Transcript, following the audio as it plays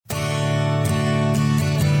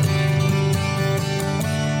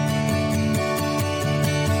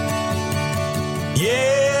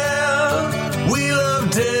Yeah, we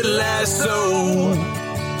love Ted Lasso.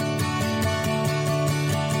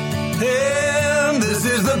 And this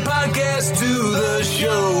is the podcast to the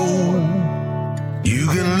show you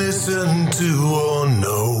can listen to or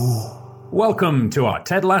know. Welcome to our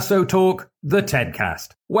Ted Lasso talk, the Tedcast.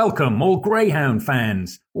 Welcome all Greyhound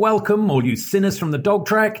fans. Welcome all you sinners from the dog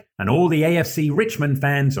track and all the AFC Richmond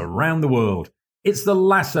fans around the world. It's the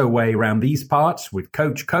Lasso way round these parts with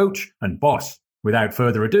Coach and Boss. Without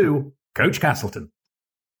further ado, Coach Castleton.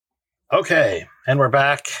 Okay, and we're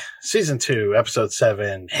back. Season 2, Episode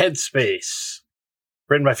 7, Headspace.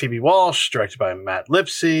 Written by Phoebe Walsh, directed by Matt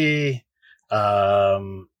Lipsey.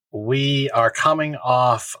 We are coming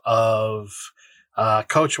off of...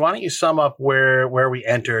 Coach, why don't you sum up where we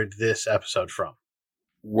entered this episode from?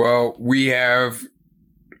 Well, we have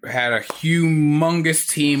had a humongous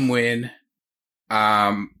team win.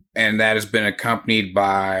 And that has been accompanied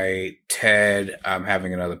by Ted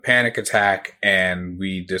having another panic attack, and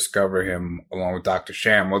we discover him along with Dr.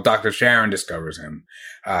 Sharon. Well, Dr. Sharon discovers him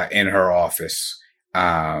in her office,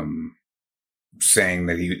 saying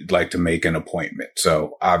that he'd like to make an appointment.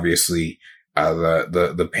 So obviously,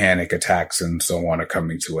 the panic attacks and so on are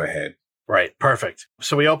coming to a head. Right, perfect.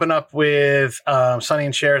 So we open up with Sonny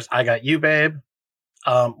and Cher's "I Got You, Babe."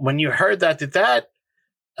 When you heard that, did that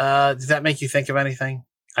make you think of anything?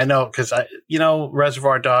 I know, because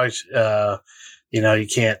Reservoir Dogs, you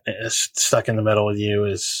can't, stuck in the middle with you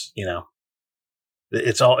is,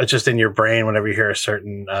 it's just in your brain whenever you hear a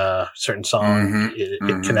certain song,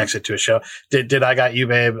 it connects it to a show. Did I Got You,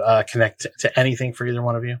 Babe, connect to anything for either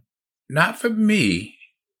one of you? Not for me.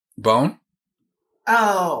 Bone?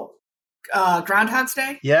 Oh, Groundhog's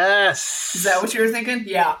Day? Yes. Is that what you were thinking?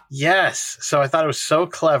 Yeah. Yes. So I thought it was so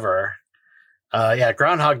clever.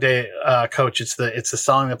 Groundhog Day, Coach. It's the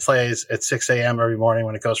song that plays at 6 a.m. every morning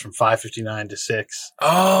when it goes from 5:59 to 6.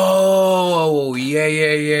 Oh,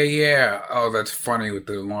 yeah. Oh, that's funny with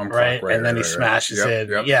the alarm clock. Right, and then he smashes it.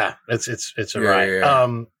 Yep. Yeah, it's a ride.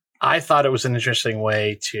 Yeah. I thought it was an interesting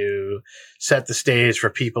way to set the stage for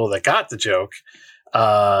people that got the joke.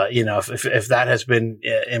 If that has been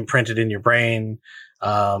imprinted in your brain,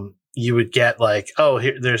 you would get like, oh,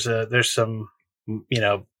 here, there's some,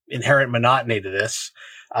 inherent monotony to this.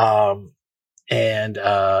 Anyway,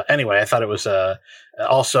 I thought it was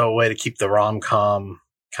also a way to keep the rom-com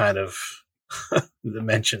kind of the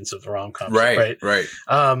mentions of the rom-com. Right.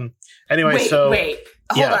 Anyway, wait,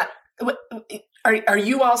 hold on. Are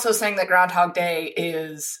you also saying that Groundhog Day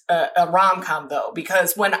is a rom-com though?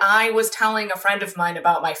 Because when I was telling a friend of mine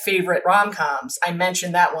about my favorite rom-coms, I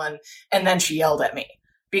mentioned that one and then she yelled at me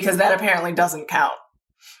because that apparently doesn't count.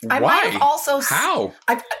 Why? I might have also How?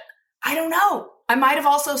 I don't know. I might have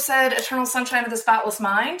also said Eternal Sunshine of the Spotless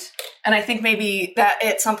Mind. And I think maybe that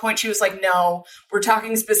at some point she was like, no, we're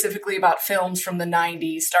talking specifically about films from the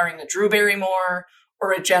 90s starring a Drew Barrymore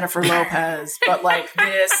or a Jennifer Lopez. But like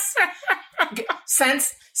this,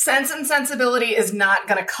 Sense and Sensibility is not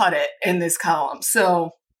going to cut it in this column.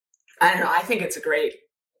 So I don't know. I think it's a great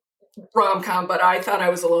rom-com, but I thought I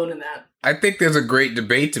was alone in that. I think there's a great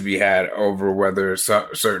debate to be had over whether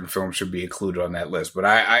certain films should be included on that list. But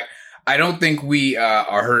I don't think we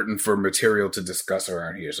are hurting for material to discuss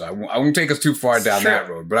around here. So I won't take us too far down that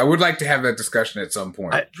road. But I would like to have that discussion at some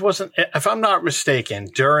point. If I'm not mistaken,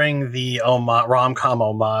 during the rom-com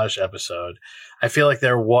homage episode, I feel like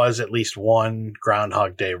there was at least one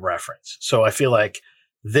Groundhog Day reference. So I feel like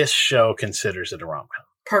this show considers it a rom-com.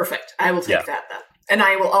 Perfect. I will take that then. And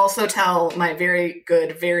I will also tell my very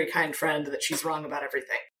good, very kind friend that she's wrong about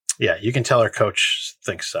everything. Yeah, you can tell her Coach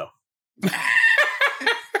thinks so.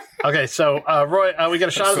 Okay, so Roy, we get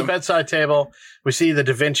a shot of the bedside table. We see the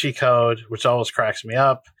Da Vinci Code, which always cracks me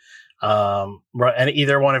up. And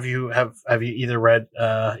either one of you have you either read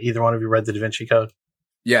the Da Vinci Code?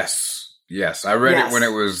 Yes, I read it when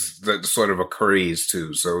it was the sort of a craze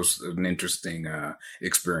too, so it was an interesting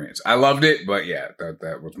experience. I loved it, but yeah,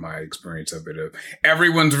 that was my experience of it.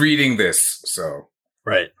 Everyone's reading this, so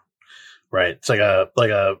right. It's like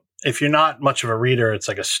a if you're not much of a reader, it's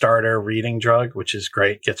like a starter reading drug, which is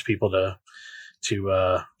great. Gets people to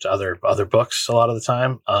other books a lot of the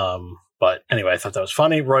time. But anyway, I thought that was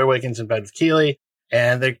funny. Roy wakens in bed with Keely,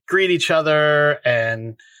 and they greet each other,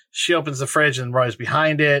 and she opens the fridge and Roy's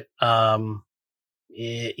behind it.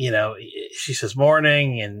 She says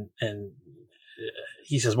morning and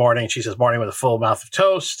he says morning. And she says morning with a full mouth of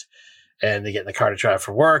toast. And they get in the car to drive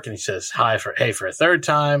for work. And he says, hey for a third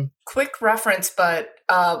time. Quick reference, but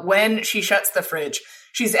when she shuts the fridge,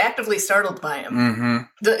 she's actively startled by him. Mm-hmm.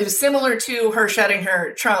 It was similar to her shutting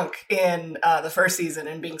her trunk in the first season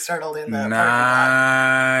and being startled in the parking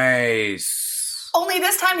lot. Nice. Only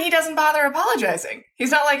this time he doesn't bother apologizing.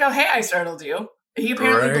 He's not like, oh, hey, I startled you. He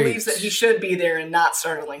apparently believes that he should be there and not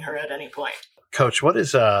startling her at any point. Coach, what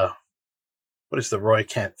is the Roy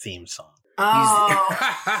Kent theme song?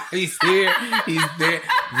 Oh. He's here. He's there.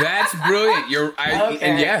 That's brilliant. Okay.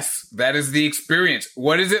 And yes, that is the experience.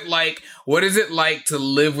 What is it like? What is it like to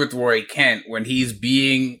live with Roy Kent when he's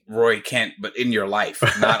being Roy Kent, but in your life,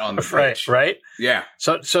 not on the pitch? Right. Yeah.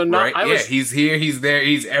 So not. Right? He's here. He's there.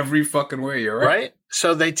 He's every fucking way. You're right. Right.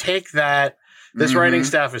 So they take that. This writing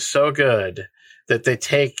staff is so good that they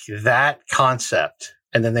take that concept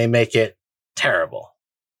and then they make it terrible.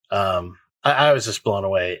 I was just blown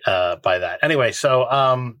away by that. Anyway,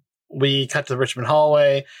 so we cut to the Richmond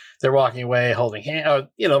hallway. They're walking away, holding hands.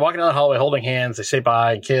 Walking down the hallway, holding hands. They say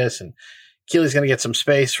bye and kiss. And Keely's going to get some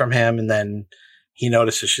space from him, and then he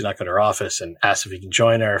notices she's not going to her office and asks if he can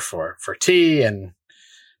join her for tea. And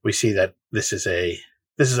we see that this is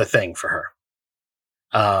a thing for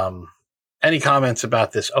her. Any comments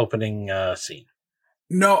about this opening scene?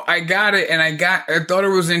 No, I got it, and I thought it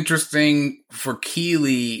was interesting for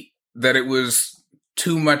Keely that it was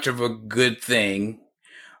too much of a good thing,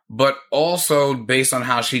 but also based on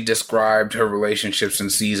how she described her relationships in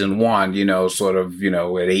season 1,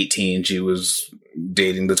 at 18, she was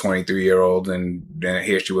dating the 23-year-old, and then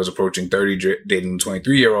here she was approaching 30, dating the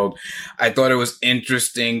 23-year-old. I thought it was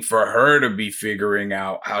interesting for her to be figuring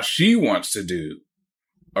out how she wants to do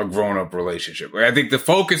a grown-up relationship. I think the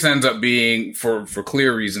focus ends up being, for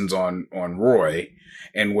clear reasons, on Roy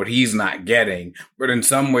and what he's not getting. But in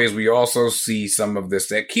some ways, we also see some of this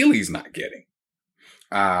that Keely's not getting.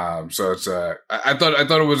 So it's I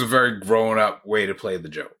thought it was a very grown up way to play the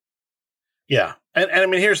joke. Yeah. And I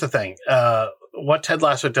mean, here's the thing. What Ted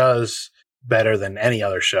Lasso does better than any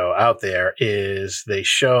other show out there is they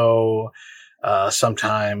show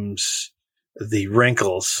sometimes the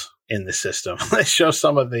wrinkles in the system. They show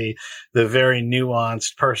some of the very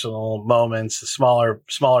nuanced personal moments, the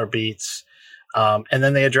smaller beats. And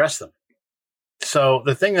then they address them. So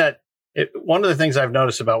one of the things I've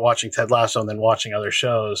noticed about watching Ted Lasso and then watching other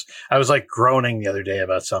shows, I was like groaning the other day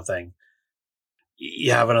about something.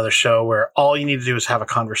 You have another show where all you need to do is have a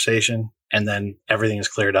conversation and then everything is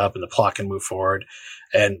cleared up and the plot can move forward.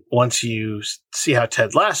 And once you see how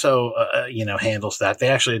Ted Lasso, handles that, they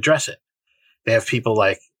actually address it. They have people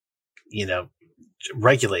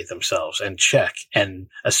regulate themselves and check and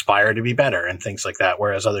aspire to be better and things like that.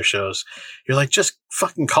 Whereas other shows, you're like, just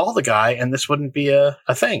fucking call the guy and this wouldn't be a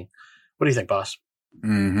thing. What do you think, boss?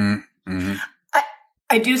 Mm-hmm. Mm-hmm.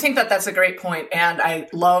 I do think that that's a great point. And I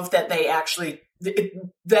love that they actually,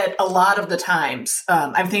 that a lot of the times,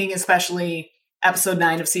 I'm thinking especially episode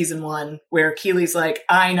 9 of season 1, where Keely's like,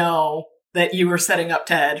 I know that you were setting up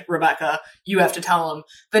Ted, Rebecca, you have to tell him.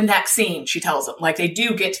 The next scene, she tells him. Like, they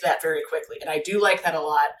do get to that very quickly, and I do like that a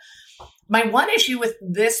lot. My one issue with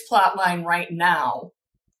this plot line right now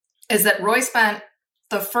is that Roy spent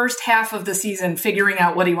the first half of the season figuring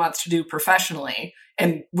out what he wants to do professionally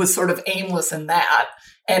and was sort of aimless in that,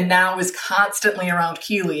 and now is constantly around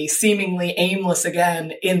Keely, seemingly aimless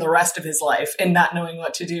again in the rest of his life and not knowing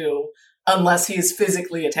what to do unless he is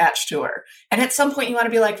physically attached to her. And at some point you want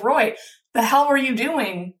to be like, Roy, the hell were you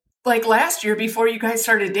doing like last year before you guys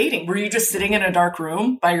started dating? Were you just sitting in a dark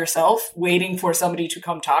room by yourself waiting for somebody to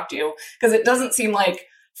come talk to you? Because it doesn't seem like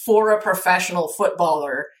for a professional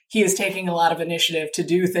footballer, he is taking a lot of initiative to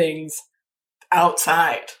do things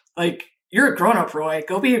outside. Like, you're a grown-up, Roy.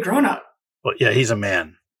 Go be a grown-up. Well, yeah, he's a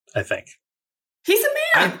man, I think. He's a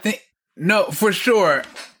man. No, for sure.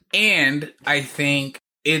 And I think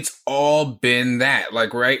it's all been that.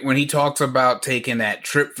 Like, right, when he talks about taking that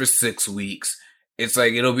trip for 6 weeks, it's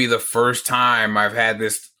like it'll be the first time I've had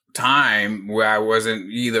this time where I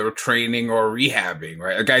wasn't either training or rehabbing,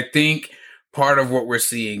 right? Like, I think part of what we're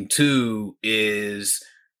seeing too is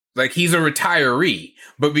like he's a retiree,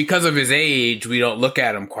 but because of his age, we don't look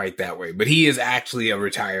at him quite that way. But he is actually a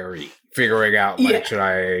retiree, figuring out like, should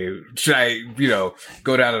I,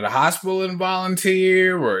 go down to the hospital and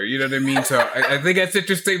volunteer, or you know what I mean? So I think that's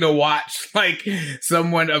interesting to watch, like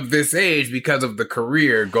someone of this age because of the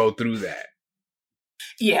career go through that.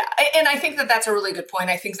 Yeah, and I think that that's a really good point.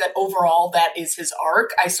 I think that overall that is his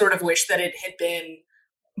arc. I sort of wish that it had been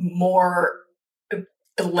more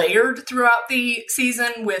layered throughout the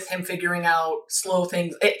season with him figuring out slow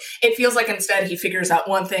things. It feels like instead he figures out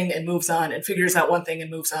one thing and moves on and figures out one thing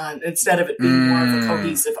and moves on instead of it being more of a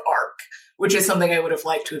cohesive arc, which is something I would have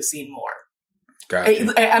liked to have seen more.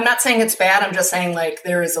 Gotcha. I'm not saying it's bad. I'm just saying like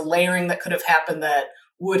there is a layering that could have happened that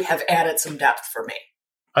would have added some depth for me.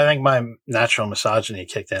 I think my natural misogyny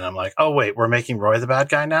kicked in. I'm like, oh, wait, we're making Roy the bad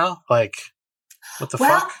guy now? Like, what the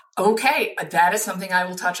fuck? Okay, that is something I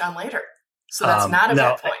will touch on later. So that's not a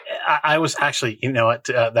bad point. I was actually, you know what,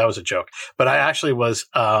 that was a joke, but I actually was,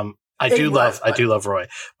 I do love Roy,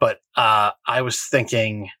 but, I was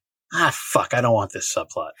thinking, fuck, I don't want this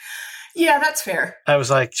subplot. Yeah, that's fair. I was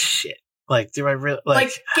like, shit. Like, do I really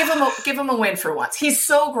give him a win for once? He's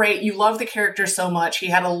so great. You love the character so much. He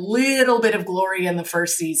had a little bit of glory in the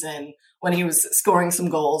first season when he was scoring some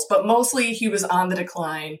goals, but mostly he was on the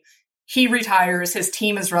decline. He retires, his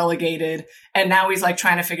team is relegated, and now he's like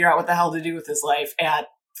trying to figure out what the hell to do with his life at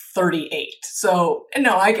 38. So,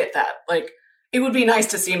 no, I get that. Like, it would be nice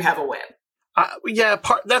to see him have a win.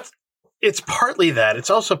 It's partly that. It's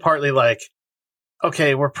also partly like,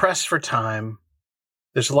 okay, we're pressed for time.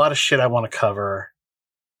 There's a lot of shit I want to cover.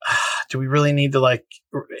 Do we really need to like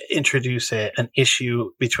introduce an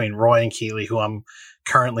issue between Roy and Keeley, who I'm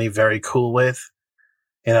currently very cool with?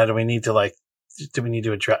 You know, do we need to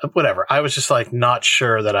address whatever? I was just like not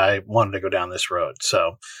sure that I wanted to go down this road.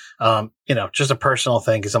 So, you know, just a personal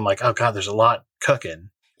thing because I'm like, oh God, there's a lot cooking.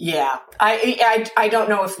 Yeah, I don't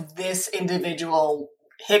know if this individual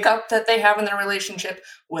hiccup that they have in their relationship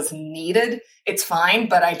was needed. It's fine,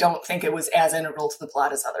 but I don't think it was as integral to the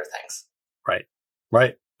plot as other things.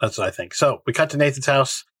 Right. That's what I think. So we cut to Nathan's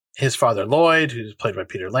house. His father, Lloyd, who's played by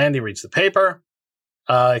Peter Landy, reads the paper.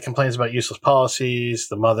 He complains about useless policies.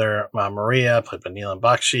 The mother, Maria, played by Neelam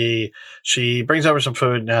Bakshi, she brings over some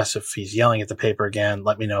food and asks if he's yelling at the paper again.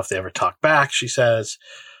 Let me know if they ever talk back, she says.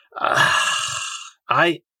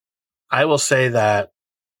 I will say that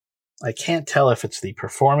I can't tell if it's the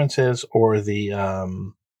performances or the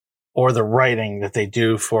writing that they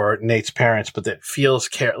do for Nate's parents, but that feels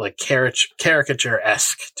like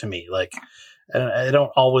caricature-esque to me. Like, I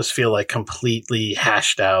don't always feel like completely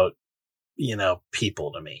hashed out, you know,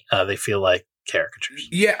 people to me. They feel like caricatures.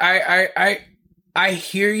 Yeah, I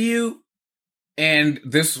hear you. And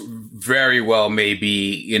this very well may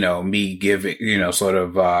be, you know, me giving, you know, sort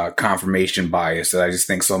of confirmation bias that I just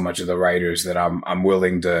think so much of the writers that I'm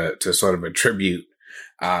willing to sort of attribute,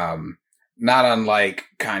 not unlike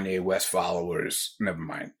Kanye West followers. Never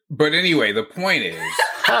mind. But anyway, the point is,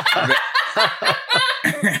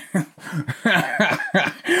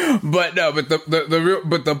 but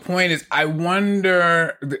the point is, I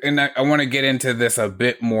wonder, and I want to get into this a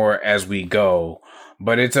bit more as we go.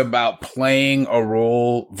 But it's about playing a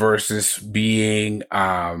role versus being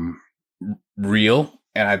real.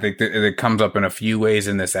 And I think that it comes up in a few ways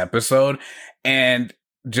in this episode. And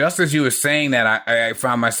just as you were saying that, I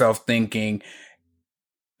found myself thinking,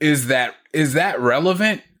 is that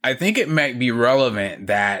relevant? I think it might be relevant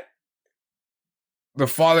that the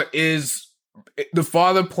father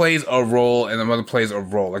plays a role and the mother plays a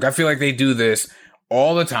role. Like, I feel like they do this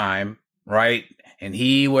all the time, right? And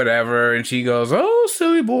he, whatever, and she goes, oh,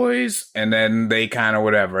 silly boys. And then they kind of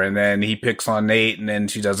whatever. And then he picks on Nate, and then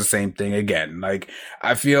she does the same thing again. Like,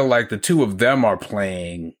 I feel like the two of them are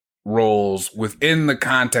playing roles within the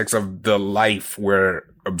context of the life we're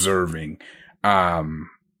observing,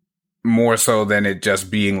 more so than it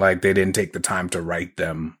just being like they didn't take the time to write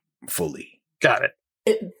them fully. Got it.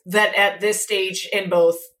 That at this stage in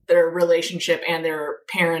both their relationship and their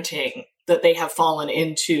parenting, that they have fallen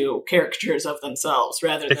into caricatures of themselves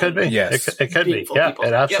rather than. It could be. Yes. It could be. Yeah, people.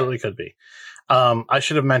 It absolutely could be. I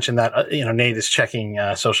should have mentioned that, you know, Nate is checking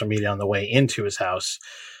social media on the way into his house,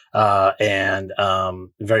 and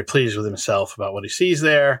very pleased with himself about what he sees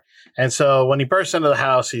there. And so when he bursts into the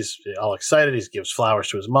house, he's all excited. He gives flowers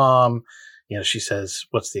to his mom. You know, she says,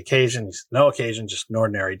 what's the occasion? He's no occasion, just an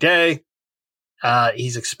ordinary day.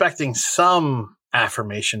 He's expecting some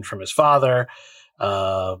affirmation from his father.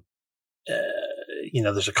 You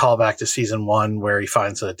know, there's a callback to season 1 where he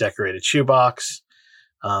finds a decorated shoebox.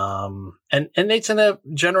 And Nate's in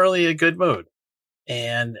generally a good mood.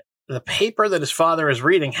 And the paper that his father is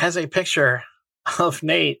reading has a picture of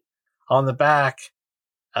Nate on the back,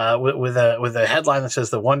 with a headline that says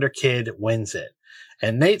 "The Wonder Kid wins it."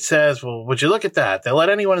 And Nate says, well, would you look at that? They'll let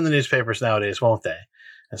anyone in the newspapers nowadays, won't they?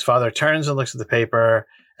 His father turns and looks at the paper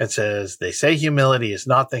and says, they say humility is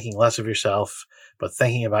not thinking less of yourself, but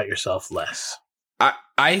thinking about yourself less.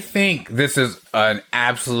 I think this is an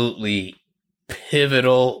absolutely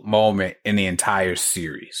pivotal moment in the entire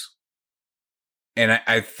series. And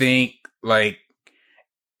I think, like,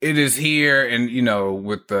 it is here, and, you know,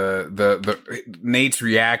 with the Nate's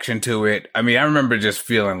reaction to it, I mean, I remember just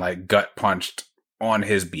feeling like gut punched on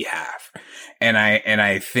his behalf. And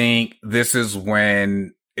I think this is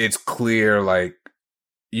when it's clear, like,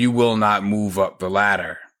 you will not move up the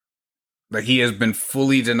ladder Like, he has been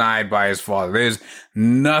fully denied by his father. There's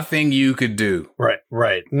nothing you could do.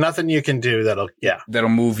 Right. Nothing you can do that'll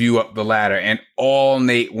move you up the ladder. And all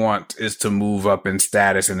Nate wants is to move up in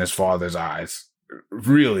status in his father's eyes.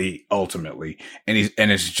 Really, ultimately. And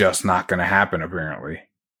it's just not going to happen, apparently.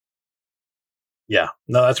 Yeah.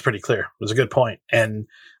 No, that's pretty clear. It was a good point. And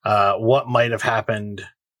what might have happened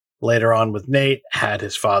later on with Nate had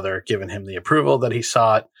his father given him the approval that he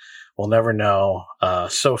sought, we'll never know.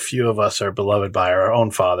 So few of us are beloved by our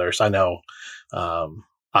own fathers. I know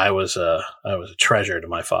I was a treasure to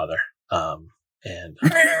my father, and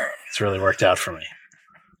it's really worked out for me.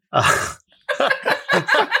 I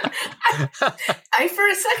for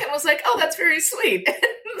a second was like, oh, that's very sweet.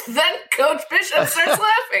 Then Coach Bishop starts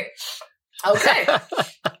laughing. Okay.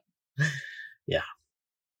 Yeah.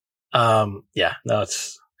 No,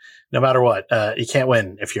 it's no matter what, you can't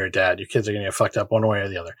win if you're a dad. Your kids are going to get fucked up one way or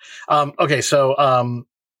the other. Okay. So,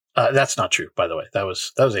 that's not true, by the way. That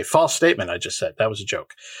was a false statement I just said. That was a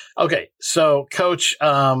joke. Okay. So Coach,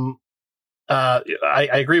 I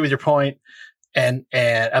agree with your point and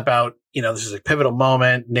about, this is a pivotal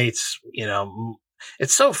moment. Nate's,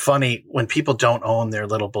 it's so funny when people don't own their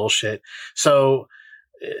little bullshit. So,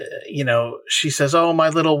 she says, "Oh, my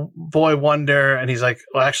little boy Wonder," and he's like,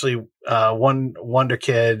 "Well, actually, one Wonder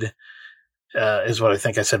Kid is what I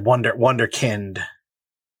think I said. Wonderkind." And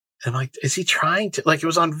I'm like, is he trying to? Like, it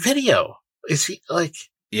was on video. Is he like?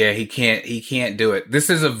 Yeah, he can't do it.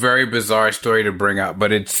 This is a very bizarre story to bring up,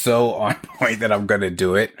 but it's so on point that I'm going to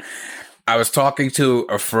do it. I was talking to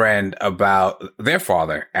a friend about their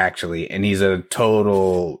father, actually, and he's a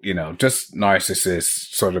total, just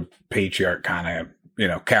narcissist, sort of patriarch kind of,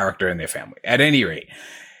 character in their family. At any rate,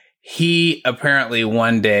 he apparently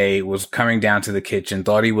one day was coming down to the kitchen,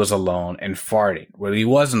 thought he was alone, and farted. Well, he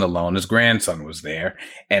wasn't alone. His grandson was there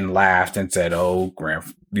and laughed and said, "Oh,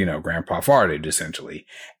 Grandpa farted," essentially.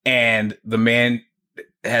 And the man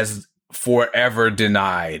has forever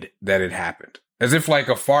denied that it happened. As if like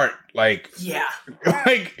a fart, like, yeah,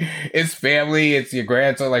 like it's family, it's your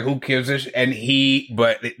grandson, like who gives a shit? And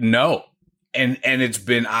no. And it's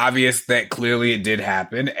been obvious that clearly it did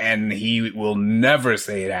happen, and he will never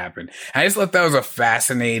say it happened. I just thought that was a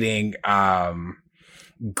fascinating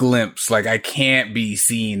glimpse. Like, I can't be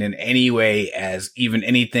seen in any way as even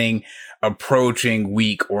anything approaching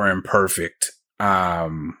weak or imperfect.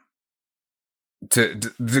 To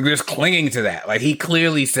just clinging to that. Like, he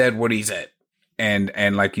clearly said what he said.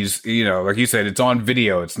 And like you said, it's on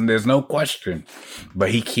video. There's no question,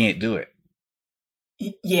 but he can't do it.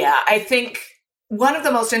 Yeah, I think one of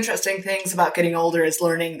the most interesting things about getting older is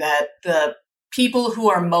learning that the people who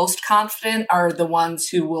are most confident are the ones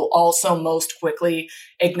who will also most quickly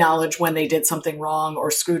acknowledge when they did something wrong or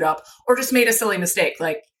screwed up or just made a silly mistake.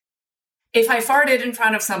 Like, if I farted in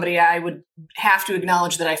front of somebody, I would have to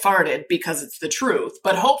acknowledge that I farted because it's the truth.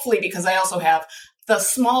 But hopefully because I also have the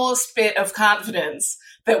smallest bit of confidence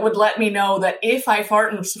that would let me know that if I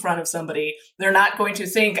fart in front of somebody, they're not going to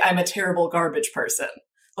think I'm a terrible garbage person.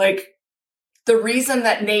 Like, the reason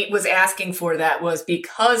that Nate was asking for that was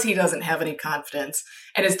because he doesn't have any confidence,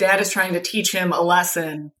 and his dad is trying to teach him a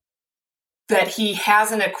lesson that he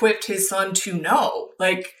hasn't equipped his son to know.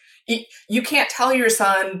 Like, you can't tell your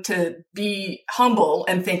son to be humble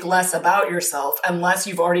and think less about yourself unless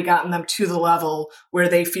you've already gotten them to the level where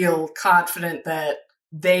they feel confident that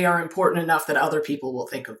they are important enough that other people will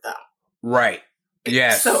think of them. Right.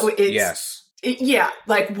 Yes. So yes.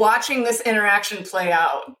 Like watching this interaction play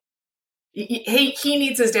out, he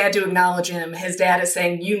needs his dad to acknowledge him. His dad is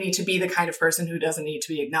saying, you need to be the kind of person who doesn't need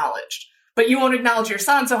to be acknowledged. But you won't acknowledge your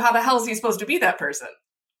son, so how the hell is he supposed to be that person?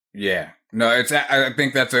 Yeah. No, I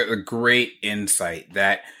think that's a great insight,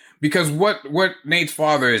 that because what Nate's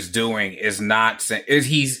father is doing is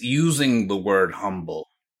he's using the word humble,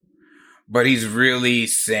 but he's really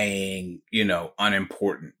saying,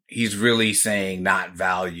 unimportant. He's really saying not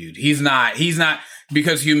valued. He's not,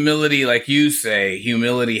 because humility, like you say,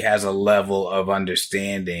 humility has a level of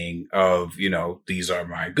understanding of, these are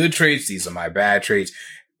my good traits, these are my bad traits.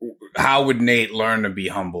 How would Nate learn to be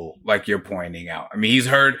humble, like you're pointing out? I mean, he's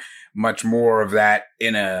heard much more of that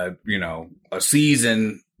in a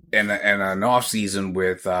season and an off season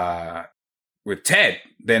with Ted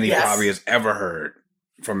than he probably has ever heard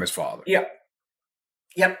from his father.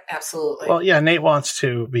 Yep, absolutely. Well, yeah, Nate wants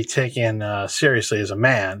to be taken seriously as a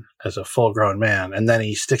man, as a full-grown man, and then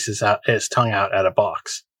he sticks his tongue out at a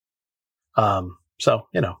box. So,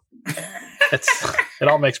 it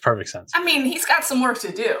all makes perfect sense. I mean, he's got some work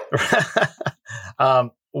to do.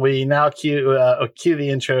 we now cue the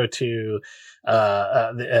intro to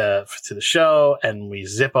the show, and we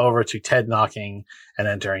zip over to Ted knocking and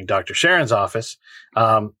entering Dr. Sharon's office.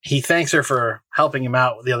 He thanks her for helping him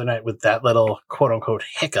out the other night with that little quote unquote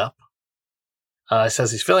hiccup.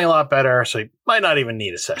 Says he's feeling a lot better, so he might not even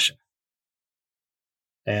need a session.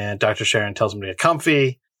 And Dr. Sharon tells him to get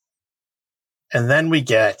comfy. And then we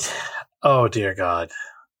get, oh dear God,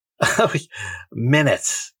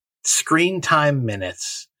 screen time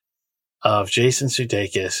minutes of Jason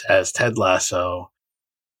Sudeikis as Ted Lasso,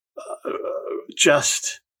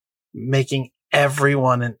 just making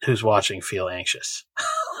everyone who's watching feel anxious.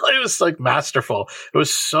 It was like masterful. It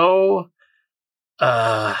was so,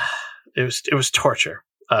 it was torture.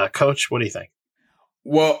 Coach, what do you think?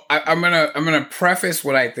 Well, I'm gonna preface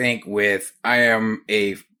what I think with I am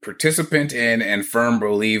a participant in and firm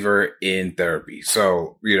believer in therapy.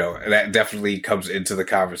 So, that definitely comes into the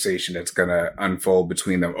conversation that's gonna unfold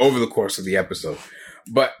between them over the course of the episode.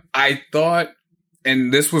 But I thought,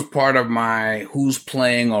 and this was part of my who's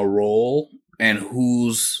playing a role and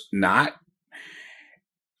who's not.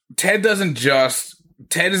 Ted isn't just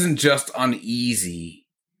uneasy.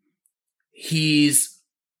 He's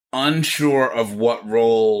unsure of what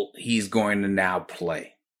role he's going to now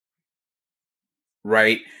play.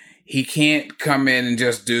 Right? He can't come in and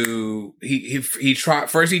just do, he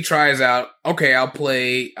tries out, okay,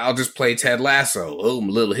 I'll just play Ted Lasso. Oh, a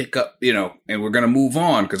little hiccup, and we're going to move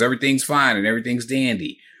on because everything's fine and everything's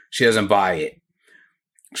dandy. She doesn't buy it.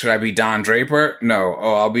 Should I be Don Draper? No.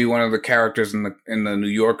 Oh, I'll be one of the characters in the New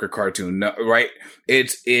Yorker cartoon. No, right?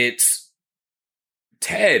 It's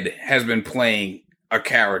Ted has been playing a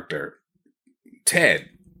character, Ted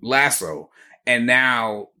Lasso, and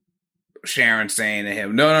now Sharon's saying to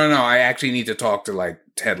him, no, I actually need to talk to like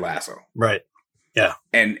Ted Lasso. Right. Yeah.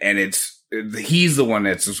 And he's the one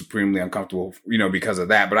that's supremely uncomfortable, because of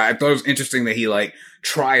that. But I thought it was interesting that he like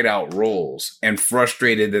tried out roles and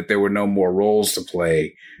frustrated that there were no more roles to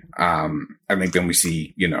play. I think then we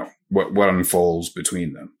see, what unfolds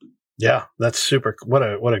between them. Yeah, that's super. What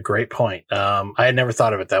a great point. I had never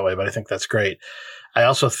thought of it that way, but I think that's great. I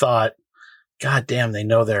also thought, God damn, they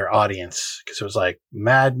know their audience, because it was like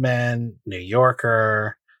Mad Men, New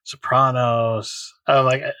Yorker, Sopranos. I'm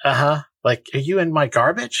like, like, are you in my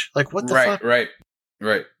garbage? Like, what the fuck? Right.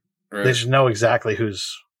 They just know exactly who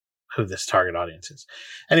this target audience is.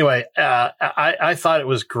 Anyway, I thought it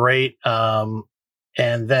was great. And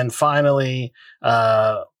then finally,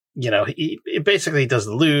 he basically does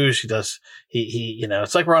the luge. He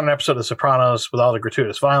it's like we're on an episode of The Sopranos with all the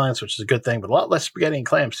gratuitous violence, which is a good thing, but a lot less spaghetti and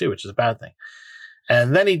clams too, which is a bad thing.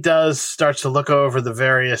 And then he starts to look over the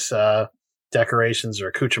various, decorations or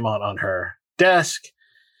accoutrement on her desk.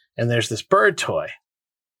 And there's this bird toy.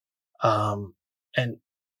 And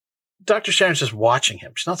Dr. Sharon's just watching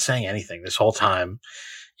him. She's not saying anything this whole time.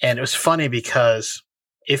 And it was funny because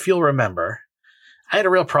if you'll remember, I had a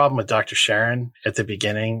real problem with Dr. Sharon at the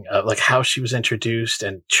beginning, like how she was introduced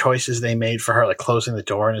and choices they made for her, like closing the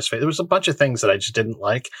door in his face. There was a bunch of things that I just didn't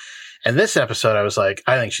like. And this episode, I was like,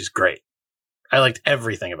 I think she's great. I liked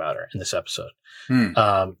everything about her in this episode. And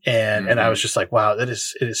I was just like, wow, it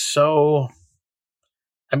is so,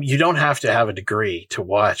 I mean, you don't have to have a degree to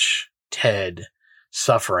watch Ted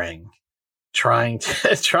suffering, trying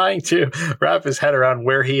to wrap his head around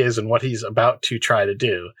where he is and what he's about to try to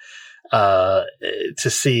do. To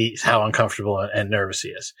see how uncomfortable and nervous he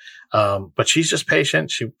is. But she's just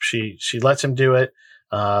patient. She lets him do it.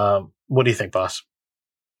 What do you think, boss?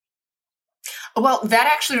 Well, that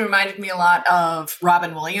actually reminded me a lot of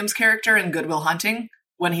Robin Williams' character in Good Will Hunting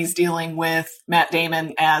when he's dealing with Matt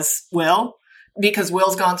Damon as Will, because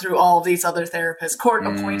Will's gone through all of these other therapists,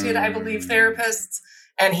 court-appointed, I believe, therapists,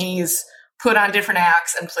 and he's put on different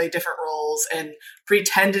acts and played different roles and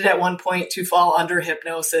pretended at one point to fall under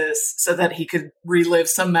hypnosis so that he could relive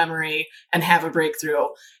some memory and have a breakthrough.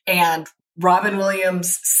 And Robin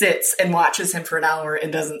Williams sits and watches him for an hour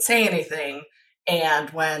and doesn't say anything. And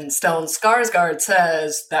when Stellan Skarsgård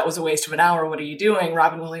says, that was a waste of an hour, what are you doing?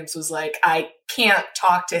 Robin Williams was like, I can't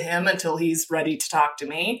talk to him until he's ready to talk to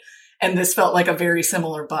me. And this felt like a very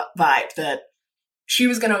similar vibe, that she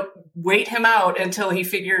was going to wait him out until he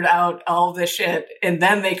figured out all this shit, and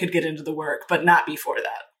then they could get into the work, but not before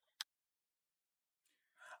that.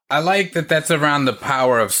 I like that that's around the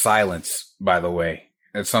power of silence, by the way.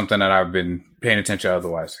 It's something that I've been paying attention to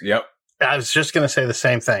otherwise. Yep. I was just going to say the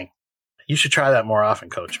same thing. You should try that more often,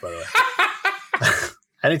 Coach, by the way.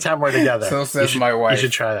 Anytime we're together. So says my wife. You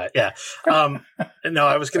should try that. Yeah. No,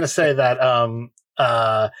 I was going to say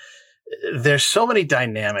that there's so many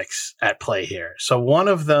dynamics at play here. So one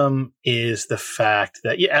of them is the fact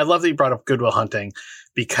that, I love that you brought up Good Will Hunting,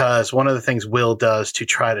 because one of the things Will does to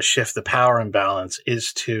try to shift the power imbalance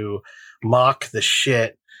is to mock the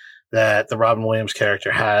shit that the Robin Williams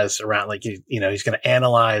character has around, like, he's going to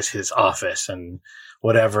analyze his office and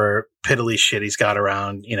whatever piddly shit he's got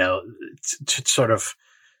around, to sort of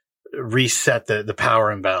reset the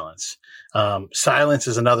power imbalance. Silence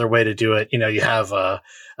is another way to do it. You have,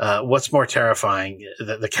 what's more terrifying,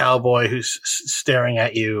 the cowboy who's staring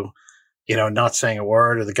at you, not saying a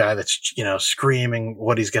word, or the guy that's, screaming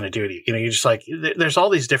what he's going to do to you. You're just like, there's all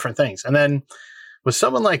these different things. And then with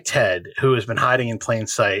someone like Ted, who has been hiding in plain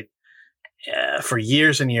sight for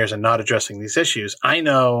years and years and not addressing these issues, I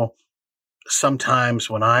know sometimes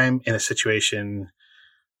when I'm in a situation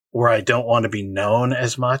where I don't want to be known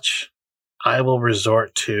as much, I will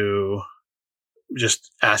resort to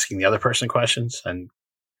just asking the other person questions and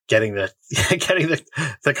getting the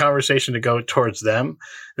conversation to go towards them.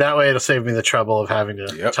 That way it'll save me the trouble of having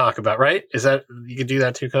to talk about, right? Is that, you can do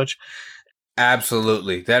that too, Coach?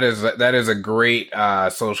 Absolutely. That is a great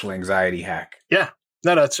social anxiety hack. Yeah.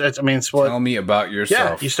 No, it's what. Tell me about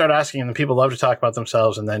yourself. Yeah, you start asking, and people love to talk about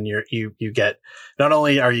themselves, and then you get, not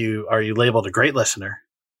only are you labeled a great listener,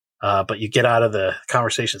 but you get out of the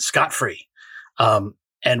conversation scot-free.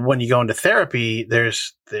 And when you go into therapy,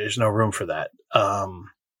 there's no room for that.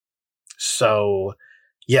 So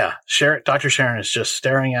yeah, Dr. Sharon is just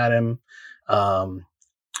staring at him.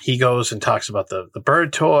 He goes and talks about the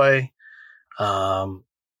bird toy.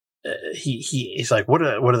 He's like, what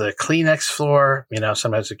are the Kleenex for?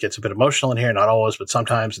 Sometimes it gets a bit emotional in here, not always, but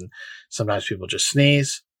sometimes, and sometimes people just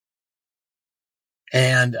sneeze.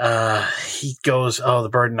 And, he goes, oh, the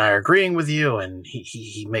bird and I are agreeing with you. And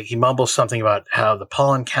he mumbles something about how the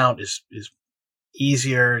pollen count is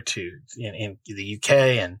easier in the UK.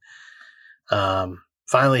 And,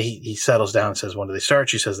 finally he settles down and says, when do they start?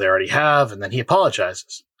 She says they already have. And then he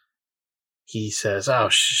apologizes. He says, oh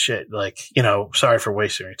shit, sorry for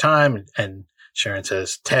wasting your time. And Sharon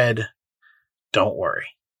says, Ted, don't worry.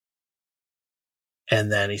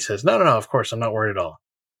 And then he says, no, of course, I'm not worried at all.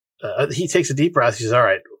 He takes a deep breath. He says, all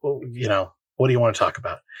right, well, what do you want to talk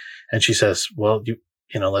about? And she says, well,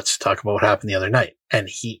 let's talk about what happened the other night. And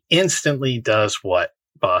he instantly does what,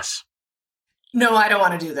 boss? No, I don't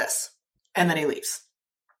want to do this. And then he leaves.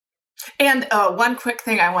 And one quick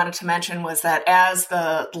thing I wanted to mention was that as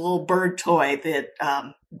the little bird toy that,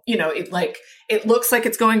 it looks like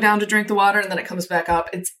it's going down to drink the water and then it comes back up.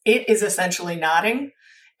 It is essentially nodding,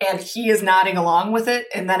 and he is nodding along with it.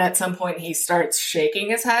 And then at some point he starts shaking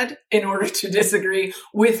his head in order to disagree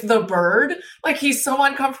with the bird. Like, he's so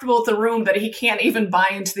uncomfortable with the room that he can't even buy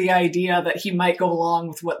into the idea that he might go along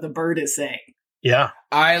with what the bird is saying. Yeah.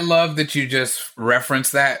 I love that you just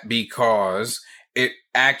referenced that, because it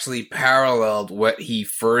actually paralleled what he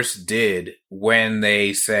first did when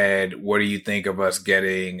they said, what do you think of us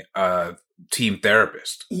getting a team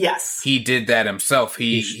therapist? Yes. He did that himself.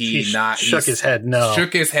 He shook his head no.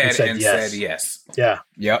 Shook his head and said yes. Yeah.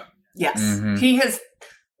 Yep. Yes. Mm-hmm. He has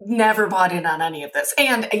never bought in on any of this.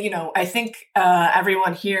 And, I think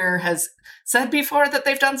everyone here has said before that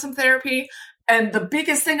they've done some therapy. And the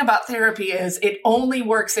biggest thing about therapy is it only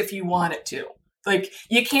works if you want it to. Like,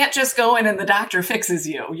 you can't just go in and the doctor fixes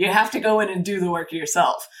you. You have to go in and do the work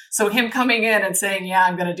yourself. So him coming in and saying, yeah,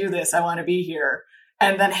 I'm going to do this, I want to be here,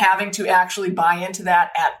 and then having to actually buy into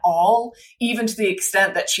that at all, even to the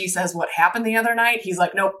extent that she says what happened the other night, he's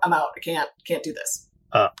like, nope, I'm out. I can't do this.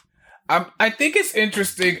 I think it's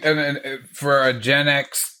interesting for a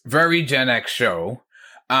very Gen X show,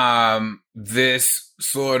 this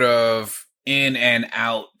sort of in and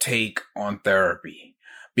out take on therapy.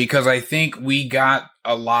 Because I think we got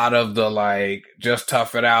a lot of the, just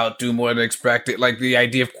tough it out, do more than expected, the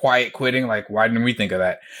idea of quiet quitting. Why didn't we think of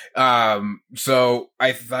that? So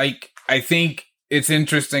I think it's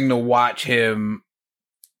interesting to watch him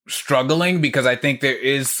struggling, because I think there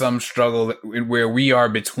is some struggle where we are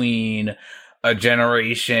between a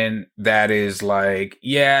generation that is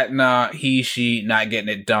he, she, not getting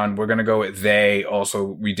it done. We're going to go with they. Also,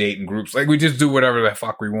 we date in groups. We just do whatever the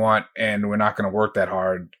fuck we want, and we're not going to work that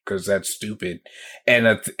hard because that's stupid. And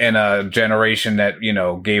a generation that,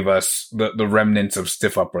 gave us the remnants of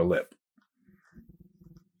stiff upper lip.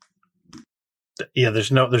 Yeah,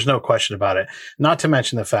 there's no question about it. Not to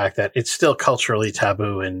mention the fact that it's still culturally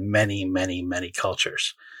taboo in many, many, many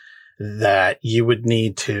cultures, that you would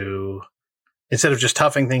need to, instead of just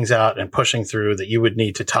toughing things out and pushing through, that you would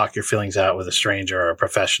need to talk your feelings out with a stranger or a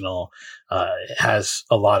professional. It has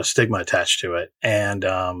a lot of stigma attached to it. And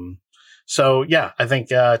so, yeah, I think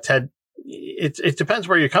Ted, it depends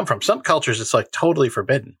where you come from. Some cultures, it's like totally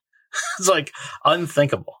forbidden. It's like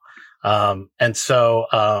unthinkable. And so,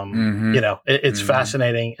 it's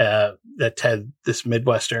fascinating, that Ted, this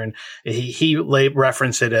Midwestern, he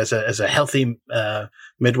referenced it as a healthy,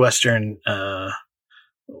 Midwestern,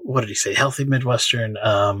 what did he say? Healthy Midwestern,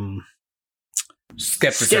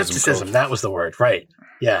 skepticism. That was the word. Right.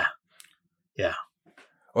 Yeah. Yeah.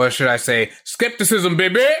 Or should I say skepticism,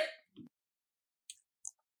 baby?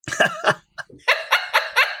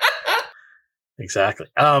 Exactly.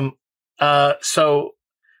 So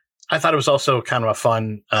I thought it was also kind of a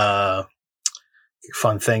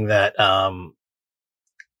fun thing that,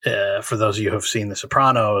 for those of you who have seen The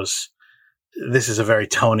Sopranos, this is a very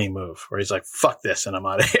Tony move where he's like, fuck this, and I'm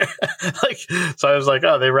out of here. So I was like,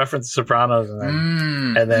 oh, they referenced The Sopranos,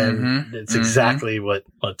 and then it's exactly what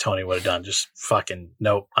Tony would have done. Just fucking,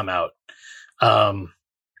 nope, I'm out. So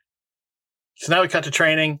now we cut to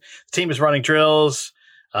training. The team is running drills,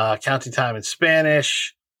 counting time in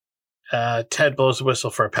Spanish. Ted blows the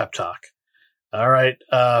whistle for a pep talk. All right,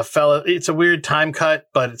 fella, it's a weird time cut,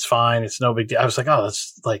 but it's fine. It's no big deal. I was like, oh,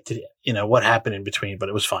 that's like, what happened in between, but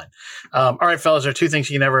it was fine. All right, fellas, there are two things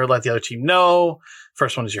you never let the other team know.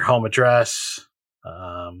 First one is your home address.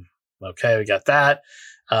 Okay, we got that.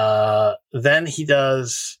 Then he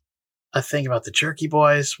does a thing about the Jerky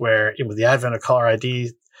Boys where with the advent of caller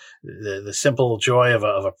ID, the simple joy of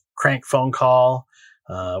a crank phone call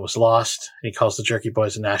was lost. He calls the Jerky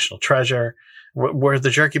Boys a national treasure. Were the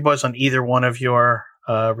Jerky Boys on either one of your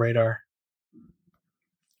radar?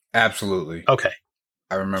 Absolutely. Okay.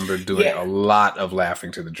 I remember doing a lot of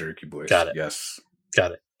laughing to the Jerky Boys. Got it. Yes.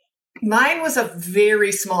 Got it. Mine was a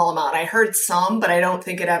very small amount. I heard some, but I don't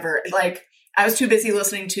think it ever, I was too busy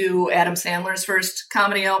listening to Adam Sandler's first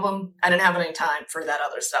comedy album. I didn't have any time for that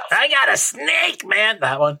other stuff. I got a snake, man.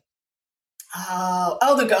 That one.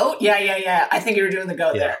 Oh, the goat? Yeah. I think you were doing the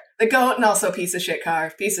goat there. The goat and also piece of shit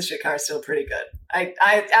car. Piece of shit car is still pretty good.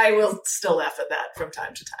 I will still laugh at that from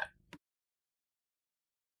time to time.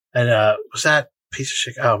 And was that piece of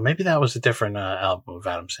shit? Oh, maybe that was a different album of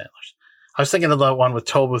Adam Sandler's. I was thinking of the one with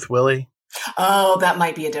Told with Willie. Oh, that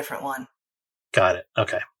might be a different one. Got it.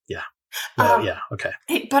 Okay. Yeah. Okay.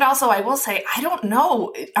 But also, I will say, I don't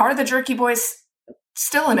know. Are the Jerky Boys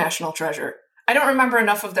still a national treasure? I don't remember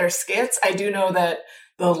enough of their skits. I do know that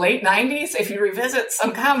the late 90s, if you revisit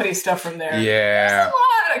some comedy stuff from there, there's a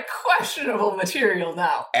lot of questionable material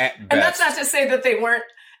now. And that's not to say that they weren't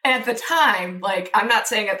at the time. I'm not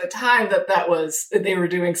saying at the time that they were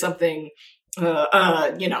doing something,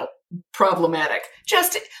 problematic.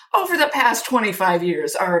 Just over the past 25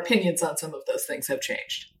 years, our opinions on some of those things have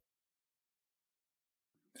changed.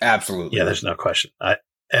 Absolutely. Yeah, there's no question.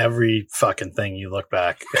 Every fucking thing you look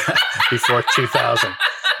back before 2000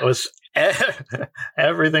 was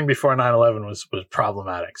everything before 9/11 was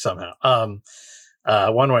problematic somehow.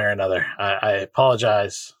 One way or another. I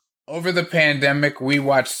apologize. Over the pandemic, we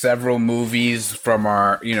watched several movies from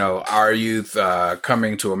our youth,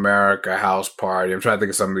 Coming to America, House Party. I'm trying to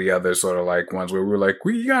think of some of the other sort of ones where we were like,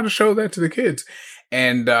 we got to show that to the kids.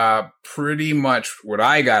 And pretty much what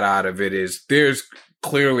I got out of it is there's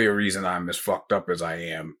clearly a reason I'm as fucked up as I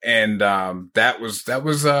am. And that was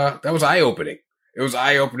eye-opening. It was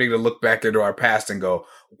eye-opening to look back into our past and go,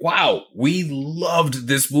 wow, we loved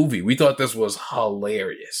this movie. We thought this was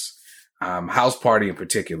hilarious. House Party in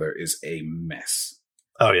particular is a mess.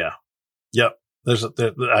 Oh yeah. Yep.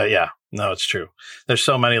 No, it's true. There's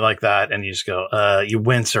so many like that. And you just go, you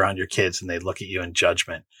wince around your kids and they look at you in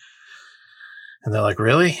judgment. And they're like,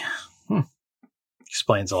 really?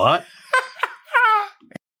 Explains a lot.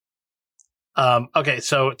 Okay,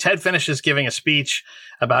 so Ted finishes giving a speech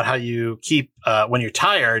about how you keep, when you're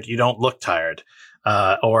tired, you don't look tired,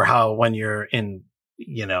 or how when you're in,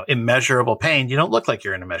 immeasurable pain, you don't look like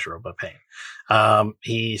you're in immeasurable pain.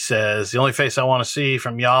 He says, the only face I want to see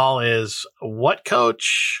from y'all is what,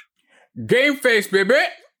 coach? Game face, baby.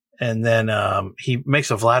 And then he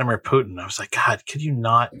makes a Vladimir Putin. I was like, God, could you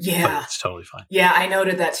not? Yeah. But it's totally fine. Yeah, I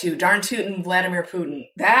noted that too. Darn tootin' Vladimir Putin.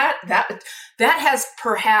 That has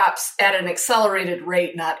perhaps at an accelerated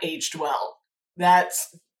rate not aged well.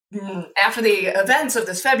 That's after the events of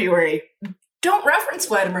this February, don't reference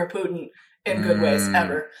Vladimir Putin in good ways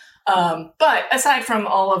ever. But aside from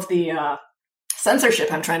all of the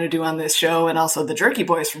censorship I'm trying to do on this show and also the Jerky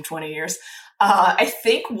Boys from 20 years, I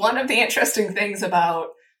think one of the interesting things about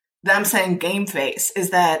them saying game face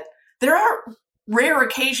is that there are rare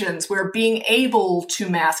occasions where being able to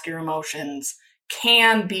mask your emotions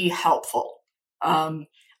can be helpful.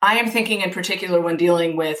 I am thinking in particular when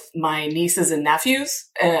dealing with my nieces and nephews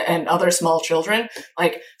and other small children,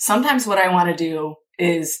 like sometimes what I want to do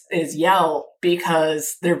is yell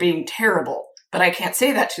because they're being terrible, but I can't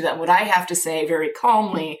say that to them. What I have to say very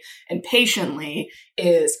calmly and patiently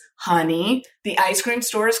is, honey, the ice cream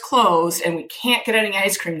store is closed and we can't get any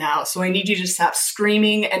ice cream now. So I need you to stop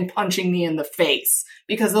screaming and punching me in the face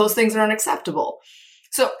because those things are unacceptable.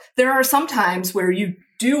 So there are some times where you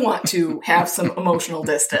do want to have some emotional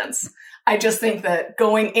distance. I just think that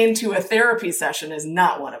going into a therapy session is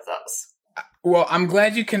not one of those. Well, I'm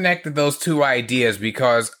glad you connected those two ideas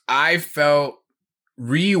because I felt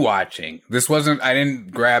rewatching, I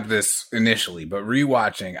didn't grab this initially, but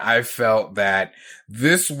rewatching, I felt that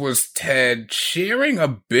this was Ted sharing a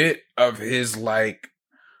bit of his like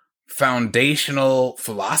foundational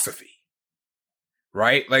philosophy.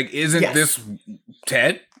 Right? Like, isn't this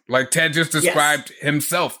Ted? Like, Ted just described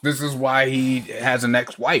himself. This is why he has an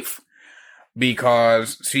ex-wife.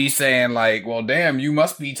 Because she's saying, like, well, damn, you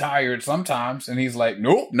must be tired sometimes. And he's like,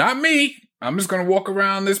 nope, not me. I'm just going to walk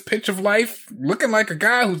around this pitch of life looking like a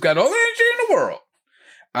guy who's got all the energy in the world.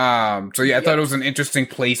 I thought it was an interesting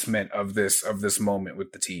placement of this moment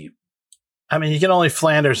with the team. I mean, you can only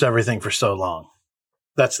Flanders everything for so long.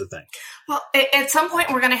 That's the thing. Well, at some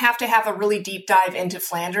point, we're going to have a really deep dive into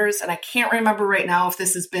Flanders. And I can't remember right now if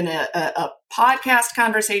this has been a podcast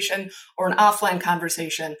conversation or an offline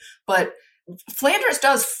conversation. But Flanders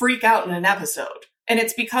does freak out in an episode. And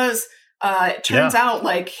it's because it turns out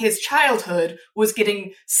like his childhood was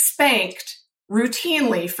getting spanked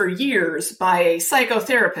routinely for years by a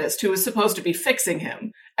psychotherapist who was supposed to be fixing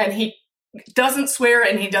him. And he doesn't swear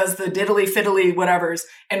and he does the diddly fiddly whatevers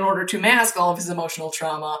in order to mask all of his emotional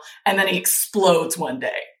trauma, and then he explodes one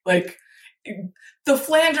day. Like, the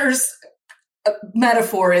Flanders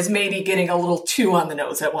metaphor is maybe getting a little too on the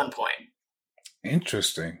nose at one point.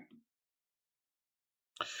 Interesting.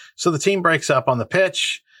 So the team breaks up on the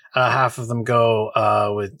pitch. Half of them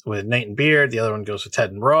go with Nate and Beard. The other one goes with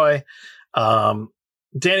Ted and Roy.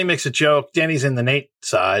 Danny makes a joke. Danny's in the Nate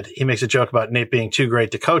side. He makes a joke about Nate being too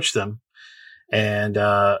great to coach them. And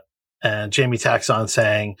Jamie tacks on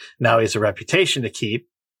saying now he has a reputation to keep.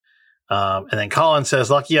 And then Colin says,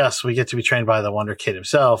 lucky us, we get to be trained by the Wonder Kid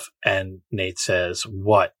himself. And Nate says,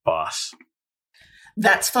 what, boss?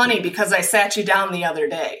 That's funny because I sat you down the other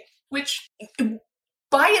day, which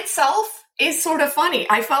by itself is sort of funny.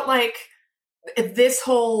 I felt like this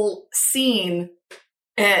whole scene,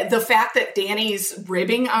 the fact that Danny's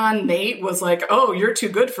ribbing on Nate was like, oh, you're too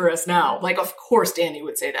good for us now. Like, of course Danny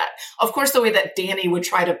would say that. Of course, the way that Danny would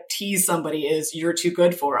try to tease somebody is, you're too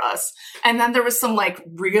good for us. And then there was some like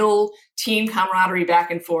real team camaraderie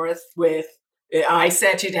back and forth with, I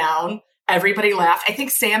sat you down. Everybody laughed. I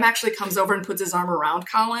think Sam actually comes over and puts his arm around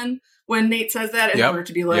Colin when Nate says that in order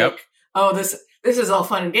to be like, oh, this is all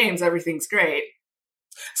fun and games. Everything's great.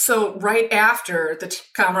 So right after the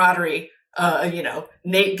camaraderie,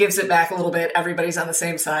 Nate gives it back a little bit. Everybody's on the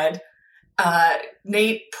same side.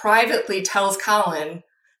 Nate privately tells Colin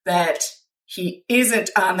that he isn't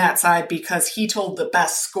on that side because he told the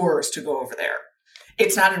best scorers to go over there.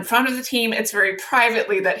 It's not in front of the team. It's very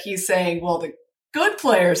privately that he's saying, well, the good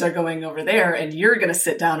players are going over there and you're going to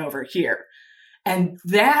sit down over here. And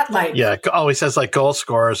that he says like goal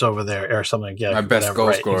scorers over there or something. Yeah. My best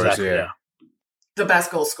goal scorers. Exactly, yeah. The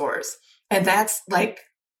best goal scorers. And that's like,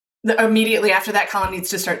 immediately after that, Colin needs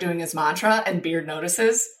to start doing his mantra, and Beard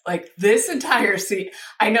notices. Like, this entire scene,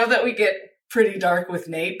 I know that we get pretty dark with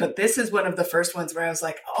Nate, but this is one of the first ones where I was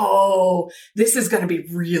like, oh, this is going to be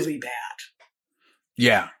really bad.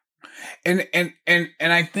 Yeah. And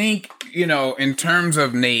I think, in terms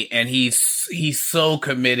of Nate, and he's so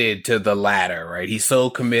committed to the ladder, right? He's so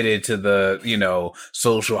committed to the,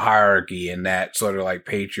 social hierarchy and that sort of like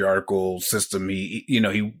patriarchal system.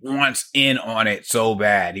 He wants in on it so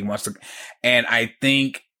bad. He wants to, and I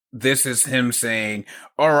think this is him saying,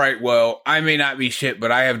 all right, well, I may not be shit,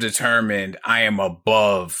 but I have determined I am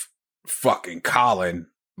above fucking Colin.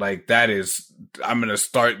 Like, I'm going to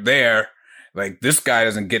start there. Like, this guy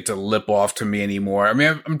doesn't get to lip off to me anymore. I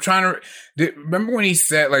mean, I'm trying to remember when he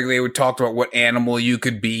said, like, they would talk about what animal you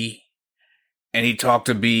could be. And he talked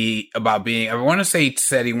about being, I want to say he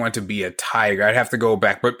said he wanted to be a tiger. I'd have to go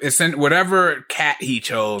back, but it's whatever cat he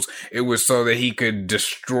chose, it was so that he could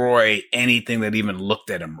destroy anything that even looked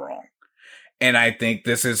at him wrong. And I think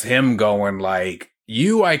this is him going like,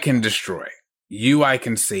 you, I can destroy. You, I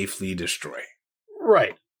can safely destroy.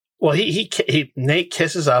 Right. Well, Nate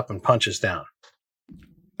kisses up and punches down.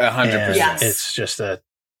 100%. Yes. It's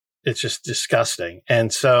just disgusting.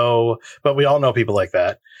 And so, but we all know people like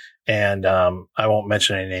that. And I won't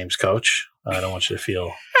mention any names, Coach. I don't want you to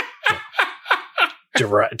feel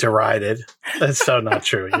derided. That's so not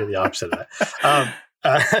true. You're the opposite of that.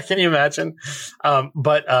 Can you imagine?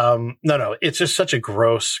 No, it's just such a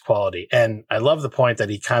gross quality. And I love the point that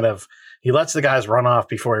he lets the guys run off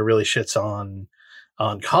before he really shits on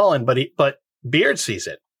Colin, but Beard sees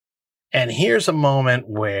it. And here's a moment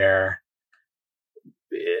where,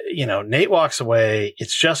 Nate walks away.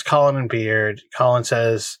 It's just Colin and Beard. Colin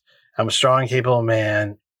says, I'm a strong, capable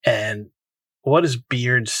man. And what does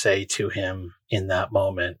Beard say to him in that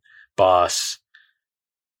moment? Boss.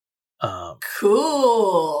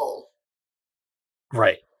 Cool.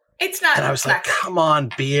 Right. It's not. And I was like, come on,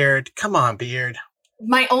 Beard.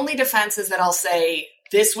 My only defense is that I'll say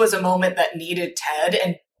this was a moment that needed Ted,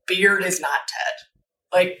 and Beard is not Ted.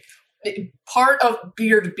 Like, part of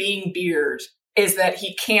Beard being Beard is that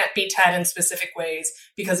he can't be Ted in specific ways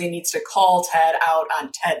because he needs to call Ted out on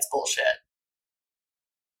Ted's bullshit.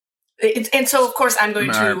 And so, of course, I'm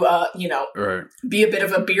going to, be a bit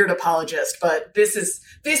of a Beard apologist, but this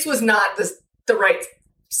was not the right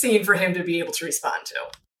scene for him to be able to respond to.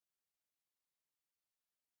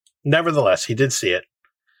 Nevertheless, he did see it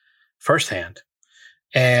firsthand.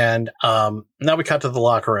 And now we cut to the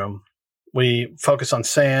locker room. We focus on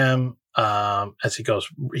Sam as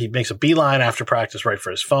he makes a beeline after practice right for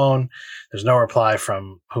his phone. There's no reply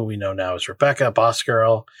from who we know now as Rebecca, boss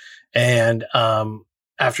girl. And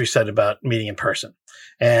after he said about meeting in person,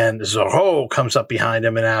 and Zorro comes up behind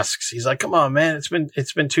him and asks, he's like, come on, man,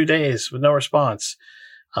 it's been 2 days with no response.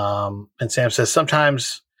 And Sam says,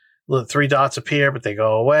 sometimes the 3 dots appear, but they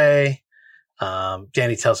go away.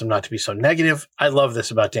 Danny tells him not to be so negative. I love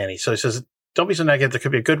this about Danny. So he says, don't be so negative. There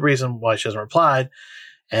could be a good reason why she hasn't replied.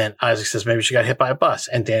 And Isaac says, maybe she got hit by a bus.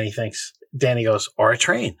 And Danny goes, or a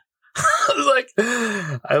train. I was like,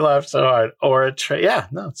 I laughed so hard. Or a train. Yeah,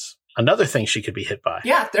 no, it's another thing she could be hit by.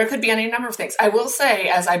 Yeah, there could be any number of things. I will say,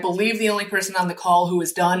 as I believe the only person on the call who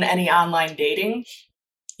has done any online dating,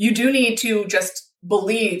 you do need to just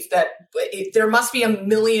believe that there must be 1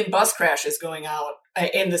 million bus crashes going out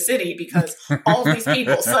in the city because all of these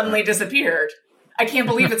people suddenly disappeared. I can't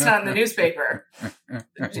believe it's not in the newspaper.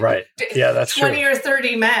 Right. Yeah, that's 20 true. or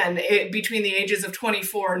 30 men between the ages of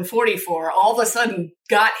 24 and 44 all of a sudden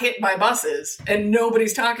got hit by buses and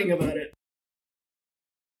nobody's talking about it.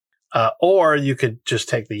 Or you could just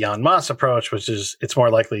take the Jan Maas approach, which is it's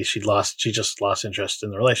more likely she just lost interest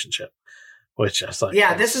in the relationship. Which I was like,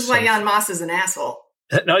 yeah, this is why Jan Maas is an asshole.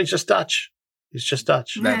 No, he's just Dutch.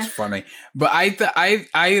 That's funny. But I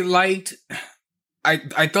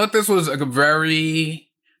thought this was a very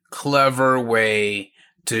clever way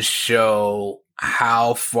to show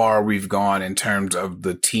how far we've gone in terms of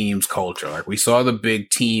the team's culture. Like, we saw the big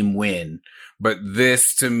team win, but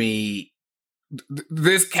this, to me,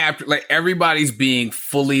 this capture, like, everybody's being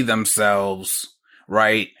fully themselves,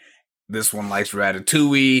 right? This one likes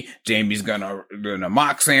Ratatouille. Jamie's gonna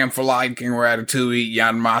mock Sam for liking Ratatouille.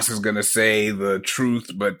 Jan Maas is gonna say the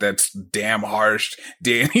truth, but that's damn harsh.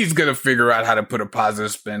 Danny's gonna figure out how to put a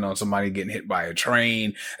positive spin on somebody getting hit by a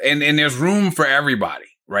train. And there's room for everybody,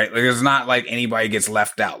 right? Like, it's not like anybody gets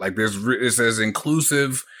left out. Like, it's as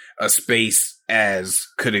inclusive a space as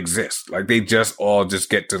could exist. Like, they all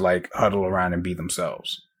get to, like, huddle around and be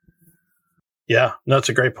themselves. Yeah, no, it's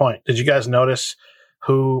a great point. Did you guys notice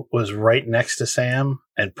who was right next to Sam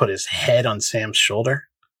and put his head on Sam's shoulder?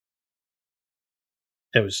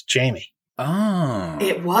 It was Jamie. Oh.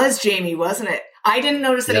 It was Jamie, wasn't it? I didn't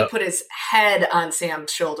notice that he put his head on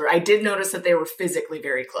Sam's shoulder. I did notice that they were physically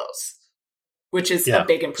very close, which is a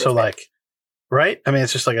big improvement. So, like, right? I mean,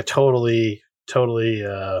 it's just like a totally,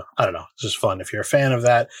 I don't know. It's just fun. If you're a fan of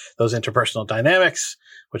those interpersonal dynamics,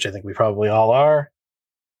 which I think we probably all are,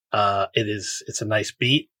 it's a nice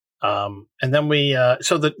beat. And then they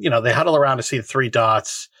huddle around to see the 3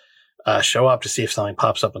 dots, show up to see if something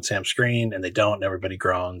pops up on Sam's screen, and they don't, and everybody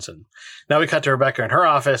groans. And now we cut to Rebecca in her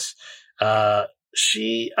office.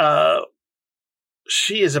 She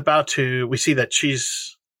is we see that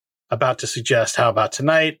she's about to suggest how about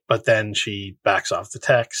tonight, but then she backs off the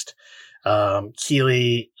text.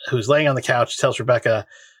 Keely, who's laying on the couch, tells Rebecca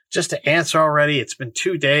just to answer already. It's been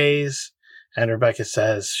 2 days. And Rebecca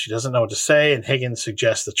says she doesn't know what to say, and Higgins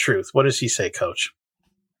suggests the truth. What does he say, Coach?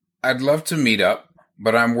 I'd love to meet up,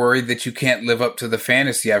 but I'm worried that you can't live up to the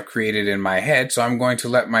fantasy I've created in my head, so I'm going to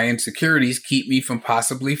let my insecurities keep me from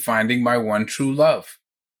possibly finding my one true love.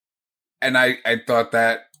 And I thought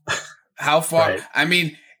that, how far? Right. I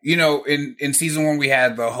mean, in season 1, we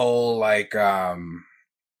had the whole, like,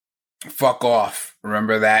 fuck off.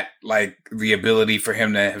 Remember that? Like, the ability for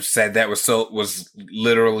him to have said that was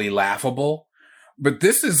literally laughable. But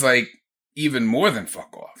this is, like, even more than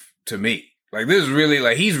fuck off to me. Like, this is really,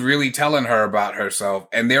 like, he's really telling her about herself,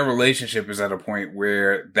 and their relationship is at a point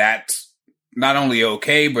where that's not only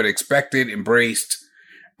okay, but expected, embraced.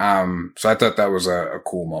 So I thought that was a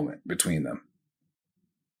cool moment between them.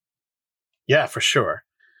 Yeah, for sure.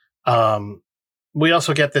 We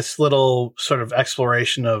also get this little sort of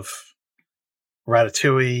exploration of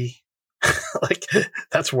Ratatouille. Like,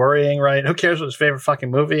 that's worrying, right? Who cares what his favorite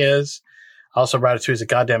fucking movie is? Also, Ratatouille is a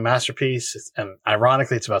goddamn masterpiece. And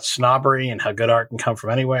ironically, it's about snobbery and how good art can come from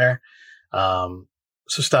anywhere. So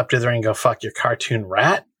stop dithering and go fuck your cartoon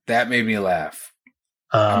rat. That made me laugh.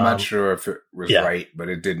 I'm not sure if it was right, but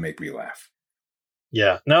it did make me laugh.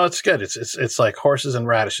 Yeah. No, it's good. It's like horses and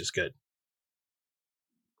radish is good.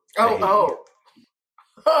 Oh.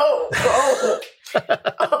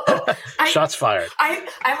 Shots fired.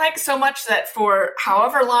 I like so much that for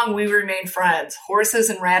however long we remain friends, horses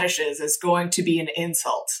and radishes is going to be an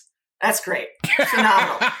insult. That's great.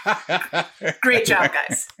 Phenomenal. Great job,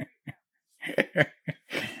 guys.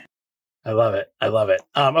 I love it.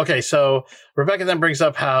 Okay, so Rebecca then brings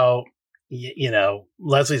up how,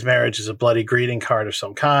 Leslie's marriage is a bloody greeting card of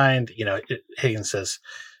some kind. Higgins says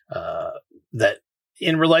that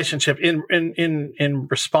in relationship, in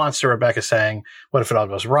response to Rebecca saying, what if it all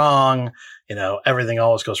goes wrong? Everything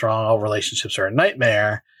always goes wrong. All relationships are a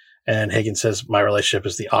nightmare. And Higgins says, my relationship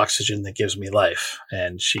is the oxygen that gives me life.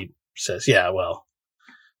 And she says, yeah, well,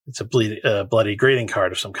 it's a bloody greeting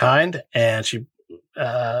card of some kind. And she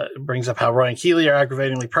brings up how Roy and Keeley are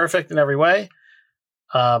aggravatingly perfect in every way.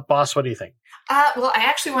 Boss, what do you think? Well, I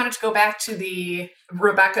actually wanted to go back to the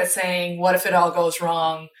Rebecca saying, what if it all goes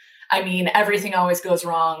wrong? I mean, everything always goes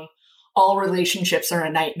wrong. All relationships are a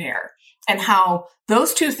nightmare. And how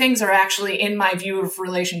those two things are actually, in my view of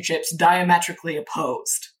relationships, diametrically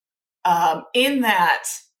opposed. In that,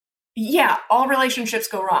 yeah, all relationships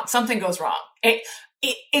go wrong. Something goes wrong.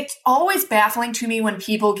 It's always baffling to me when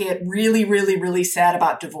people get really, really, really sad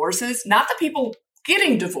about divorces. Not the people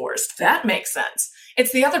getting divorced. That makes sense.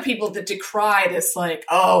 It's the other people that decry this, like,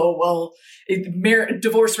 oh, well,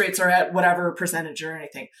 divorce rates are at whatever percentage or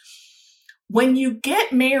anything. When you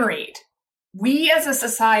get married, we as a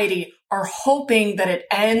society are hoping that it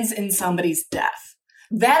ends in somebody's death.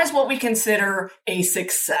 That is what we consider a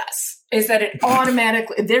success, is that it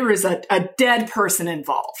automatically, there is a dead person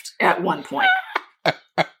involved at one point.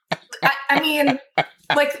 I mean,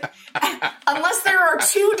 like, unless there are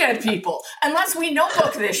two dead people, unless we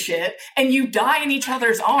notebook this shit and you die in each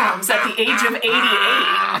other's arms at the age of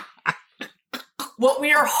 88, what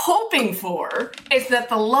we are hoping for is that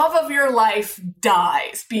the love of your life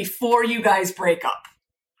dies before you guys break up.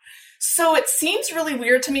 So it seems really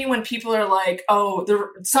weird to me when people are like, oh,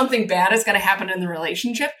 something bad is going to happen in the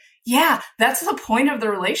relationship. Yeah, that's the point of the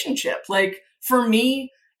relationship. Like, for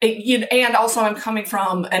me, and also I'm coming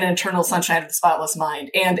from an Eternal Sunshine of the Spotless Mind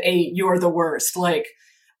and You're the Worst. Like,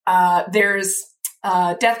 there's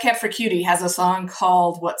Death Cab for Cutie has a song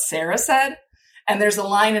called What Sarah Said. And there's a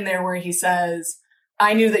line in there where he says,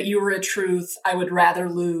 I knew that you were a truth I would rather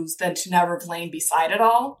lose than to never have lain beside it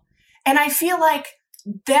all. And I feel like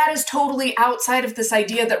that is totally outside of this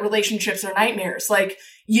idea that relationships are nightmares. Like,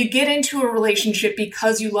 you get into a relationship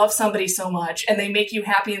because you love somebody so much and they make you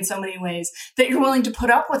happy in so many ways that you're willing to put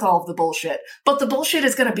up with all of the bullshit. But the bullshit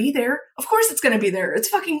is going to be there. Of course it's going to be there. It's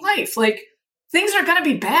fucking life. Like, things are going to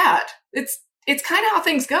be bad. It's kind of how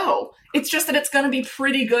things go. It's just that it's going to be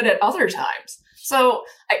pretty good at other times. So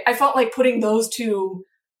I felt like putting those two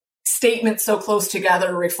statements so close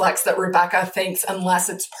together reflects that Rebecca thinks unless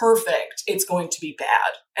it's perfect, it's going to be bad.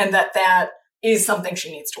 And that is something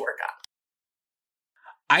she needs to work on.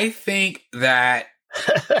 I think that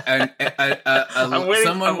I'm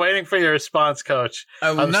waiting for your response, Coach.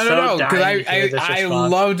 No, because I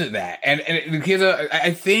loved that, and because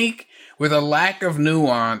I think with a lack of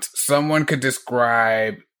nuance, someone could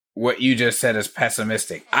describe what you just said as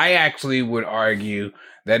pessimistic. I actually would argue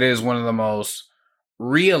that is one of the most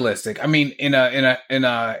realistic. I mean,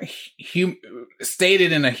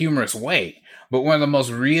 stated in a humorous way, but one of the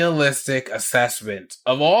most realistic assessments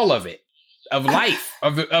of all of it, of life,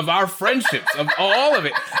 of our friendships, of all of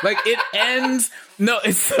it. Like, it ends. No,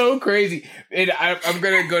 it's so crazy. I'm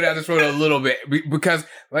going to go down this road a little bit because,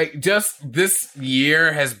 like, just this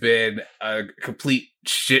year has been a complete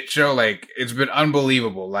shit show. Like, it's been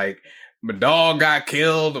unbelievable. Like, my dog got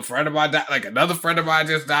killed. A friend of mine died. Like, another friend of mine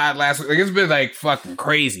just died last week. Like, it's been, like, fucking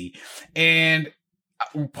crazy. And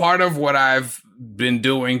part of what I've been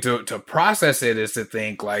doing to process it is to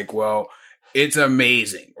think, like, well, it's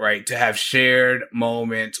amazing, right? To have shared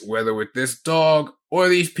moments, whether with this dog or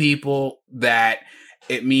these people, that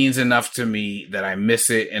it means enough to me that I miss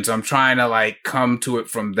it. And so I'm trying to like come to it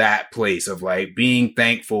from that place of like being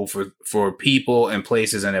thankful for people and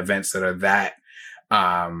places and events that are that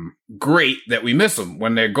great that we miss them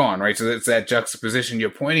when they're gone, right? So it's that juxtaposition you're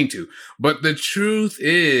pointing to. But the truth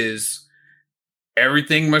is,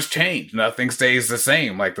 everything must change. Nothing stays the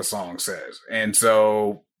same, like the song says. And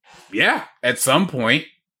so, yeah, at some point,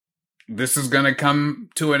 this is going to come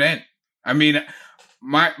to an end. I mean,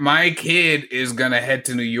 my kid is going to head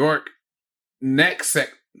to New York next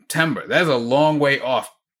September. That's a long way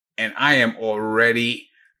off. And I am already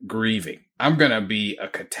grieving. I'm going to be a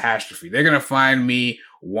catastrophe. They're going to find me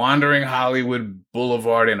wandering Hollywood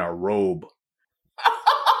Boulevard in a robe.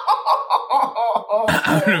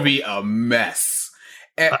 I'm going to be a mess.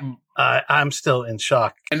 I'm still in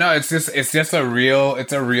shock. No, it's just a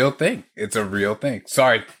real thing. It's a real thing.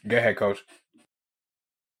 Sorry. Go ahead, Coach.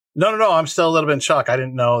 No. I'm still a little bit in shock. I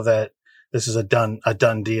didn't know that this is a done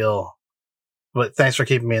deal. But thanks for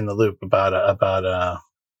keeping me in the loop about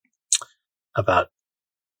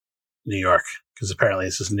New York, because apparently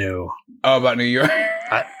this is new. Oh, about New York?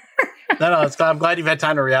 No. I'm glad you've had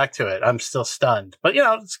time to react to it. I'm still stunned, but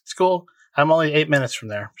it's cool. I'm only 8 minutes from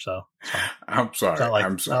there, so it's fine. I'm sorry.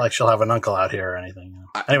 It's not like she'll have an uncle out here or anything.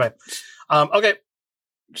 Anyway, okay.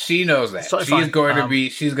 She knows that. She's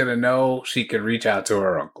going to know she can reach out to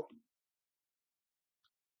her uncle.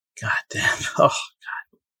 God damn. Oh,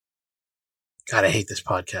 God. God, I hate this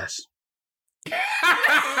podcast.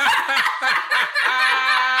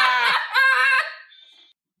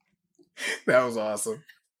 That was awesome.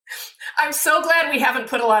 I'm so glad we haven't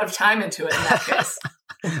put a lot of time into it in that case.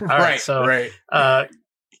 All right.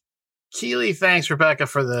 Keely thanks Rebecca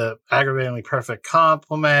for the aggravatingly perfect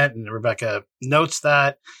compliment, and Rebecca notes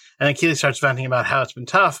that. And then Keely starts venting about how it's been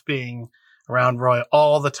tough being around Roy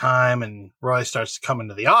all the time, and Roy starts to come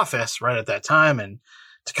into the office right at that time. And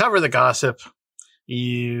to cover the gossip,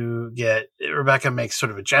 you get Rebecca makes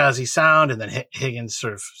sort of a jazzy sound, and then Higgins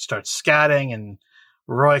sort of starts scatting, and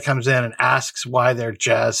Roy comes in and asks why they're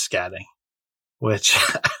jazz scatting, which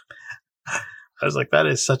I was like, that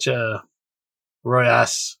is such a... Roy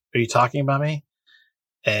asks, are you talking about me?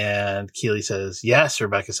 And Keely says, yes.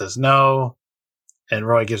 Rebecca says, no. And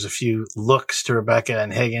Roy gives a few looks to Rebecca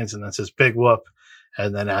and Higgins and then says, big whoop.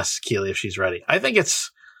 And then asks Keely if she's ready. I think it's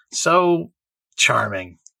so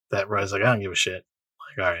charming that Roy's like, I don't give a shit.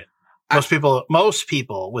 Like, all right. Most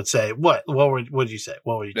people would say, what did you say?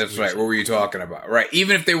 That's right. What were you talking about? Right.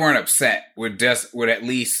 Even if they weren't upset, would at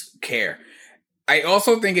least care. I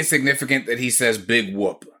also think it's significant that he says big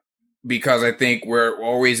whoop, because I think we're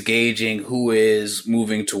always gauging who is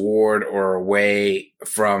moving toward or away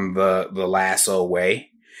from the lasso way.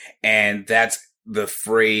 And that's a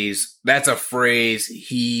phrase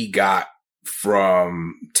he got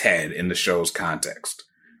from Ted in the show's context.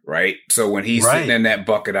 Right. So when he's sitting in that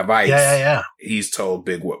bucket of ice, he's told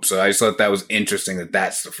big whoop. So I just thought that was interesting that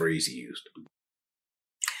that's the phrase he used.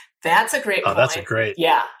 That's a great point. Oh, that's a great.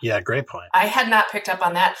 Yeah, great point. I had not picked up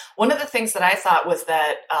on that. One of the things that I thought was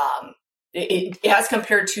that as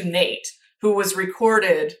compared to Nate, who was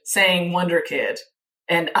recorded saying Wonder Kid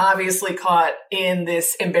and obviously caught in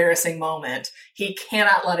this embarrassing moment, he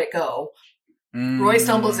cannot let it go. Roy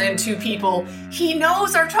stumbles into people he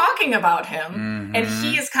knows are talking about him, and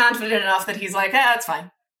he is confident enough that he's like, it's fine.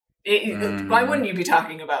 Why wouldn't you be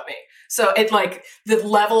talking about me? So it like the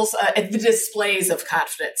levels, the displays of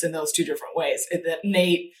confidence in those two different ways. That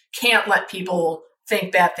Nate can't let people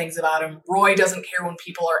think bad things about him. Roy doesn't care when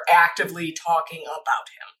people are actively talking about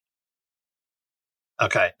him.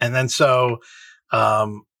 Okay. And then so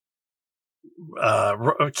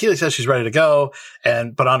Keely says she's ready to go,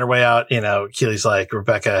 but on her way out, Keely's like,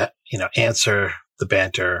 Rebecca, answer the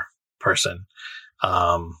banter person.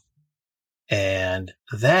 And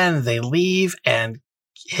then they leave, and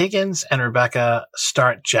Higgins and Rebecca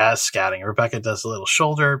start jazz scatting. Rebecca does the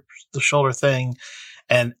shoulder thing.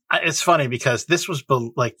 And it's funny because this was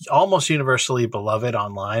almost universally beloved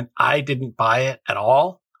online. I didn't buy it at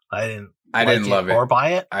all. I didn't love it or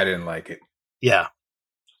buy it. I didn't like it. Yeah.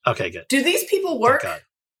 Okay, good. Do these people work?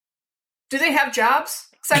 Do they have jobs?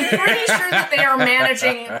 Because I'm pretty sure that they are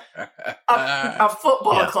managing a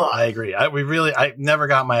football club. I agree. I never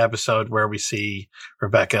got my episode where we see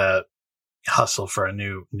Rebecca hustle for a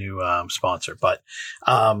new sponsor. But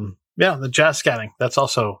the jazz scatting, that's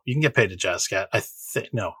also, you can get paid to jazz scat.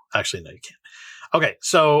 No, you can't. Okay,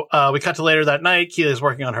 so we cut to later that night. Keely's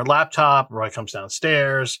working on her laptop. Roy comes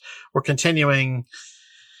downstairs. We're continuing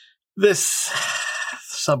this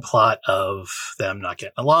subplot of them not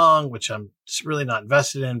getting along, which I'm just really not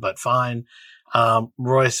invested in, but fine.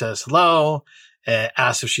 Roy says hello,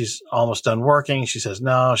 asks if she's almost done working. She says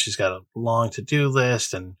no, she's got a long to-do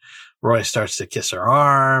list, and Roy starts to kiss her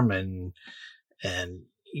arm, and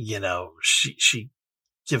she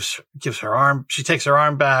gives her arm, she takes her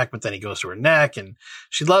arm back, but then he goes to her neck, and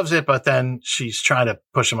she loves it, but then she's trying to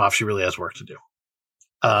push him off. She really has work to do.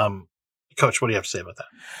 Coach, what do you have to say about that?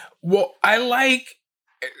 Well, I like,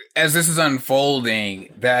 as this is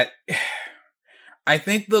unfolding, that I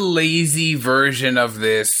think the lazy version of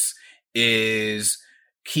this is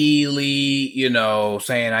Keely,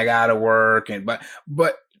 saying I gotta work,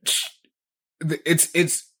 but it's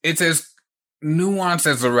as nuanced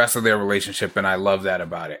as the rest of their relationship, and I love that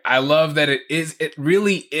about it. I love that it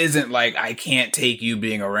really isn't like I can't take you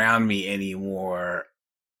being around me anymore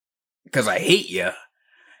because I hate you.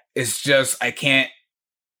 It's just I can't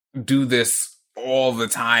do this all the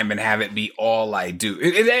time and have it be all I do.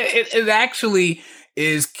 It actually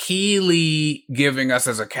is Keely giving us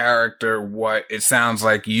as a character what it sounds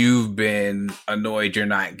like you've been annoyed you're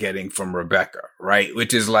not getting from Rebecca, right?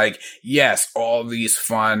 Which is like, yes, all these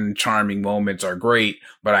fun, charming moments are great,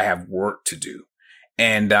 but I have work to do.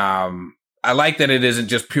 And I like that it isn't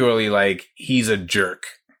just purely like he's a jerk.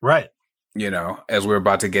 Right. As we're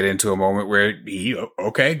about to get into a moment where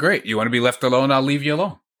okay, great. You want to be left alone? I'll leave you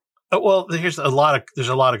alone. Well, there's a lot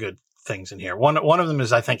of good things in here. One of them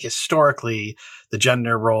is, I think, historically the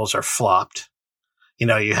gender roles are flopped.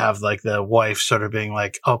 You have like the wife sort of being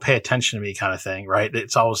like, "Oh, pay attention to me," kind of thing, right?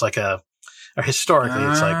 It's always like or historically,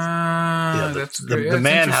 it's like the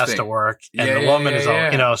man has to work and the woman is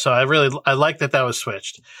all, So I like that was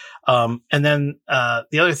switched. And then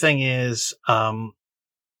the other thing is,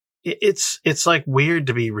 it's like weird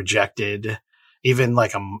to be rejected, even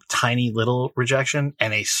like a tiny little rejection,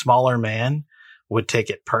 and a smaller man would take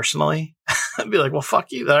it personally. I'd be like, well,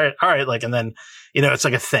 fuck you. All right. Like, and then, it's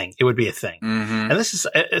like a thing. It would be a thing. Mm-hmm. And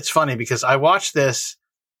it's funny because I watched this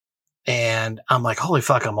and I'm like, holy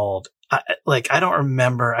fuck, I'm old. I don't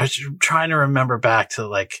remember. I was trying to remember back to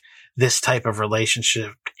like this type of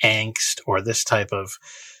relationship angst or this type of,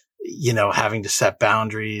 having to set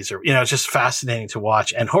boundaries or, it's just fascinating to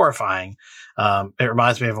watch and horrifying. It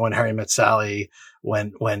reminds me of when Harry Met Sally,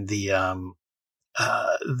 when the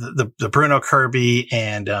Bruno Kirby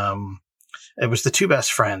and, it was the two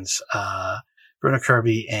best friends, Bruno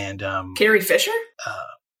Kirby and, Carrie Fisher?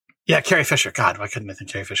 Carrie Fisher. God, why couldn't I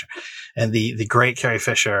think Carrie Fisher? And the great Carrie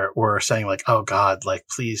Fisher were saying like, oh God, like,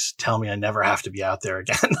 please tell me I never have to be out there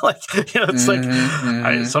again. Like, it's like,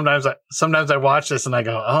 sometimes I watch this and I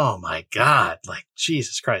go, oh my God, like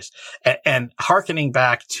Jesus Christ. And hearkening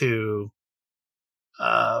back to,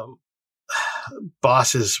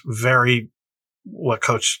 Boss's what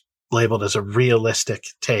Coach labeled as a realistic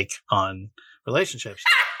take on relationships.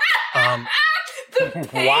 The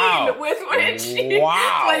pain with which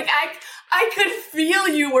like I could feel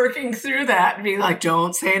you working through that and being like,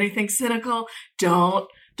 don't say anything cynical, don't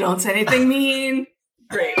say anything mean.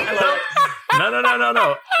 Great, I love it.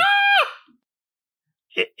 No.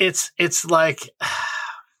 It's like,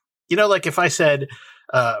 like if I said,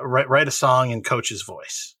 write a song in Coach's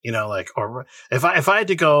voice, or if I had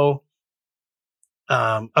to go,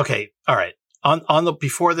 okay, all right, on the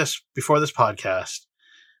before this podcast,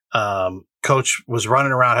 Coach was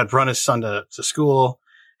running around, had run his son to school.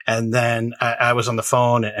 And then I was on the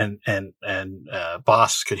phone and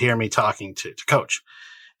Boss could hear me talking to Coach.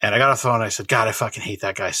 And I got off the phone and I said, God, I fucking hate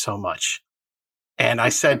that guy so much. And I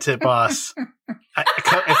said to Boss,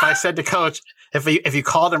 if I said to Coach, if you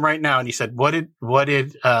called him right now and you said, what did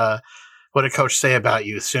Coach say about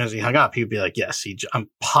you as soon as he hung up? He'd be like, yes, I'm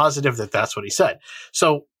positive that's what he said.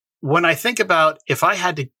 So when I think about if I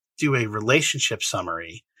had to do a relationship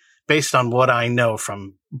summary, based on what I know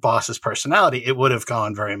from Boss's personality, it would have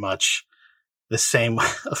gone very much the same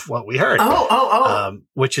of what we heard.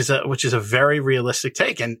 Which is a very realistic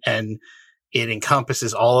take, and it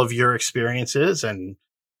encompasses all of your experiences. And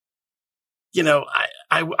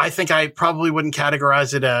I think I probably wouldn't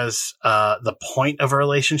categorize it as the point of a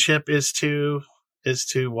relationship is to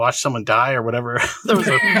watch someone die or whatever.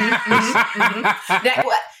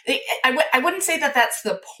 I wouldn't say that's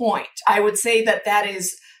the point. I would say that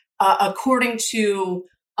is. According to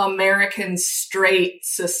American straight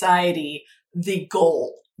society, the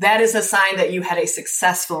goal. That is a sign that you had a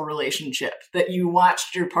successful relationship, that you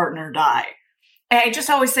watched your partner die. And I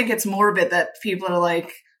just always think it's morbid that people are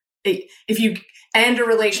like, if you end a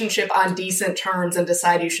relationship on decent terms and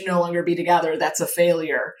decide you should no longer be together, that's a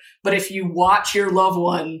failure. But if you watch your loved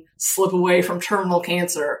one slip away from terminal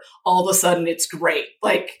cancer, all of a sudden it's great.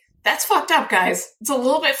 Like, that's fucked up, guys. It's a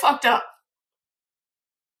little bit fucked up.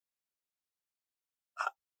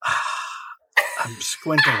 I'm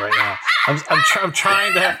squinting right now. I'm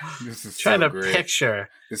trying to picture.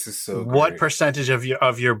 This is so what great. percentage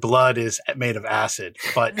of your blood is made of acid,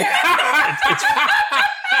 but it's.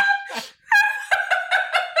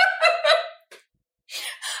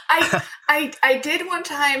 I did one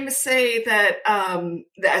time say that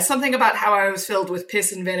something about how I was filled with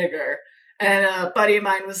piss and vinegar, and a buddy of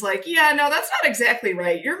mine was like, "Yeah, no, that's not exactly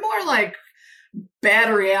right. You're more like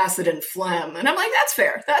battery acid and phlegm." And I'm like, "That's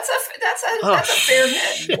fair. That's a fair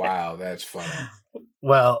hit." Wow, that's funny.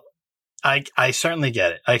 Well, I certainly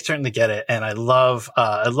get it, and I love.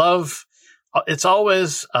 It's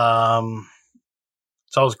always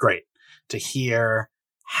great to hear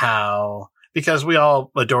how. Because we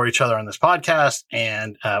all adore each other on this podcast,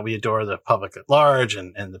 and we adore the public at large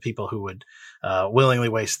and the people who would willingly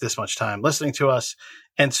waste this much time listening to us.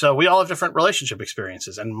 And so we all have different relationship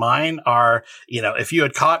experiences. And mine are, if you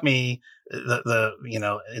had caught me in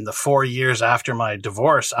the 4 years after my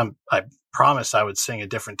divorce, I promise I would sing a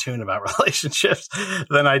different tune about relationships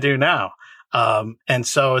than I do now. And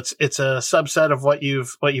so it's a subset of what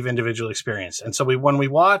you've individually experienced. And so when we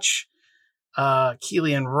watch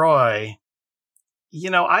Keely and Roy,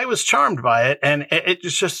 I was charmed by it, and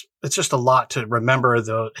it's just a lot to remember,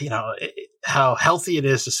 how healthy it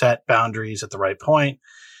is to set boundaries at the right point.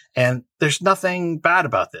 And there's nothing bad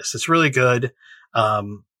about this. It's really good.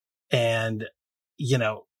 And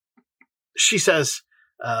she says,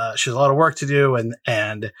 she has a lot of work to do,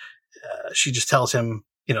 and she just tells him,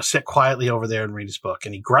 sit quietly over there and read his book.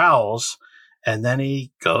 And he growls, and then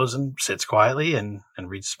he goes and sits quietly and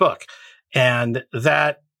reads his book. And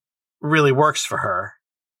that really works for her.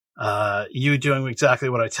 You doing exactly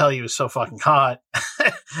what I tell you is so fucking hot.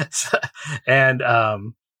 And I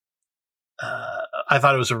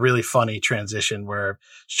thought it was a really funny transition where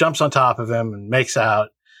she jumps on top of him and makes out.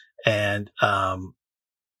 And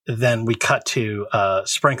then we cut to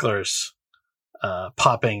sprinklers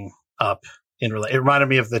popping up it reminded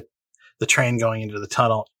me of the train going into the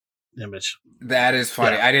tunnel image. That is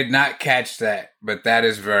funny. Yeah. I did not catch that, but that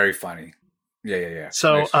is very funny. Yeah.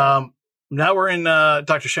 So now we're in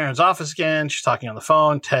Dr. Sharon's office again. She's talking on the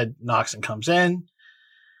phone. Ted knocks and comes in.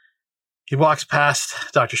 He walks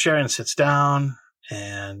past Dr. Sharon, sits down,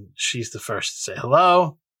 and she's the first to say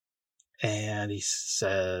hello. And he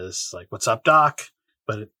says, "What's up, Doc?"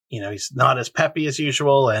 But, he's not as peppy as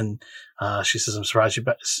usual. And she says, "I'm surprised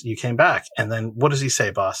you came back." And then what does he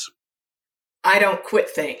say, boss? "I don't quit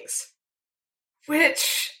things."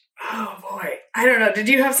 Which, oh boy, I don't know. Did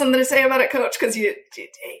you have something to say about it, Coach? Because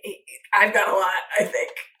I've got a lot, I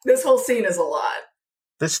think. This whole scene is a lot.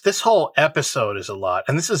 This whole episode is a lot.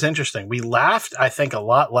 And this is interesting. We laughed, I think, a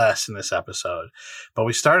lot less in this episode, but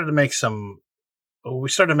we started to make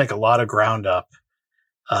a lot of ground up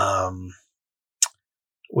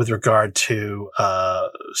with regard to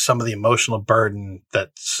some of the emotional burden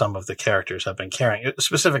that some of the characters have been carrying,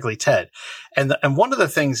 specifically Ted. And one of the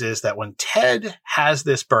things is that when Ted has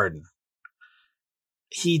this burden,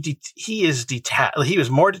 he is detached. He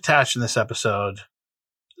was more detached in this episode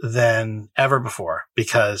than ever before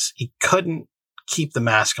because he couldn't keep the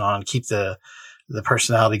mask on, keep the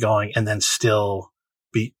personality going, and then still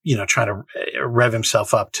be, trying to rev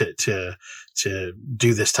himself up to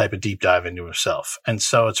do this type of deep dive into himself. And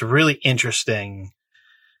so it's a really interesting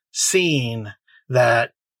scene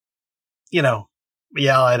that,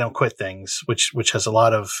 I don't quit things, which has a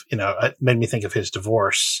lot of, it made me think of his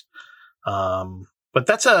divorce. But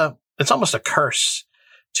it's almost a curse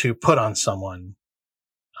to put on someone.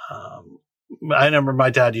 I remember my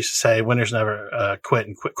dad used to say, winners never quit,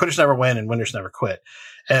 and quitters never win, and winners never quit.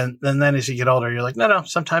 And then as you get older, you're like, no,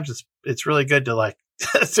 sometimes it's really good to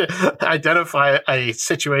to identify a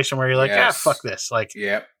situation where you're like, yes. Fuck this.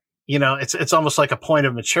 Yep. It's almost like a point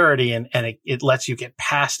of maturity, and it lets you get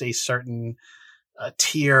past a certain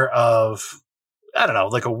tier of, I don't know,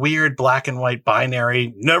 like a weird black and white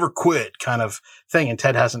binary, never quit kind of thing. And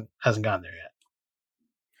Ted hasn't gone there yet.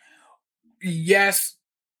 Yes.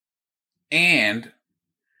 And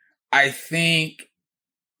I think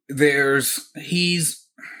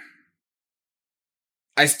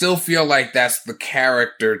I still feel like that's the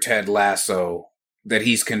character Ted Lasso that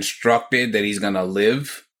he's constructed, that he's going to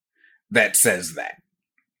live, that says that.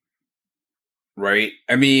 Right?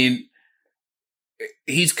 I mean,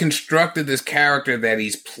 he's constructed this character that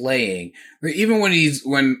he's playing. Even when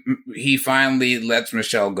he finally lets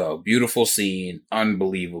Michelle go, beautiful scene,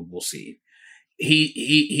 unbelievable scene.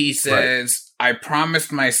 He says, right. I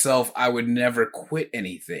promised myself I would never quit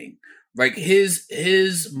anything. Like his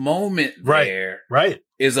moment there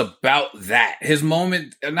is about that. His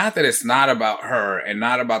moment, not that it's not about her and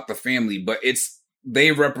not about the family, but it's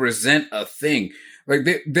they represent a thing. Like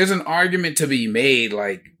there's an argument to be made,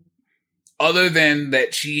 like, other than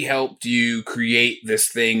that she helped you create this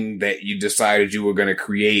thing that you decided you were going to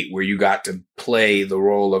create, where you got to play the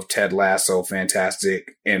role of Ted Lasso,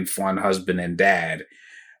 fantastic and fun husband and dad.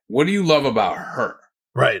 What do you love about her?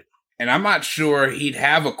 Right. And I'm not sure he'd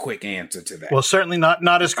have a quick answer to that. Well, certainly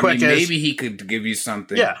not as quick as... Maybe he could give you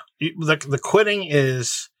something. Yeah. The quitting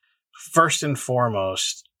is first and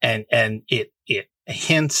foremost, and it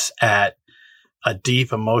hints at a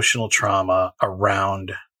deep emotional trauma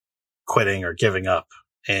around quitting or giving up.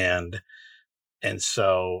 And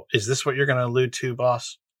so is this what you're going to allude to,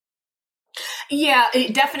 boss? Yeah,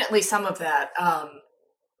 definitely some of that.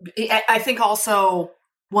 I think also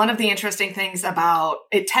one of the interesting things about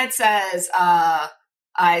it, Ted says,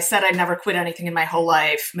 I said I'd never quit anything in my whole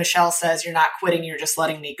life. Michelle says, you're not quitting, you're just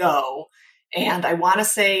letting me go. And I want to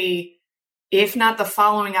say, if not the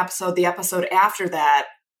following episode, the episode after that,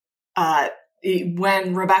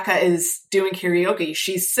 when Rebecca is doing karaoke,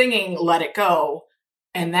 she's singing Let It Go,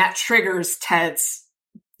 and that triggers Ted's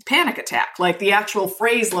panic attack. Like, the actual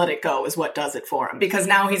phrase Let It Go is what does it for him, because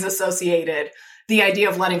now he's associated the idea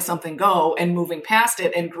of letting something go and moving past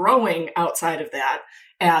it and growing outside of that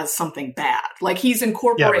as something bad. Like, he's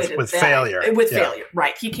incorporated with that, failure. With failure,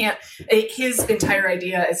 right. He can't, his entire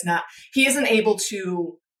idea is not, he isn't able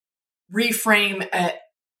to reframe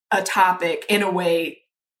a topic in a way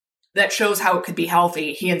that shows how it could be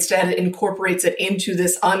healthy. He instead incorporates it into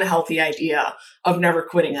this unhealthy idea of never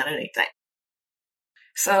quitting on anything.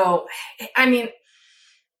 So, I mean,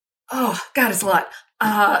 oh, God, it's a lot.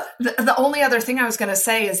 The only other thing I was going to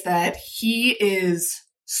say is that he is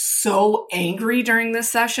so angry during this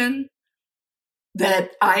session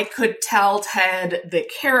that I could tell Ted, the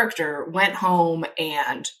character, went home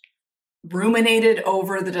and ruminated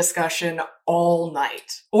over the discussion all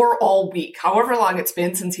night or all week, however long it's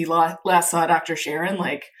been since he last saw Dr. Sharon.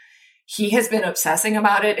 Like, he has been obsessing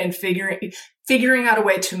about it and figuring out a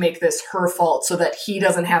way to make this her fault so that he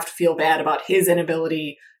doesn't have to feel bad about his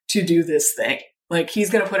inability to do this thing. Like,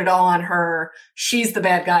 he's going to put it all on her. She's the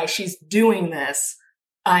bad guy. She's doing this.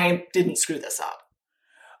 I didn't screw this up.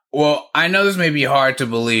 Well, I know this may be hard to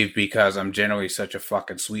believe because I'm generally such a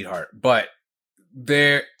fucking sweetheart, but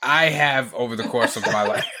I have over the course of my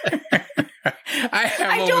life.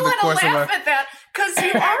 I don't want to laugh at that because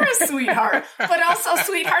you are a sweetheart, but also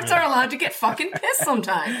sweethearts are allowed to get fucking pissed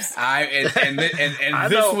sometimes. And I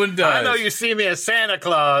this know, one does. I know you see me as Santa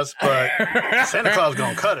Claus, but Santa Claus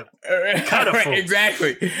gonna cut it. Cut it fool.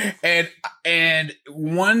 Exactly. And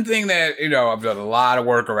one thing that, I've done a lot of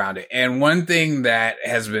work around it. And one thing that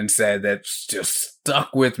has been said that's just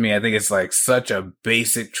stuck with me, I think it's like such a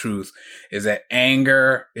basic truth, is that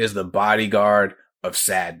anger is the bodyguard of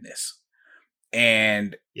sadness.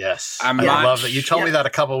 And yes, I love that. You told me that a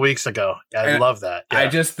couple of weeks ago. I love that. Yeah. I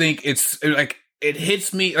just think it's like, it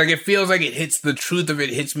hits me, like, it feels like it hits the truth of it,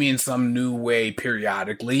 hits me in some new way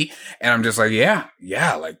periodically. And I'm just like, yeah,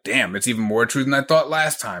 like, damn, it's even more true than I thought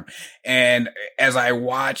last time. And as I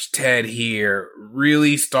watch Ted here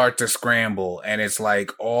really start to scramble, and it's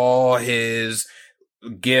like all his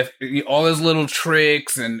little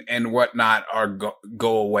tricks and whatnot are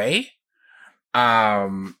go away.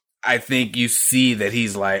 I think you see that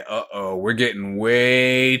he's like, we're getting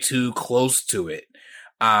way too close to it.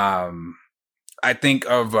 I think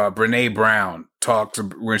of Brene Brown talked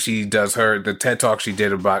when she does the TED Talk she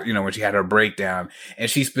did about, when she had her breakdown, and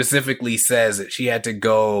she specifically says that she had to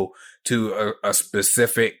go to a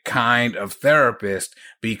specific kind of therapist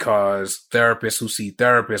because therapists who see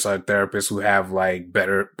therapists are therapists who have like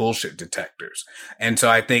better bullshit detectors. And so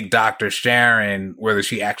I think Dr. Sharon, whether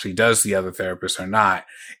she actually does see other therapists or not,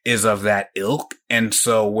 is of that ilk. And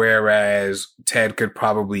so whereas Ted could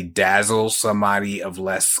probably dazzle somebody of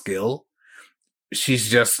less skill, she's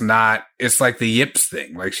just not, it's like the yips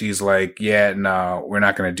thing. Like, she's like, yeah, no, we're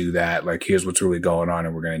not going to do that. Like, here's what's really going on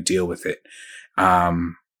and we're going to deal with it.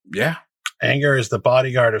 Yeah. Anger is the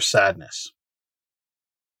bodyguard of sadness.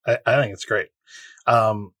 I think it's great.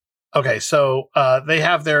 Okay. So, they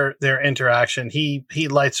have their interaction. He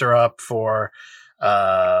lights her up for,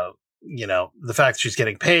 the fact that she's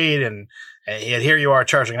getting paid and yet here you are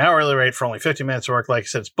charging an hourly rate for only 50 minutes of work. Like I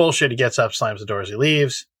said, it's bullshit. He gets up, slams the door as he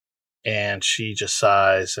leaves. And she just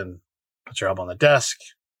sighs and puts her elbow on the desk.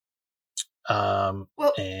 One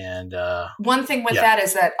thing with that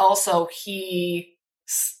is that also he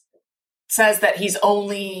says that she's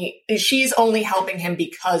only helping him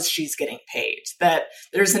because she's getting paid. That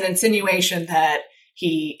there's an insinuation that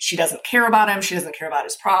she doesn't care about him. She doesn't care about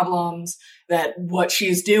his problems, that what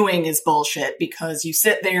she's doing is bullshit because you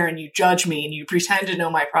sit there and you judge me and you pretend to know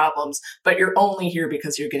my problems, but you're only here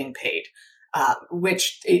because you're getting paid.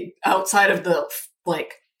 Outside of the,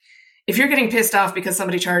 like, if you're getting pissed off because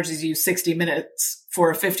somebody charges you 60 minutes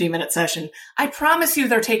for a 50-minute session, I promise you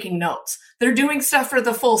they're taking notes. They're doing stuff for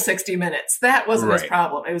the full 60 minutes. That wasn't his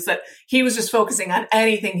problem. It was that he was just focusing on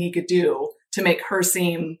anything he could do to make her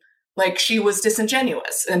seem like she was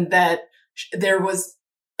disingenuous and that there was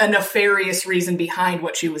a nefarious reason behind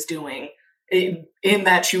what she was doing in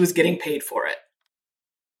that she was getting paid for it.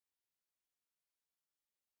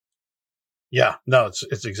 Yeah, no,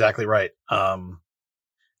 it's exactly right.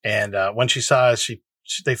 And when she saw,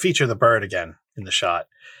 they feature the bird again in the shot.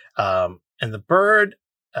 And the bird,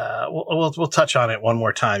 we'll touch on it one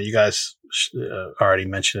more time. You guys already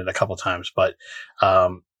mentioned it a couple times, but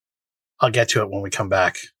I'll get to it when we come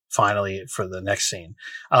back finally for the next scene.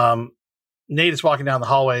 Nate is walking down the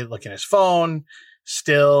hallway looking at his phone,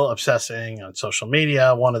 still obsessing on social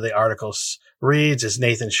media. One of the articles reads, "Is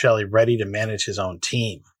Nathan Shelley ready to manage his own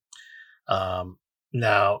team?"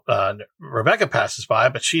 Now, Rebecca passes by,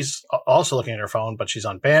 but she's also looking at her phone, but she's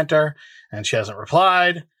on banter and she hasn't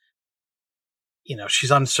replied. You know,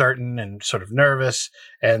 she's uncertain and sort of nervous.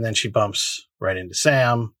 And then she bumps right into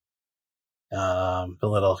Sam, the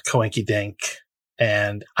little coinky dink.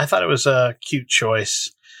 And I thought it was a cute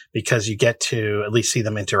choice because you get to at least see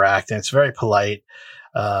them interact and it's very polite.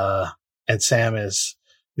 And Sam is,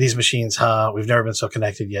 "These machines, huh? We've never been so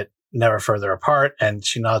connected yet. Never further apart." And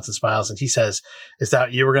she nods and smiles and he says, "Is that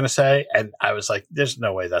what you were going to say?" And I was like, there's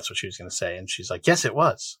no way that's what she was going to say. And she's like, "Yes, it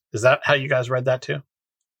was." Is that how you guys read that too?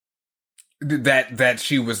 That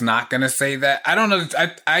she was not going to say that? I don't know.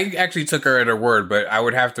 I actually took her at her word, but I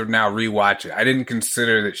would have to now rewatch it. I didn't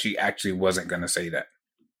consider that she actually wasn't going to say that.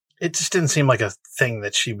 It just didn't seem like a thing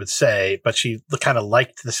that she would say, but she kind of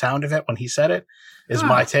liked the sound of it when he said it, is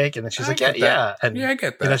my take. And then she's like, yeah. And, yeah, I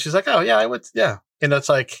get that. You know, she's like, "Oh yeah, I would. Yeah." And it's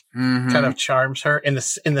like, kind of charms her in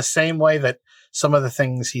the same way that some of the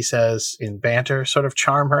things he says in banter sort of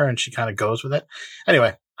charm her and she kind of goes with it.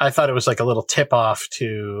 Anyway, I thought it was like a little tip off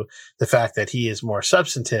to the fact that he is more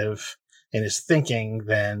substantive in his thinking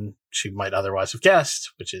than she might otherwise have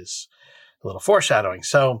guessed, which is a little foreshadowing.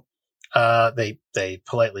 So, they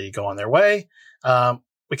politely go on their way.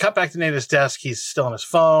 We cut back to Nata's desk. He's still on his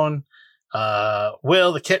phone.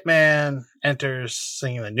 Will, the kit man, enters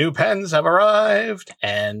singing "The new pens have arrived,"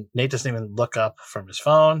 and Nate doesn't even look up from his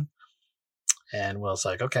phone. And Will's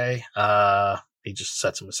like, okay. He just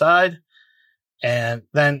sets him aside. And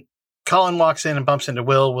then Colin walks in and bumps into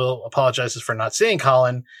Will. Will apologizes for not seeing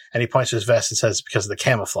Colin, and he points to his vest and says because of the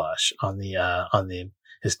camouflage on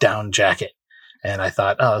his down jacket. And I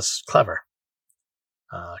thought, oh, that's clever.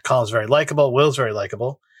 Colin's very likable. Will's very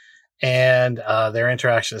likable. And their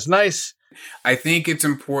interaction is nice. I think it's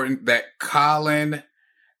important that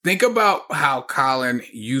think about how Colin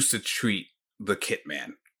used to treat the kit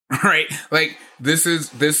man, right? Like this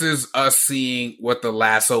is us seeing what the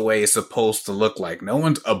lasso way is supposed to look like. No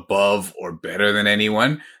one's above or better than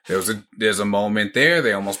anyone. There's a moment there.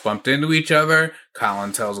 They almost bumped into each other.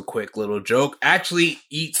 Colin tells a quick little joke, actually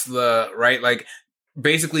eats like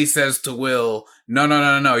basically says to Will,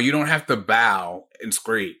 no, you don't have to bow and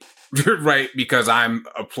scrape. Right, because I'm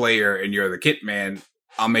a player and you're the kit man.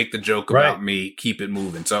 I'll make the joke about me, keep it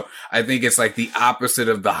moving. So I think it's like the opposite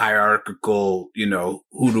of the hierarchical,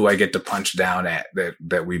 who do I get to punch down at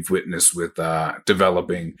that we've witnessed with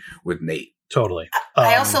developing with Nate. Totally.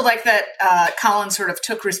 I also like that Colin sort of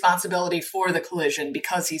took responsibility for the collision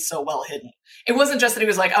because he's so well hidden. It wasn't just that he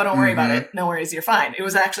was like, "Oh, don't worry about it. No worries, you're fine." It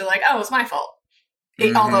was actually like, "Oh, it's my fault."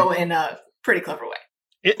 Although in a pretty clever way.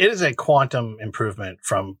 It is a quantum improvement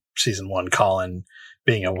from season 1, Colin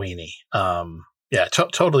being a weenie.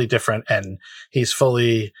 Totally different. And he's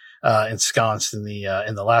fully ensconced in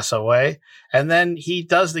the lasso way. And then he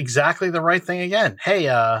does exactly the right thing again. "Hey,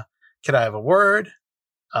 could I have a word?"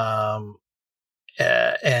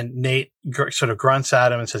 And Nate sort of grunts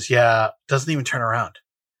at him and says, "Yeah," doesn't even turn around.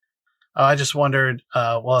 "I just wondered,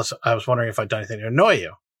 I was wondering if I'd done anything to annoy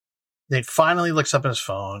you." Nate finally looks up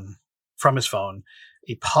from his phone.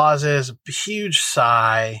 He pauses, a huge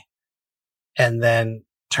sigh, and then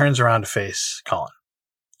turns around to face Colin.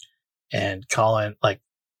 And Colin,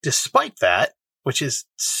 despite that, which is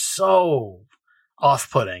so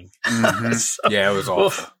off-putting. So, yeah, it was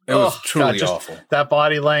awful. It was truly awful. That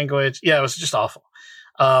body language. Yeah, it was just awful.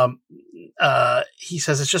 He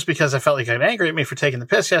says, "It's just because I felt like I got angry at me for taking the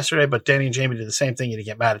piss yesterday, but Danny and Jamie did the same thing. You didn't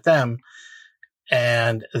get mad at them."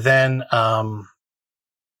 And then, oh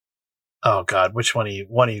God, which one of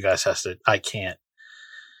you guys has to, I can't.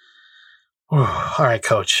 All right,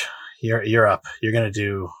 Coach, you're up. You're gonna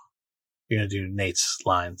do Nate's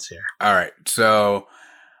lines here. All right, so.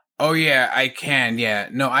 Oh yeah, I can. Yeah,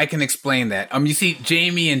 no, I can explain that. You see,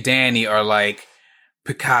 Jamie and Danny are like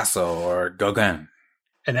Picasso or Gauguin,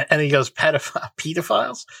 and he goes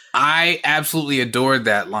pedophiles. I absolutely adored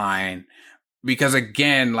that line because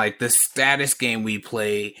again, like the status game we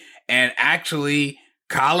play, and actually,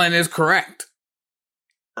 Colin is correct,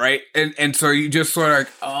 right? And so you just sort of like,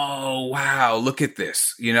 oh wow, look at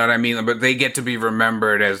this, you know what I mean? But they get to be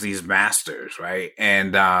remembered as these masters, right?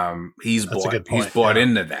 And he's bought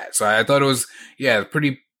into that. So I thought it was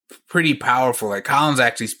pretty powerful. Like Colin's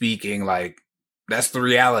actually speaking like that's the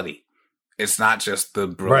reality. It's not just the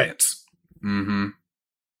brilliance. Right. Mm-hmm.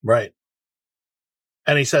 Right.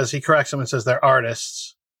 And he corrects him and says they're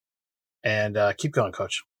artists. And keep going,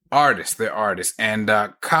 Coach. They're artists. And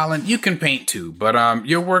Colin, you can paint too, but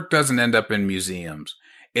your work doesn't end up in museums.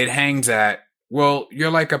 It hangs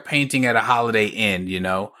you're like a painting at a Holiday Inn, you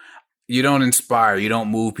know? You don't inspire, you don't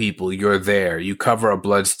move people, you're there. You cover a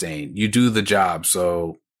bloodstain. You do the job,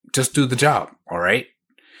 so just do the job, all right?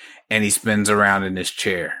 And he spins around in his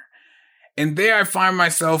chair. And there I find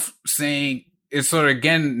myself saying, it's sort of,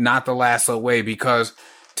 again, not the Lasso way, because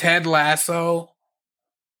Ted Lasso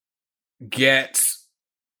gets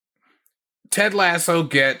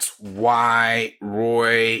why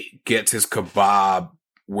Roy gets his kebab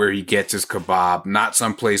where he gets his kebab, not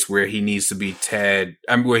someplace where he needs to be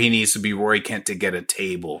where he needs to be Roy Kent to get a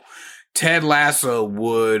table. Ted Lasso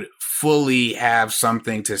would fully have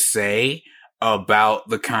something to say about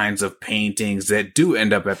the kinds of paintings that do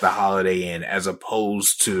end up at the Holiday Inn as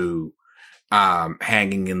opposed to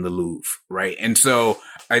hanging in the Louvre, right? And so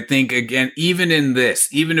I think, again, even in this,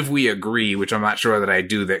 even if we agree, which I'm not sure that I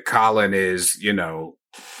do, that Colin is, you know,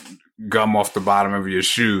 gum off the bottom of your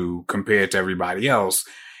shoe compared to everybody else,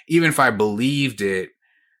 even if I believed it,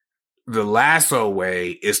 the Lasso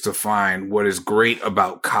way is to find what is great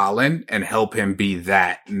about Colin and help him be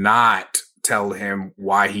that, not tell him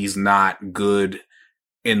why he's not good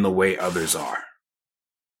in the way others are.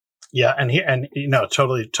 Yeah, and you know,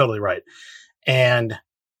 totally right. And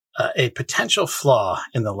a potential flaw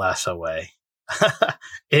in the Lasso way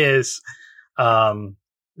is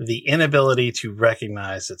the inability to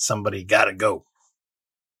recognize that somebody gotta go.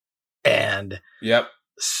 And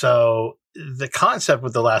so the concept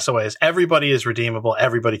with the Lasso way is everybody is redeemable,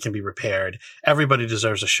 everybody can be repaired, everybody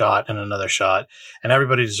deserves a shot and another shot, and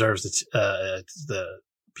everybody deserves the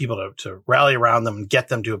people to rally around them and get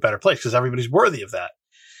them to a better place because everybody's worthy of that.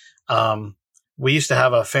 We used to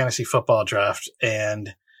have a fantasy football draft,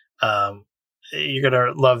 and you're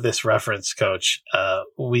gonna love this reference, Coach.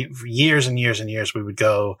 We for years and years and years we would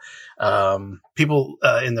go. People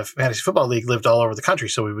in the fantasy football league lived all over the country,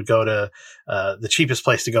 so we would go to the cheapest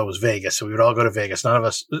place to go was Vegas. So we would all go to Vegas. None of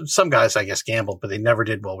us, some guys, I guess, gambled, but they never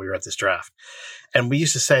did while we were at this draft. And we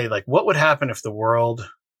used to say, like, what would happen if the world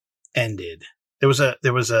ended? There was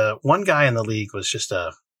a one guy in the league was just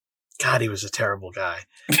he was a terrible guy.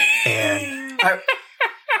 And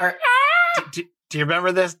do you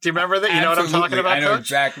remember this? Do you remember that? You know what I'm talking about, I know, Coach?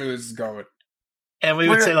 exactly where this is going. And we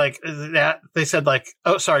would say like that. They said like,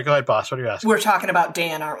 "Oh, sorry, go ahead, boss. What are you asking?" We're talking about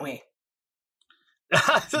Dan, aren't we?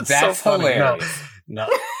 That's so funny. Hilarious. No,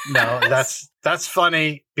 that's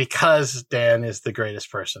funny because Dan is the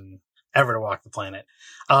greatest person ever to walk the planet.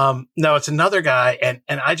 No, it's another guy, and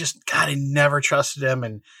I never trusted him,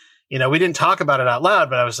 and you know, we didn't talk about it out loud,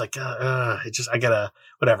 but I was like, I gotta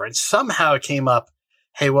whatever. And somehow it came up.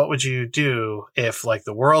 Hey, what would you do if like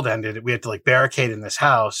the world ended? We had to like barricade in this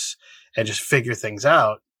house and just figure things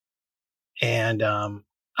out. And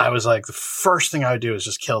I was like, the first thing I would do is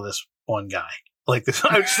just kill this one guy. Like this,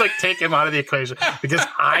 I would just like take him out of the equation because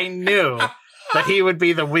I knew that he would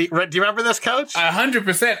be the weak. Do you remember this, Coach?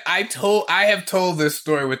 100%. I have told this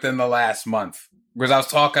story within the last month because I was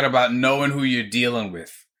talking about knowing who you're dealing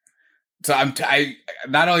with. So I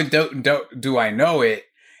not only do I know it.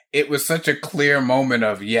 It was such a clear moment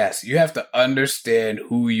of, yes, you have to understand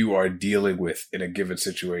who you are dealing with in a given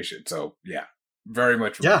situation. So, yeah, very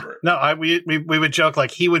much remember it. No, we would joke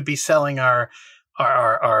like he would be selling our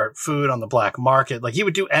food on the black market. Like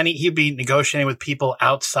he'd be negotiating with people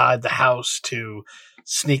outside the house to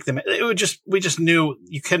sneak them. We just knew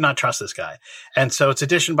you could not trust this guy. And so it's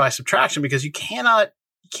addition by subtraction because you can't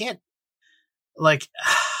like,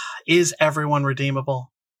 is everyone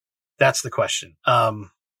redeemable? That's the question.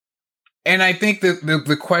 And I think that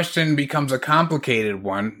the question becomes a complicated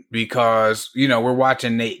one because, you know, we're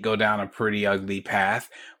watching Nate go down a pretty ugly path,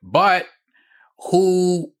 but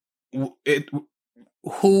who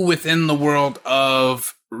within the world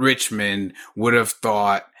of Richmond would have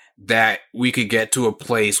thought that we could get to a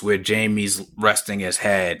place where Jamie's resting his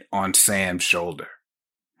head on Sam's shoulder.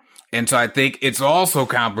 And so I think it's also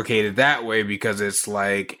complicated that way because it's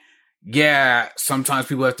like, yeah, sometimes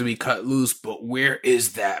people have to be cut loose, but where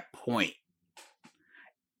is that point?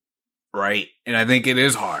 Right. And I think it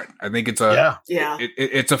is hard. I think it's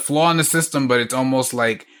it's a flaw in the system, but it's almost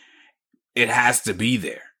like it has to be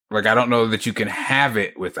there. Like, I don't know that you can have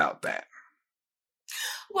it without that.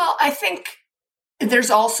 Well, I think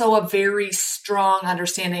there's also a very strong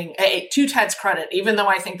understanding, to Ted's credit, even though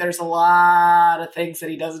I think there's a lot of things that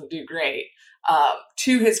he doesn't do great,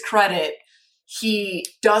 to his credit, he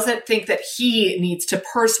doesn't think that he needs to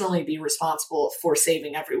personally be responsible for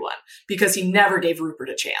saving everyone because he never gave Rupert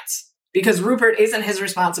a chance. Because Rupert isn't his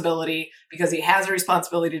responsibility, because he has a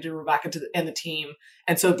responsibility to Rebecca and the team.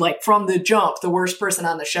 And so, like, from the jump, the worst person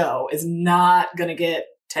on the show is not going to get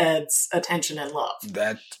Ted's attention and love.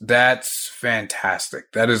 That's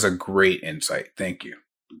fantastic. That is a great insight. Thank you.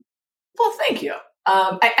 Well, thank you.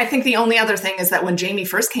 I think the only other thing is that when Jamie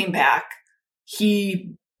first came back,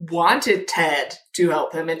 he wanted Ted to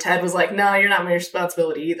help him, and Ted was like, no, you're not my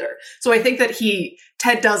responsibility either. So I think that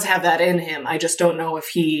Ted does have that in him. I just don't know if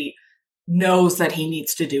he knows that he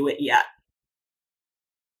needs to do it yet.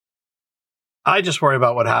 I just worry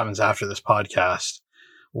about what happens after this podcast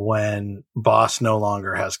when Boss no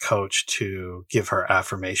longer has Coach to give her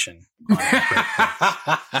affirmation.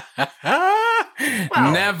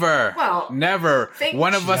 Never.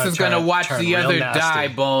 One of us is going to watch the other die,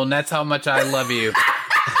 Bone. That's how much I love you.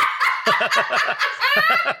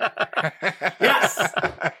 Yes.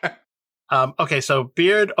 Okay, so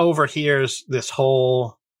Beard overhears this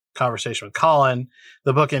whole conversation with Colin.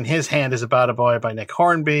 The book in his hand is About a Boy by Nick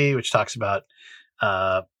Hornby, which talks about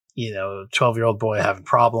 12-year-old boy having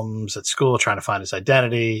problems at school, trying to find his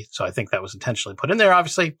identity. So I think that was intentionally put in there,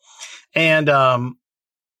 obviously. And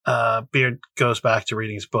Beard goes back to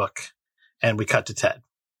reading his book, and we cut to Ted.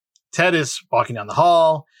 Ted is walking down the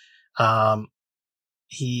hall.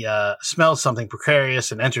 He smells something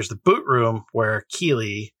precarious and enters the boot room where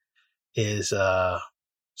Keely is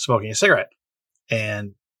smoking a cigarette.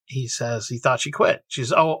 And he says he thought she quit.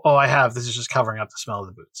 She's, oh, I have. This is just covering up the smell of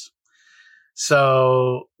the boots.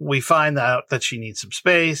 So we find out that she needs some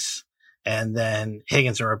space. And then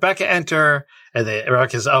Higgins and Rebecca enter. And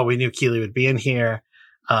Rebecca's, we knew Keely would be in here.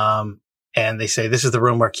 And they say, this is the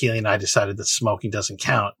room where Keely and I decided that smoking doesn't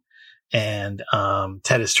count. And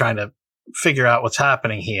Ted is trying to figure out what's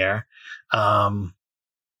happening here. And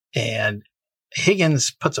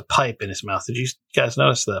Higgins puts a pipe in his mouth. Did you guys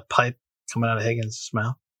notice the pipe coming out of Higgins'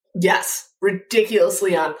 mouth? Yes.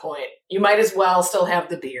 Ridiculously on point. You might as well still have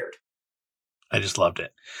the beard. I just loved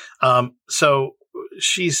it. So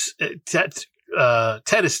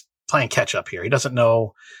Ted is playing catch up here. He doesn't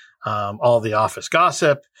know all the office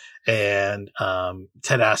gossip. And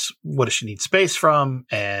Ted asks, what does she need space from?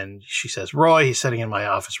 And she says, Roy, he's sitting in my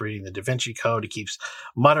office reading the Da Vinci Code. He keeps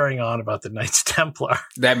muttering on about the Knights Templar.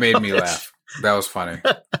 That made me laugh. That was funny.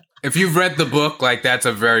 If you've read the book, like, that's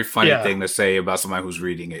a very funny thing to say about somebody who's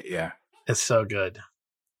reading it. Yeah. It's so good.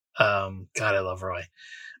 God, I love Roy.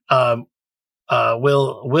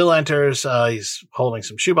 Will enters. He's holding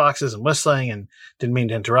some shoeboxes and whistling, and didn't mean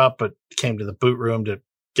to interrupt, but came to the boot room to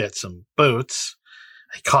get some boots.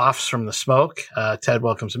 He coughs from the smoke. Ted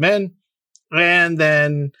welcomes him in. And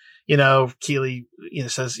then, Keely,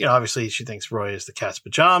 says, obviously she thinks Roy is the cat's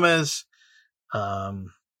pajamas.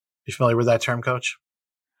 You familiar with that term, Coach?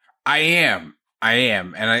 I am.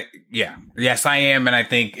 And yes, I am. And I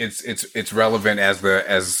think it's relevant as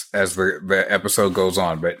the episode goes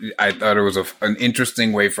on, but I thought it was an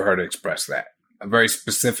interesting way for her to express that. A very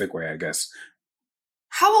specific way, I guess.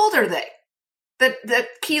 How old are they? That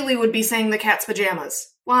Keely would be saying the cat's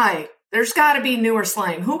pajamas. Why? There's got to be newer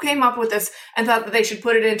slang. Who came up with this and thought that they should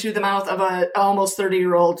put it into the mouth of a almost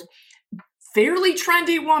 30-year-old, fairly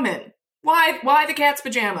trendy woman? Why the cat's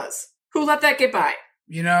pajamas? Who let that get by?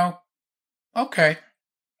 Okay.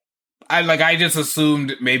 I just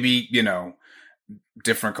assumed maybe,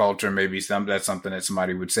 different culture, maybe that's something that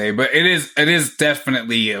somebody would say, but it is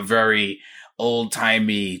definitely a very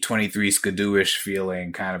old-timey 23 skidoo-ish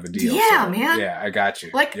feeling kind of a deal. Yeah, so, man. Yeah, I got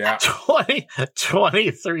you. Like, yeah.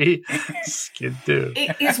 23 skidoo.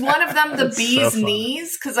 Is one of them the bee's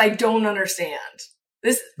knees? Because I don't understand.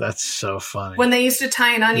 That's so funny. When they used to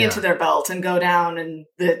tie an onion to their belt and go down, and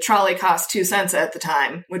the trolley cost 2 cents at the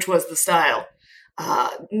time, which was the style.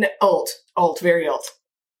 Old, very old.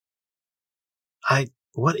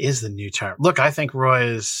 What is the new term? Look, I think Roy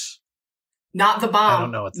is not the bomb. I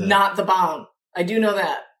don't know what not the bomb. I do know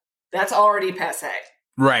that. That's already passé.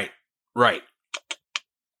 Right.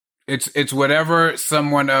 It's whatever it's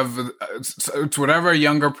whatever a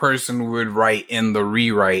younger person would write in the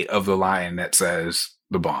rewrite of the line that says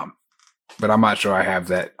the bomb. But I'm not sure I have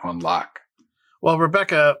that on lock. Well,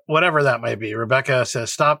 Rebecca, whatever that might be, Rebecca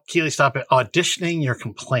says, Keely, stop it auditioning your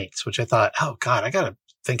complaints, which I thought, oh God, I got to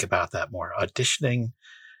think about that more. Auditioning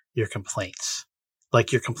your complaints.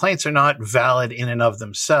 Like your complaints are not valid in and of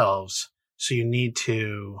themselves. So you need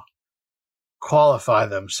to qualify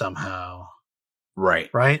them somehow. Right.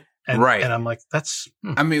 Right. And and I'm like, that's,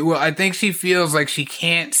 I mean, well, I think she feels like she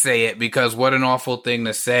can't say it because what an awful thing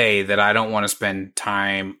to say that I don't want to spend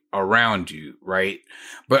time around you. Right.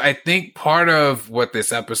 But I think part of what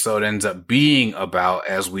this episode ends up being about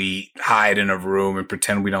as we hide in a room and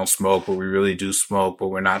pretend we don't smoke, but we really do smoke, but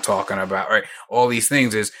we're not talking about, right. All these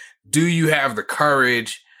things is, do you have the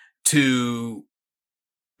courage to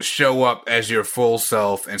show up as your full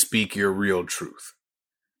self and speak your real truth?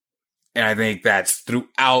 And I think that's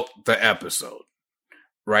throughout the episode,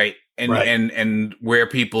 right? And where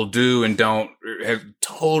people do and don't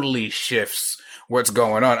totally shifts what's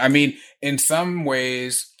going on. I mean, in some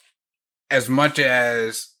ways, as much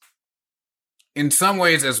as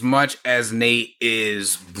Nate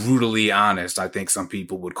is brutally honest, I think some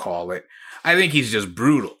people would call it, I think he's just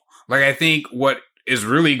brutal. Like, I think what is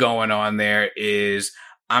really going on there is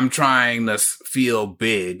I'm trying to feel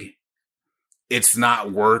big. It's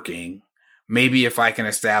not working. Maybe if I can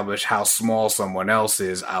establish how small someone else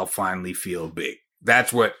is, I'll finally feel big.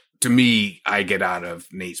 That's what, to me, I get out of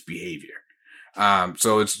Nate's behavior.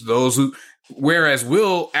 So it's those who, whereas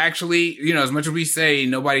Will actually, as much as we say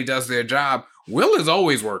nobody does their job, Will is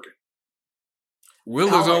always working. Will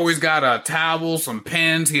has always got a towel, some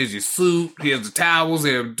pens. Here's your suit. Here's the towels.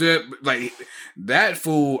 Like, that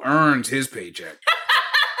fool earns his paycheck.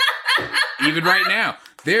 Even right now,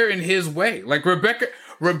 they're in his way. Like Rebecca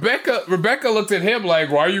looked at him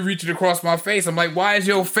like, "Why are you reaching across my face?" I'm like, "Why is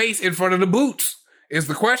your face in front of the boots?" Is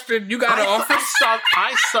the question. You got to offer.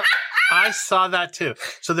 I saw that too.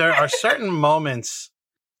 So there are certain moments.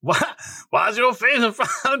 Why's your face in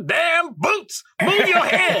front of damn boots? Move your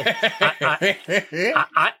head.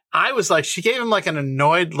 I was like, she gave him like an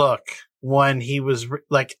annoyed look when he was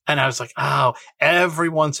like, and I was like, oh, every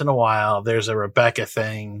once in a while there's a Rebecca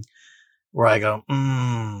thing where I go,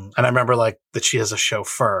 and I remember like that she has a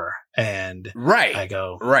chauffeur and I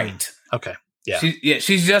go, okay. Yeah.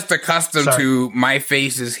 She's just accustomed to my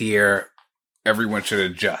face is here. Everyone should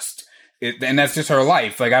adjust. And that's just her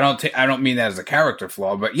life. Like, I don't mean that as a character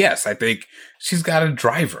flaw, but yes, I think she's got a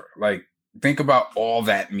driver. Like, think about all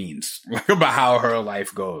that means. Think about how her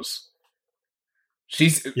life goes.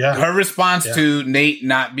 Her response to Nate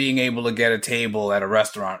not being able to get a table at a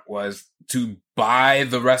restaurant was to buy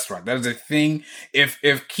the restaurant. That is a thing.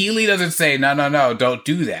 If Keely doesn't say, no, don't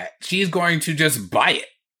do that, she's going to just buy it.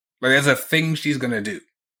 Like, there's a thing she's going to do.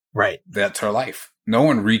 Right. That's her life. No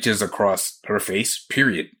one reaches across her face,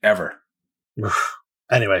 period, ever.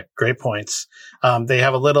 Anyway, great points. They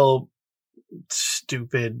have a little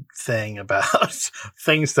stupid thing about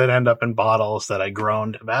things that end up in bottles that I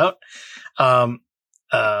groaned about.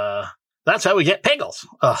 That's how we get pickles.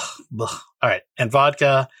 All right. And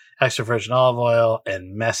vodka, extra virgin olive oil,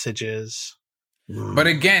 and messages. But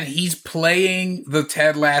again, he's playing the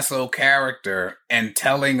Ted Lasso character and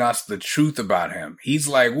telling us the truth about him. He's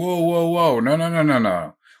like, whoa.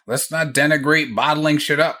 No. Let's not denigrate bottling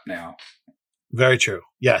shit up now. Very true.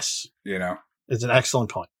 Yes. It's an excellent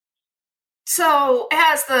point. So,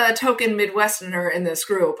 as the token Midwesterner in this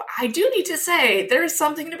group, I do need to say there's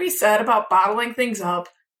something to be said about bottling things up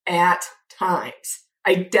at times.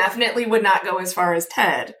 I definitely would not go as far as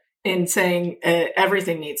Ted in saying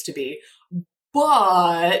everything needs to be.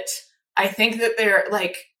 But I think that they're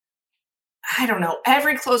like, I don't know,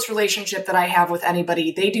 every close relationship that I have with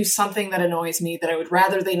anybody, they do something that annoys me that I would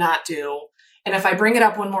rather they not do. And if I bring it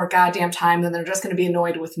up one more goddamn time, then they're just going to be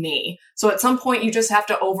annoyed with me. So at some point, you just have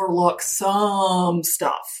to overlook some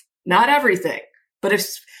stuff. Not everything. But if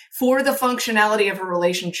for the functionality of a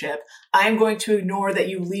relationship, I'm going to ignore that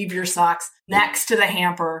you leave your socks next to the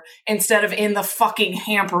hamper instead of in the fucking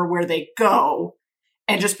hamper where they go,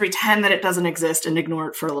 and just pretend that it doesn't exist and ignore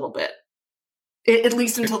it for a little bit. At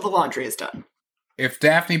least until the laundry is done. If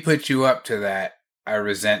Daphne puts you up to that, I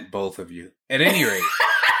resent both of you. At any rate.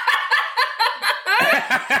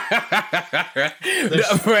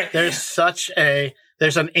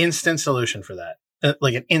 There's an instant solution for that.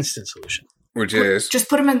 Like an instant solution. Which is? Just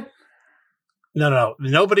put them in. No.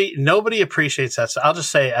 Nobody appreciates that. So I'll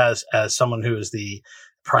just say as someone who is the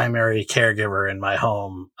primary caregiver in my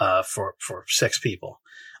home, for 6 people,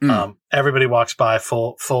 Everybody walks by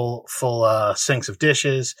full sinks of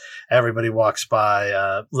dishes. Everybody walks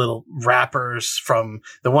by little wrappers. From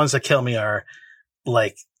the ones that kill me are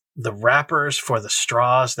like the wrappers for the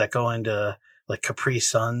straws that go into like Capri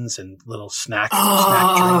Suns and little snack drinks.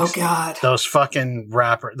 Oh God. Those fucking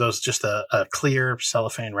those just a clear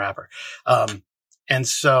cellophane wrapper. And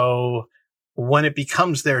so when it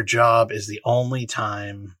becomes their job is the only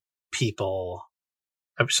time people,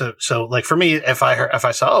 so like for me, if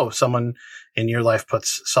I saw, someone in your life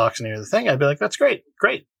puts socks near the thing, I'd be like, that's great.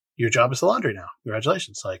 Your job is the laundry now.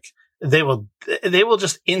 Congratulations. Like they will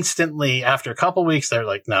just instantly after a couple weeks, they're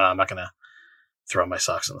like, no, I'm not going to throw my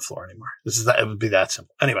socks on the floor anymore. It would be that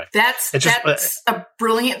simple. Anyway, that's a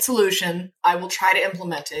brilliant solution. I will try to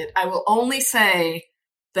implement it. I will only say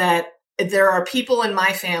that there are people in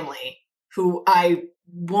my family who I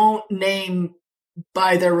won't name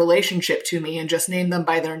by their relationship to me and just name them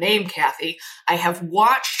by their name, Kathy. I have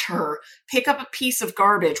watched her pick up a piece of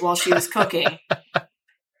garbage while she was cooking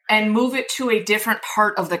and move it to a different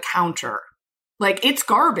part of the counter. Like, it's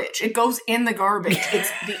garbage. It goes in the garbage.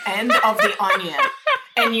 It's the end of the onion.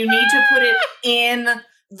 And you need to put it in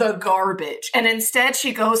the garbage. And instead,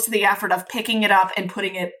 she goes to the effort of picking it up and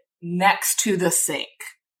putting it next to the sink.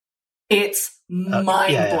 It's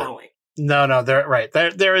mind-blowing. Yeah. No,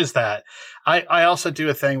 there is that. I also do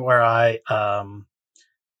a thing where I,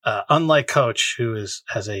 unlike Coach, who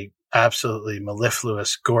has a absolutely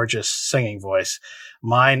mellifluous, gorgeous singing voice,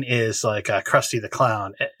 mine is like Krusty the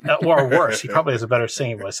Clown, or worse. He probably has a better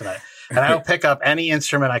singing voice than I. And I will pick up any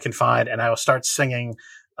instrument I can find, and I will start singing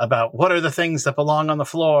about what are the things that belong on the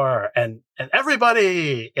floor, and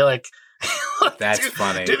everybody like. That's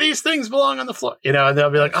funny. Do these things belong on the floor? And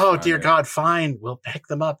they'll be like, "Oh, dear God, fine, we'll pick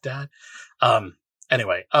them up, Dad."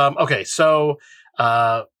 Anyway, okay, so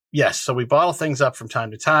yes, so we bottle things up from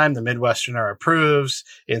time to time. The Midwesterner approves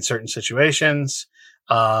in certain situations,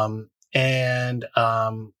 and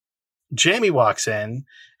Jamie walks in,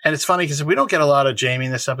 and it's funny because we don't get a lot of Jamie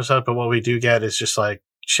in this episode, but what we do get is just like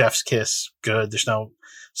chef's kiss. Good. There's no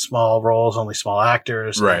small roles, only small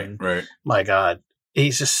actors. Right. My God.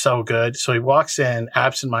 He's just so good. So he walks in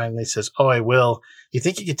absentmindedly, says, "Oh, I will. You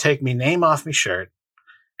think you could take me name off me shirt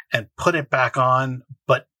and put it back on,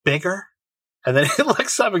 but bigger?" And then he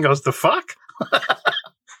looks up and goes, "The fuck?"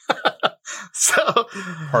 So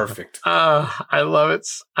perfect. I love it.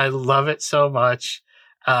 I love it so much.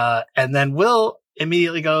 And then Will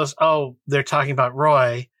immediately goes, "Oh, they're talking about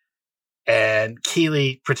Roy." And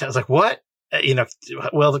Keely pretends like, "What?"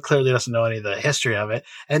 Will clearly doesn't know any of the history of it.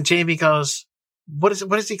 And Jamie goes, what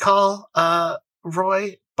does he call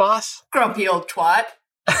Roy, boss? Grumpy old twat.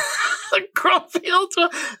 Grumpy old twat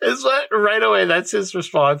is what right away. That's his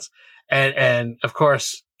response. And of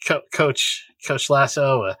course, Coach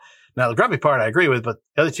Lasso. Now the grumpy part I agree with, but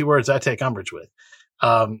the other two words I take umbrage with.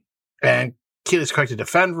 And Keely's quick to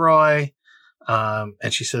defend Roy.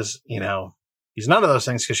 And she says, he's none of those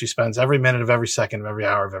things because she spends every minute of every second of every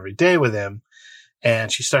hour of every day with him.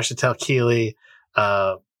 And she starts to tell Keely,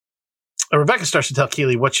 Rebecca starts to tell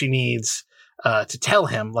Keely what she needs to tell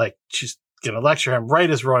him. Like she's going to lecture him right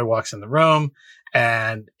as Roy walks in the room,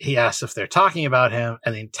 and he asks if they're talking about him,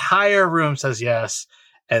 and the entire room says yes.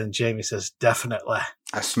 And Jamie says, "Definitely."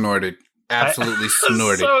 I snorted. Absolutely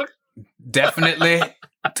snorted. Definitely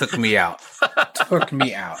took me out.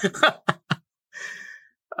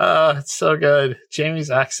 It's so good. Jamie's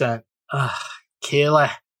accent. Keely.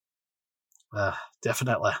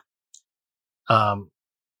 Definitely.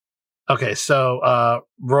 Okay, so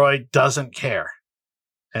Roy doesn't care.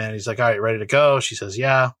 And he's like, "All right, ready to go?" She says,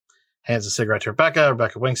 "Yeah." Hands a cigarette to Rebecca.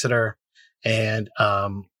 Rebecca winks at her. And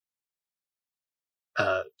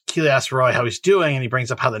Keely asks Roy how he's doing, and he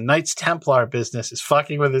brings up how the Knights Templar business is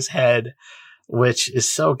fucking with his head, which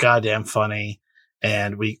is so goddamn funny.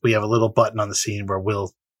 And we have a little button on the scene where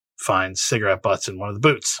Will finds cigarette butts in one of the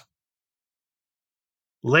boots.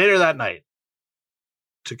 Later that night,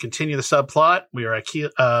 to continue the subplot, we are at you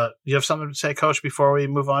have something to say, Coach, before we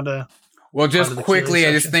move on to... Well, just quickly,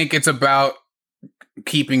 I just think it's about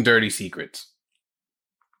keeping dirty secrets.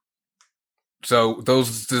 So the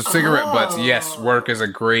cigarette butts, yes, work as a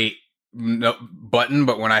great button,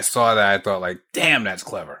 but when I saw that, I thought like, damn, that's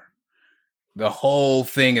clever. The whole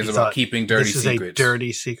thing is about keeping dirty secrets. This is a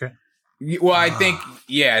dirty secret? Well, I think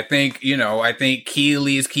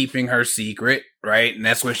Keely's keeping her secret, right? And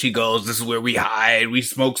that's where she goes. This is where we hide. We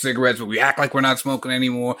smoke cigarettes, but we act like we're not smoking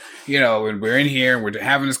anymore. And we're in here and we're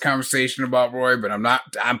having this conversation about Roy, but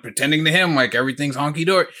I'm pretending to him like everything's honky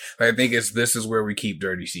dory. I think this is where we keep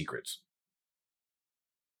dirty secrets.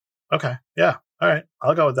 Okay. Yeah. All right.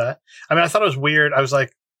 I'll go with that. I mean, I thought it was weird. I was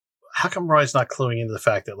like, how come Roy's not cluing into the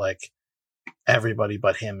fact that like everybody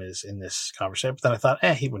but him is in this conversation? But then I thought,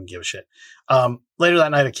 he wouldn't give a shit. Later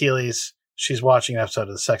that night at Keeley's, she's watching an episode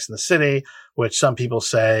of the Sex and the City, which some people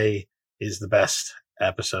say is the best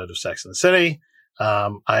episode of Sex and the City. I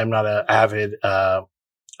am not an avid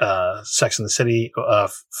Sex and the City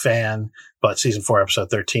fan, but season 4, episode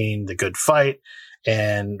 13, The Good Fight,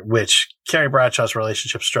 in which Carrie Bradshaw's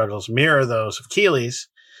relationship struggles mirror those of Keeley's.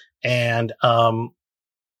 And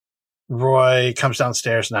Roy comes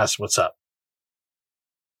downstairs and asks what's up.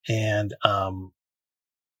 And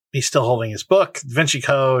he's still holding his book, Da Vinci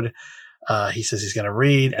Code. He says he's going to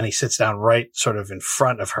read, and he sits down right sort of in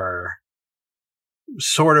front of her,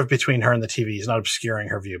 sort of between her and the TV. He's not obscuring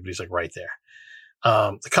her view, but he's like right there.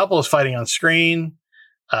 The couple is fighting on screen.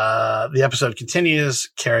 The episode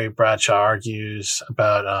continues. Carrie Bradshaw argues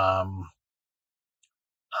about,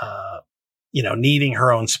 needing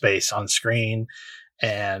her own space on screen.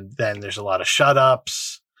 And then there's a lot of shut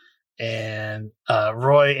ups, and,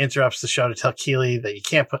 Roy interrupts the show to tell Keeley that he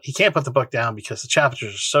can't put the book down because the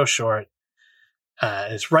chapters are so short.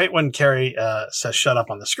 It's right when Carrie, says shut up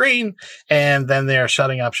on the screen, and then they're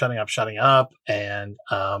shutting up. And,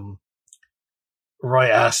 Roy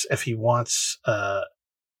asks if he wants, what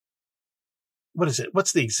is it?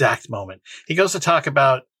 What's the exact moment? He goes to talk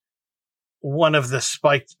about one of the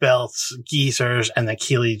spiked belts geezers, and then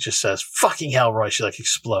Keeley just says, fucking hell, Roy. She like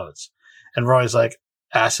explodes. And Roy's like,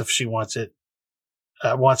 asks if she wants it,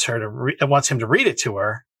 wants him to read it to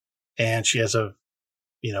her. And she has a,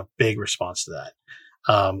 big response to that.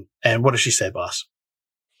 And what does she say, boss?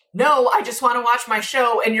 No, I just want to watch my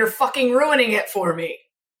show and you're fucking ruining it for me.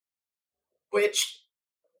 Which,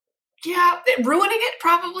 yeah, ruining it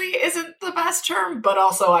probably isn't the best term, but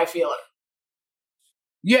also I feel it.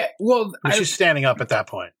 Yeah, well, she's standing up at that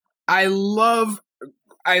point. I love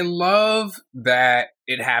that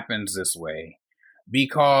it happens this way,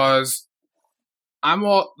 because I'm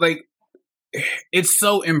all like, it's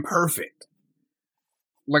so imperfect.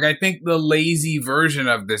 Like, I think the lazy version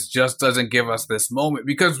of this just doesn't give us this moment,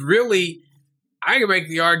 because really, I can make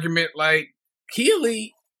the argument like,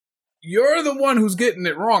 Keeley, you're the one who's getting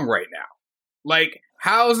it wrong right now. Like,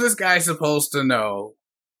 how is this guy supposed to know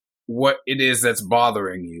what it is that's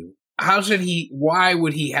bothering you? Why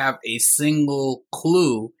would he have a single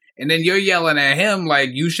clue? And then you're yelling at him like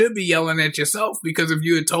you should be yelling at yourself, because if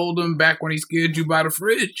you had told him back when he scared you by the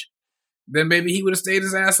fridge, then maybe he would have stayed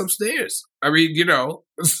his ass upstairs. I mean,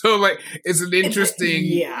 so like, it's an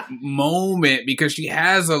interesting moment, because she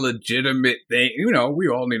has a legitimate thing. We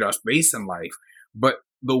all need our space in life, but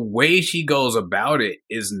the way she goes about it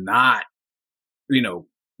is not,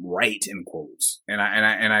 right, in quotes. And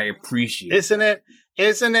I appreciate it.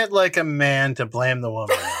 Isn't it like a man to blame the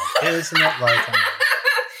woman? Isn't it like a man?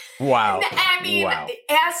 Wow. I mean, wow.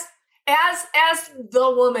 As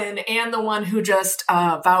the woman and the one who just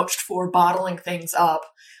vouched for bottling things up,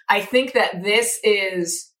 I think that this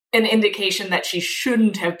is an indication that she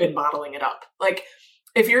shouldn't have been bottling it up. Like,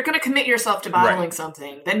 if you're going to commit yourself to bottling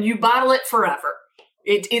something, then you bottle it forever.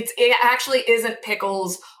 It actually isn't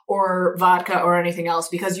pickles or vodka or anything else,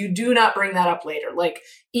 because you do not bring that up later. Like,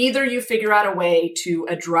 either you figure out a way to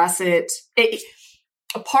address it.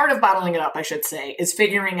 A part of bottling it up, I should say, is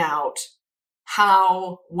figuring out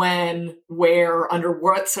how, when, where, under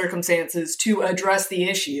what circumstances to address the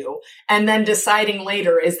issue, and then deciding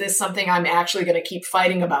later, is this something I'm actually going to keep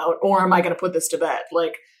fighting about, or am I going to put this to bed?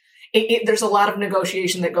 Like, there's a lot of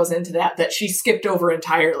negotiation that goes into that she skipped over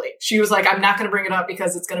entirely. She was like, I'm not going to bring it up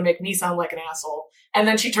because it's going to make me sound like an asshole. And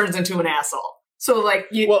then she turns into an asshole. So like,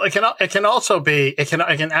 it can also be, it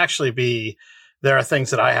can actually be, there are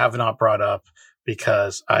things that I have not brought up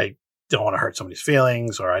because I don't want to hurt somebody's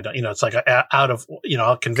feelings, or I don't, it's like out of,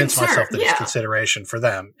 I'll convince myself that it's consideration for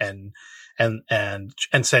them, and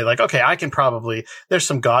say like, okay, I can probably, there's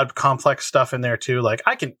some God complex stuff in there too. Like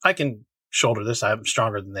I can shoulder this. I'm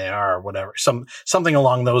stronger than they are, or whatever. Something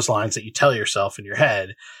along those lines that you tell yourself in your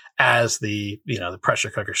head as the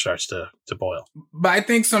pressure cooker starts to boil. But I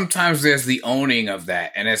think sometimes there's the owning of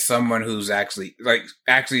that. And as someone who's actually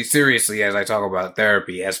seriously, as I talk about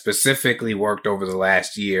therapy, has specifically worked over the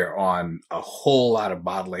last year on a whole lot of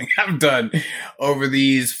bottling I've done over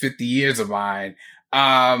these 50 years of mine.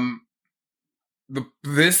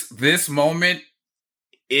 This moment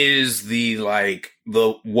is the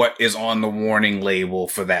what is on the warning label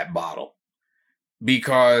for that bottle.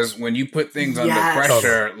 Because when you put things under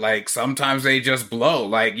pressure, like sometimes they just blow,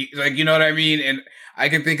 like, you know what I mean? And I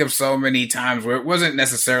can think of so many times where it wasn't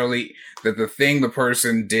necessarily that the thing the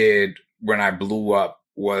person did when I blew up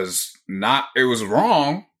was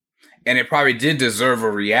wrong. and it probably did deserve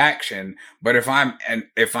a reaction. But if I'm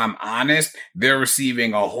honest, they're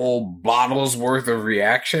receiving a whole bottle's worth of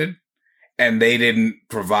reaction, and they didn't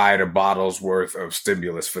provide a bottle's worth of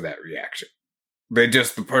stimulus for that reaction. They're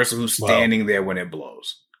just the person who's standing there when it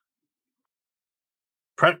blows.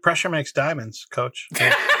 Pressure makes diamonds, Coach.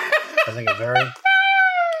 I think a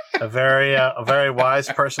very wise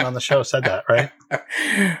person on the show said that, right?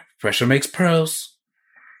 Pressure makes pearls.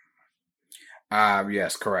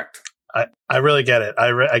 Yes, correct. I really get it.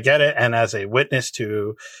 I get it. And as a witness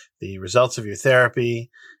to the results of your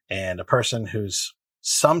therapy, and a person who's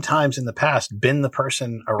sometimes in the past been the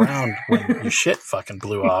person around when your shit fucking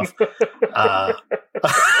blew off,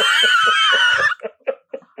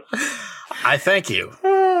 I thank you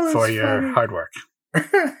for your hard work.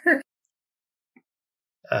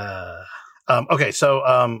 Okay,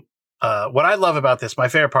 so what I love about this, my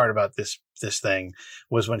favorite part about this thing,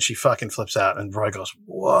 was when she fucking flips out and Roy goes,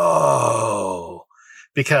 "Whoa,"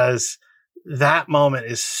 because that moment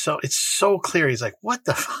is it's so clear. He's like, "What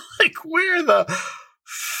the fuck? Like, where the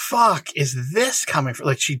fuck is this coming from?"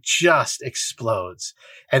 Like, she just explodes,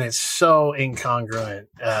 and it's so incongruent.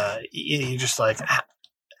 You're just like,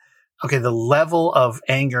 okay, the level of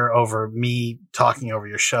anger over me talking over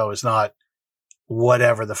your show is not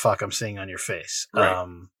whatever the fuck I'm seeing on your face.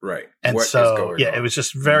 Right. And what so, yeah, it was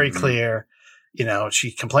just very clear. You know,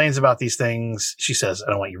 she complains about these things. She says, "I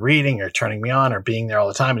don't want you reading or turning me on or being there all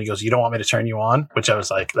the time." And he goes, "You don't want me to turn you on?" Which I was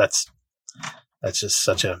like, that's just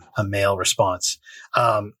such a male response.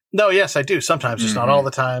 No, yes, I do. Sometimes, just not all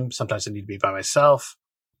the time. Sometimes I need to be by myself.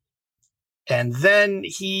 And then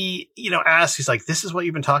he, asks, he's like, "This is what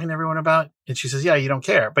you've been talking to everyone about?" And she says, "Yeah, you don't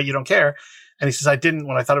care, but you don't care." And he says, "I didn't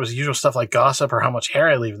when I thought it was the usual stuff like gossip or how much hair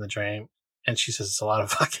I leave in the dream." And she says, "It's a lot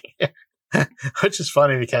of fucking hair," which is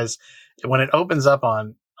funny because when it opens up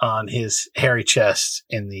on his hairy chest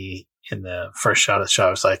in the first shot of the show,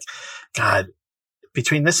 I was like, God,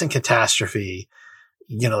 between this and Catastrophe,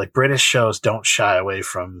 like British shows don't shy away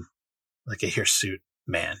from like a hirsute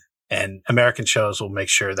man. And American shows will make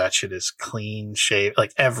sure that shit is clean shaved.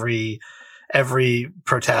 Like every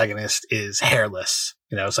protagonist is hairless.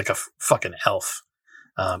 It's like a fucking elf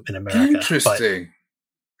in America. Interesting.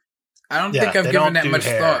 But, I don't think I've given that much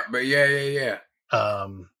thought, but yeah.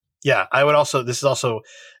 Yeah, I would also. This is also.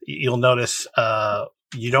 You'll notice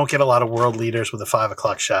you don't get a lot of world leaders with a 5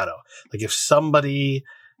 o'clock shadow. Like if somebody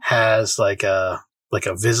has like a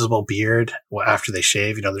visible beard after they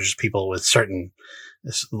shave, there's just people with certain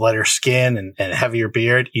lighter skin and heavier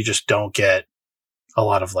beard. You just don't get a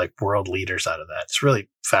lot of like world leaders out of that. It's really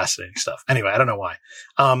fascinating stuff. Anyway, I don't know why.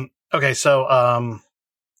 Okay. So,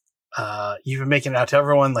 you've been making it out to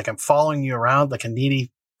everyone. Like I'm following you around like a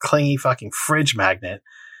needy, clingy fucking fridge magnet.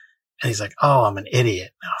 And he's like, "Oh, I'm an idiot.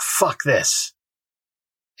 Oh, fuck this."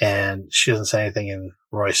 And she doesn't say anything and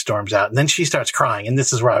Roy storms out. And then she starts crying. And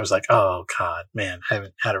this is where I was like, oh God, man, I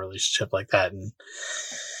haven't had a relationship like that. And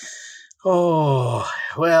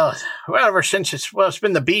ever since it's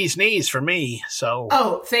been the bee's knees for me. So.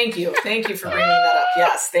 Oh, thank you. Thank you for bringing that up.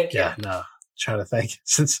 Yes. Thank you. Yeah, no, trying to think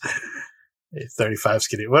since 35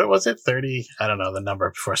 Skidoo. What was it? 30? I don't know the number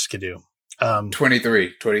before Skidoo.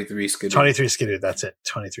 23 Skidoo. 23 Skidoo. That's it.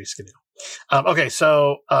 23 Skidoo. Okay.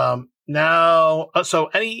 So, now, so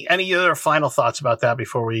any other final thoughts about that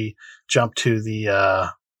before we jump to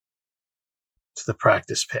the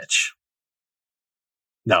practice pitch?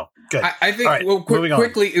 No, good. I think. Right, well,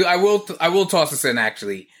 quickly, I will toss this in.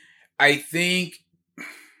 Actually, I think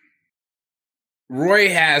Roy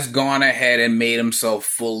has gone ahead and made himself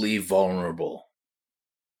fully vulnerable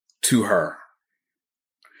to her,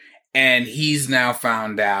 and he's now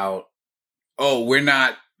found out. Oh, we're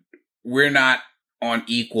not on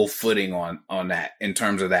equal footing on that in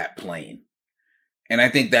terms of that plane. And I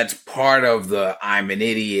think that's part of the I'm an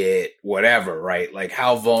idiot, whatever, right? Like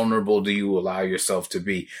how vulnerable do you allow yourself to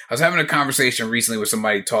be? I was having a conversation recently where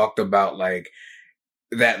somebody talked about like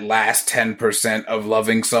that last 10% of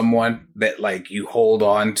loving someone that like you hold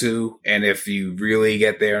on to. And if you really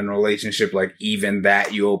get there in a relationship, like even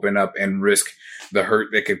that you open up and risk the hurt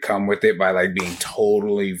that could come with it by like being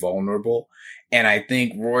totally vulnerable. And I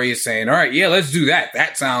think Roy is saying, all right, yeah, let's do that.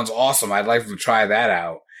 That sounds awesome. I'd like to try that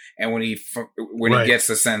out. And when he gets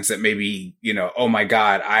the sense that maybe, oh my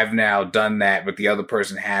God, I've now done that, but the other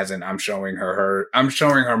person hasn't. I'm showing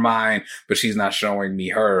her mine, but she's not showing me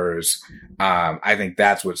hers. I think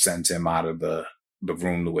that's what sends him out of the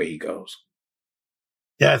room the way he goes.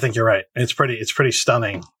 Yeah, I think you're right. It's pretty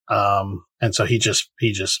stunning. And so he just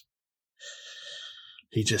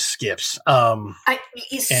skips.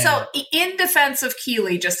 So in defense of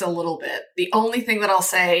Keeley, just a little bit, the only thing that I'll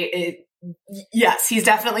say Yes, he's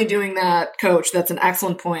definitely doing that, Coach. That's an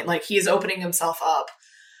excellent point. Like, he is opening himself up.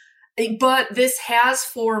 But this has,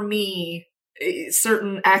 for me,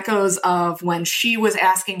 certain echoes of when she was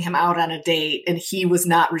asking him out on a date and he was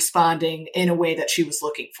not responding in a way that she was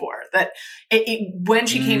looking for. That when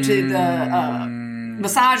she came to the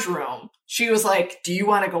massage room, she was like, "Do you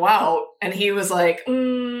want to go out?" And he was like,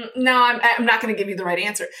 "No, I'm not going to give you the right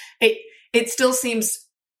answer." It still seems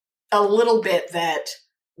a little bit that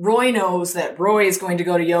Roy knows that Roy is going to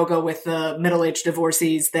go to yoga with the middle-aged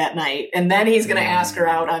divorcees that night, and then he's going to ask her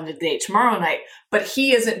out on a date tomorrow night. But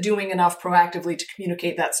he isn't doing enough proactively to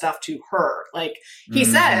communicate that stuff to her. Like, he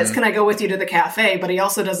says, "Can I go with you to the cafe?" But he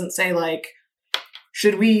also doesn't say, like,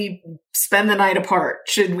 should we spend the night apart?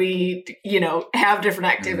 Should we, have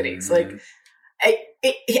different activities? Like,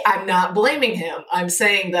 I'm not blaming him. I'm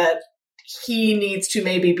saying that he needs to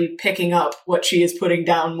maybe be picking up what she is putting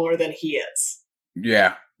down more than he is.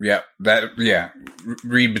 Yeah.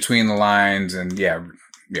 Read between the lines, and I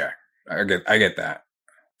get that.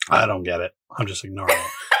 I don't get it. I'm just ignoring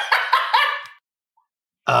it.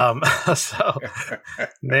 So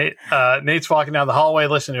Nate's walking down the hallway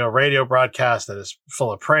listening to a radio broadcast that is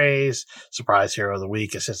full of praise. Surprise hero of the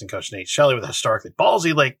week, assistant coach Nate Shelley with a historically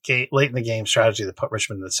ballsy late in the game strategy that put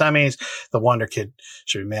Richmond in the semis. The wonder kid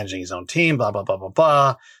should be managing his own team, blah, blah, blah, blah,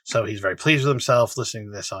 blah. So he's very pleased with himself listening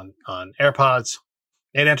to this on AirPods.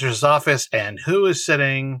 Nate enters his office, and who is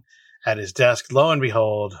sitting at his desk? Lo and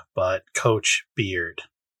behold, but Coach Beard.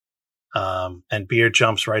 And Beard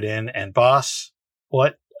jumps right in, and boss,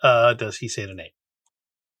 what does he say to Nate?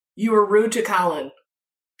 "You were rude to Colin.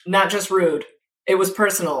 Not just rude. It was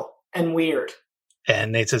personal and weird."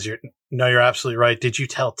 And Nate says, you're absolutely right. Did you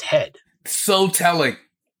tell Ted? So telling.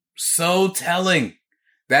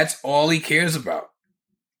 That's all he cares about.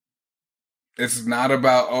 It's not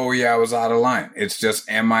about, oh yeah, I was out of line. It's just,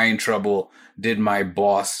 am I in trouble? Did my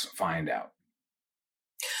boss find out?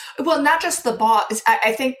 Well, not just the boss.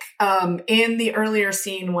 I think in the earlier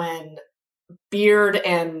scene when Beard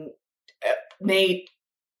and Nate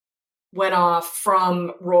went off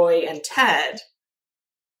from Roy and Ted,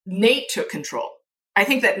 Nate took control. I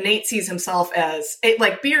think that Nate sees himself as,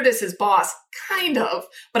 Beard is his boss, kind of,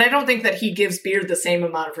 but I don't think that he gives Beard the same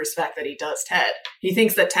amount of respect that he does Ted. He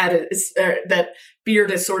thinks that that Beard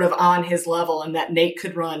is sort of on his level and that Nate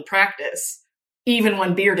could run practice, even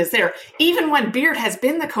when Beard is there. Even when Beard has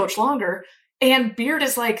been the coach longer, and Beard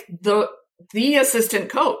is like the assistant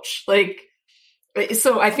coach.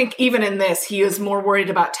 So I think even in this, he is more worried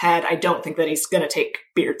about Ted. I don't think that he's going to take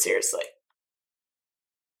Beard seriously.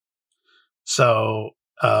 So,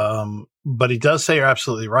 but he does say you're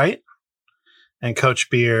absolutely right. And Coach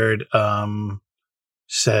Beard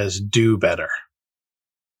says, do better.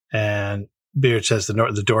 And Beard says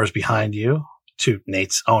the door's behind you, to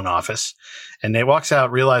Nate's own office. And Nate walks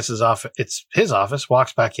out, realizes it's his office,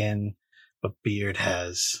 walks back in, but Beard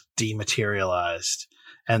has dematerialized.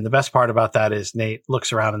 And the best part about that is Nate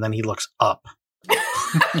looks around and then he looks up.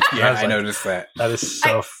 Yeah, I noticed that.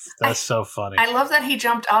 That's so funny. I love that he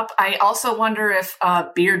jumped up. I also wonder if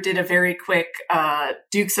Beard did a very quick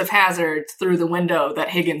Dukes of Hazzard through the window that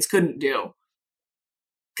Higgins couldn't do.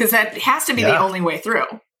 Because that has to be the only way through.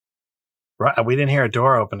 Right. We didn't hear a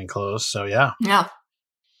door open and close. So, yeah. Yeah.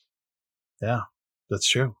 Yeah, that's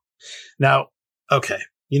true. Now, okay.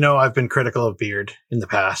 I've been critical of Beard in the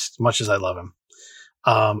past, much as I love him.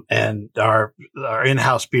 And our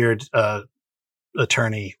in-house Beard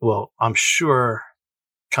attorney will, I'm sure,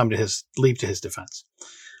 leap to his defense.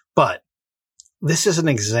 But this is an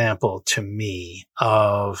example to me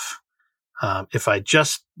of, if I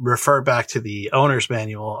just refer back to the owner's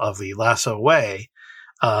manual of the Lasso Way,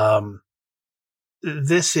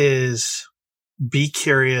 this is be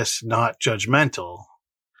curious, not judgmental.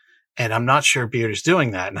 And I'm not sure Beard is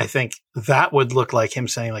doing that. And I think that would look like him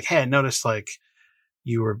saying, like, hey, I noticed, like,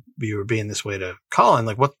 you were being this way to Colin.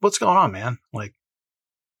 Like, what's going on, man? Like,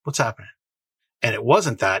 what's happening? And it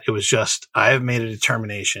wasn't that. It was just, I have made a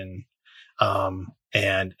determination. And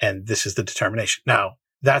this is the determination. Now,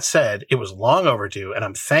 that said, it was long overdue, and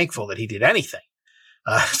I'm thankful that he did anything.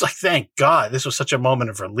 It's like, thank God. This was such a moment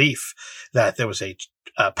of relief that there was a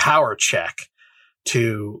power check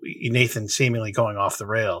to Nathan seemingly going off the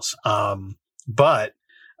rails. But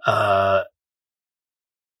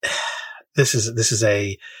this is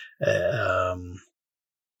a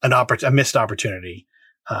missed opportunity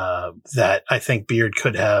that I think Beard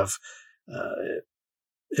could have,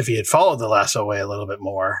 if he had followed the Lasso Way a little bit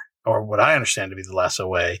more, or what I understand to be the Lasso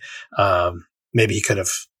Way, maybe he could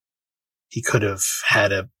have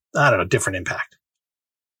had a different impact.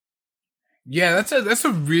 Yeah, that's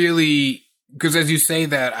a really because as you say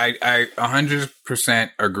that, I 100%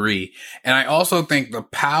 agree. And I also think the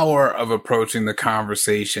power of approaching the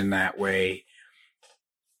conversation that way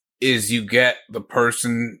is you get the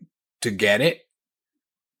person to get it.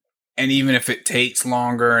 And even if it takes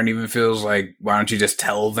longer and even feels like, why don't you just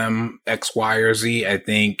tell them X, Y, or Z? I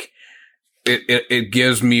think it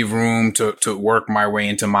gives me room to work my way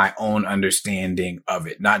into my own understanding of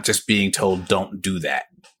it, not just being told, don't do that.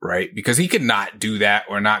 Right? Because he could not do that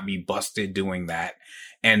or not be busted doing that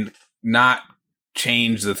and not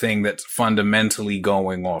change the thing that's fundamentally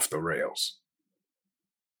going off the rails.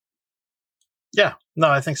 Yeah, no,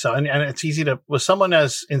 I think so. And it's easy to, with someone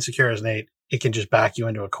as insecure as Nate, it can just back you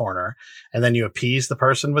into a corner and then you appease the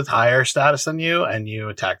person with higher status than you and you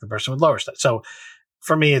attack the person with lower status. So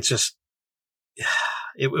for me, it's just,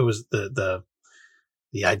 it was the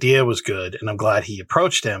idea was good and I'm glad he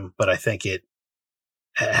approached him, but I think it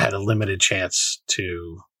had a limited chance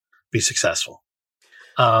to be successful.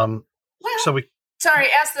 Sorry,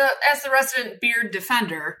 as the resident Beard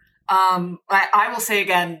defender, I will say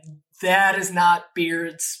again, that is not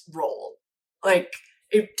Beard's role. Like,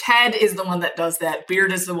 Ted is the one that does that.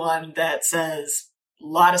 Beard is the one that says a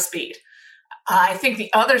lot of speed. I think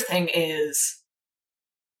the other thing is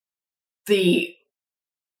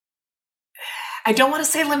I don't want to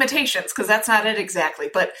say limitations because that's not it exactly,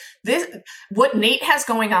 but what Nate has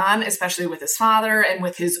going on, especially with his father and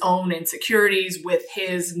with his own insecurities, with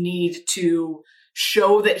his need to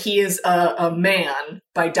show that he is a man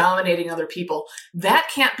by dominating other people, that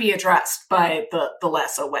can't be addressed by the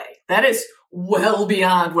lasso way. That is well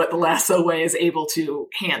beyond what the lasso way is able to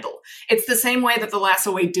handle. It's the same way that the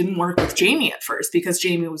lasso way didn't work with Jamie at first because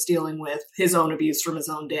Jamie was dealing with his own abuse from his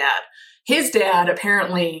own dad. His dad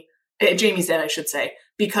apparently... Jamie's dad, I should say,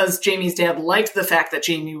 because Jamie's dad liked the fact that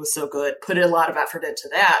Jamie was so good, put a lot of effort into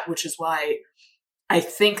that, which is why I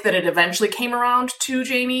think that it eventually came around to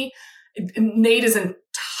Jamie. Nate is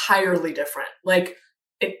entirely different. Like,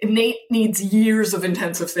 Nate needs years of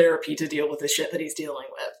intensive therapy to deal with the shit that he's dealing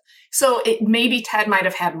with. So maybe Ted might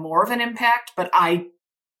have had more of an impact, but I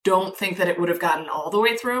don't think that it would have gotten all the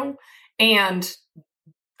way through. And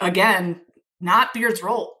again, not Beard's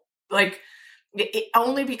role. Like,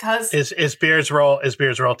 only because is Beard's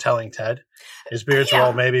role telling Ted? Is Beard's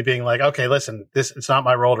role maybe being like, okay, listen, it's not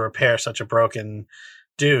my role to repair such a broken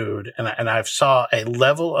dude, and I saw a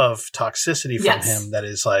level of toxicity from him that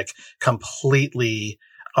is like completely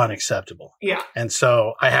unacceptable. Yeah, and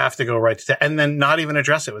so I have to go right to Ted, and then not even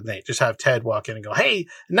address it with Nate. Just have Ted walk in and go, "Hey,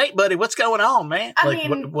 Nate, buddy, what's going on, man?" I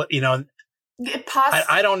mean, what you know?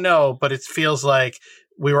 I don't know, but it feels like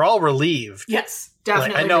we were all relieved. Yes.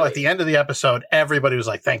 Definitely. Like, I know at the end of the episode, everybody was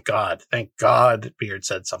like, thank God Beard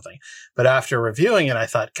said something. But after reviewing it, I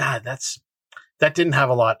thought, God, that didn't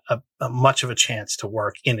have much of a chance to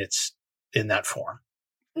work in that form.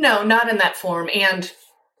 No, not in that form. And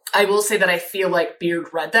I will say that I feel like Beard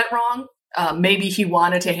read that wrong. Maybe he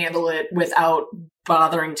wanted to handle it without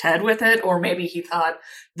bothering Ted with it, or maybe he thought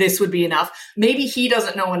this would be enough. Maybe he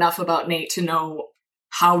doesn't know enough about Nate to know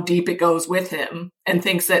how deep it goes with him and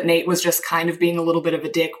thinks that Nate was just kind of being a little bit of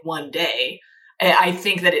a dick one day. I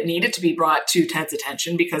think that it needed to be brought to Ted's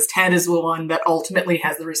attention because Ted is the one that ultimately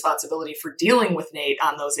has the responsibility for dealing with Nate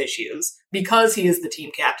on those issues because he is the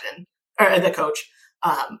team captain or the coach.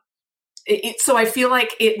 So I feel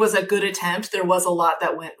like it was a good attempt. There was a lot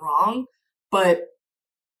that went wrong, but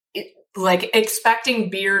expecting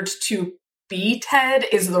Beard to be Ted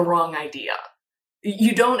is the wrong idea.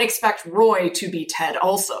 You don't expect Roy to be Ted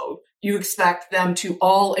also. You expect them to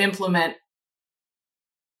all implement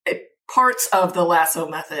parts of the lasso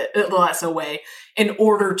method, the lasso way, in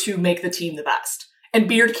order to make the team the best. And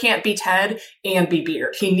Beard can't be Ted and be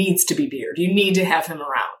Beard. He needs to be Beard. You need to have him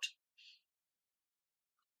around.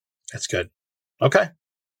 That's good. Okay.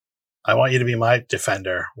 I want you to be my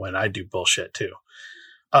defender when I do bullshit too.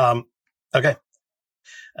 Okay.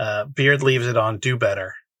 Beard leaves it on do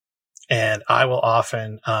better. And I will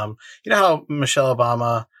often, you know how Michelle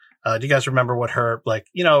Obama, do you guys remember what her,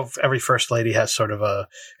 every first lady has sort of a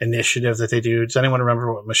initiative that they do. Does anyone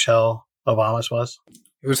remember what Michelle Obama's was?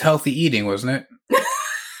 It was healthy eating, wasn't it?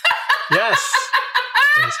 Yes.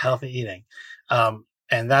 It was healthy eating.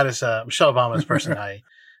 And that is, Michelle Obama's person I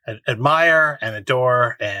admire and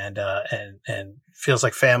adore and feels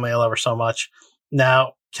like family. I love her so much.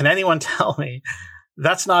 Now, can anyone tell me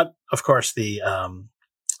that's not, of course, the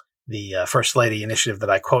First Lady initiative that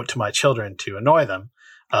I quote to my children to annoy them.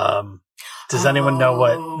 Does anyone know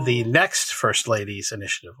what the next First Lady's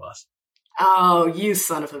initiative was? Oh, you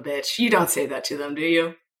son of a bitch. You don't say that to them, do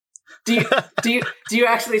you? Do you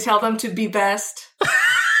actually tell them to be best?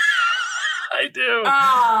 I do.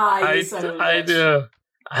 I do.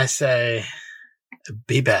 I say,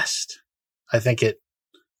 be best. I think that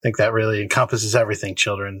really encompasses everything.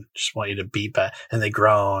 Children just want you to be best, and they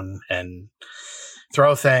groan and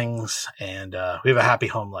throw things, and we have a happy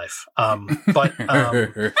home life. Yeah,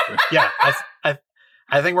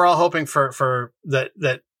 I think we're all hoping for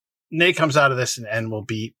that Nate comes out of this and will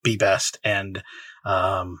be best, and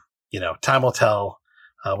time will tell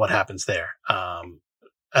what happens there.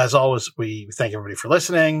 As always, we thank everybody for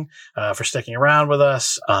listening, for sticking around with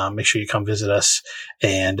us. Make sure you come visit us,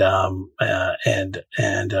 and in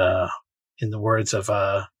the words of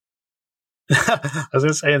I was going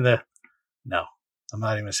to say no, I'm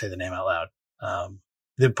not even going to say the name out loud.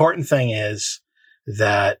 The important thing is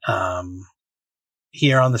that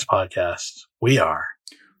here on this podcast, we are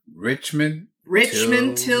Richmond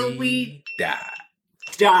till we die.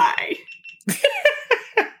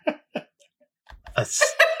 That's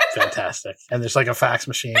fantastic. And there's like a fax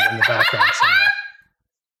machine in the background somewhere.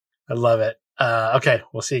 I love it. Okay,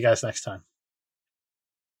 we'll see you guys next time.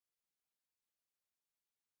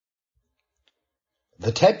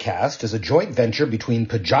 The TEDcast is a joint venture between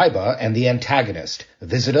Pajiba and The Antagonist.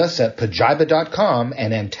 Visit us at pajiba.com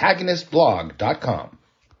and antagonistblog.com.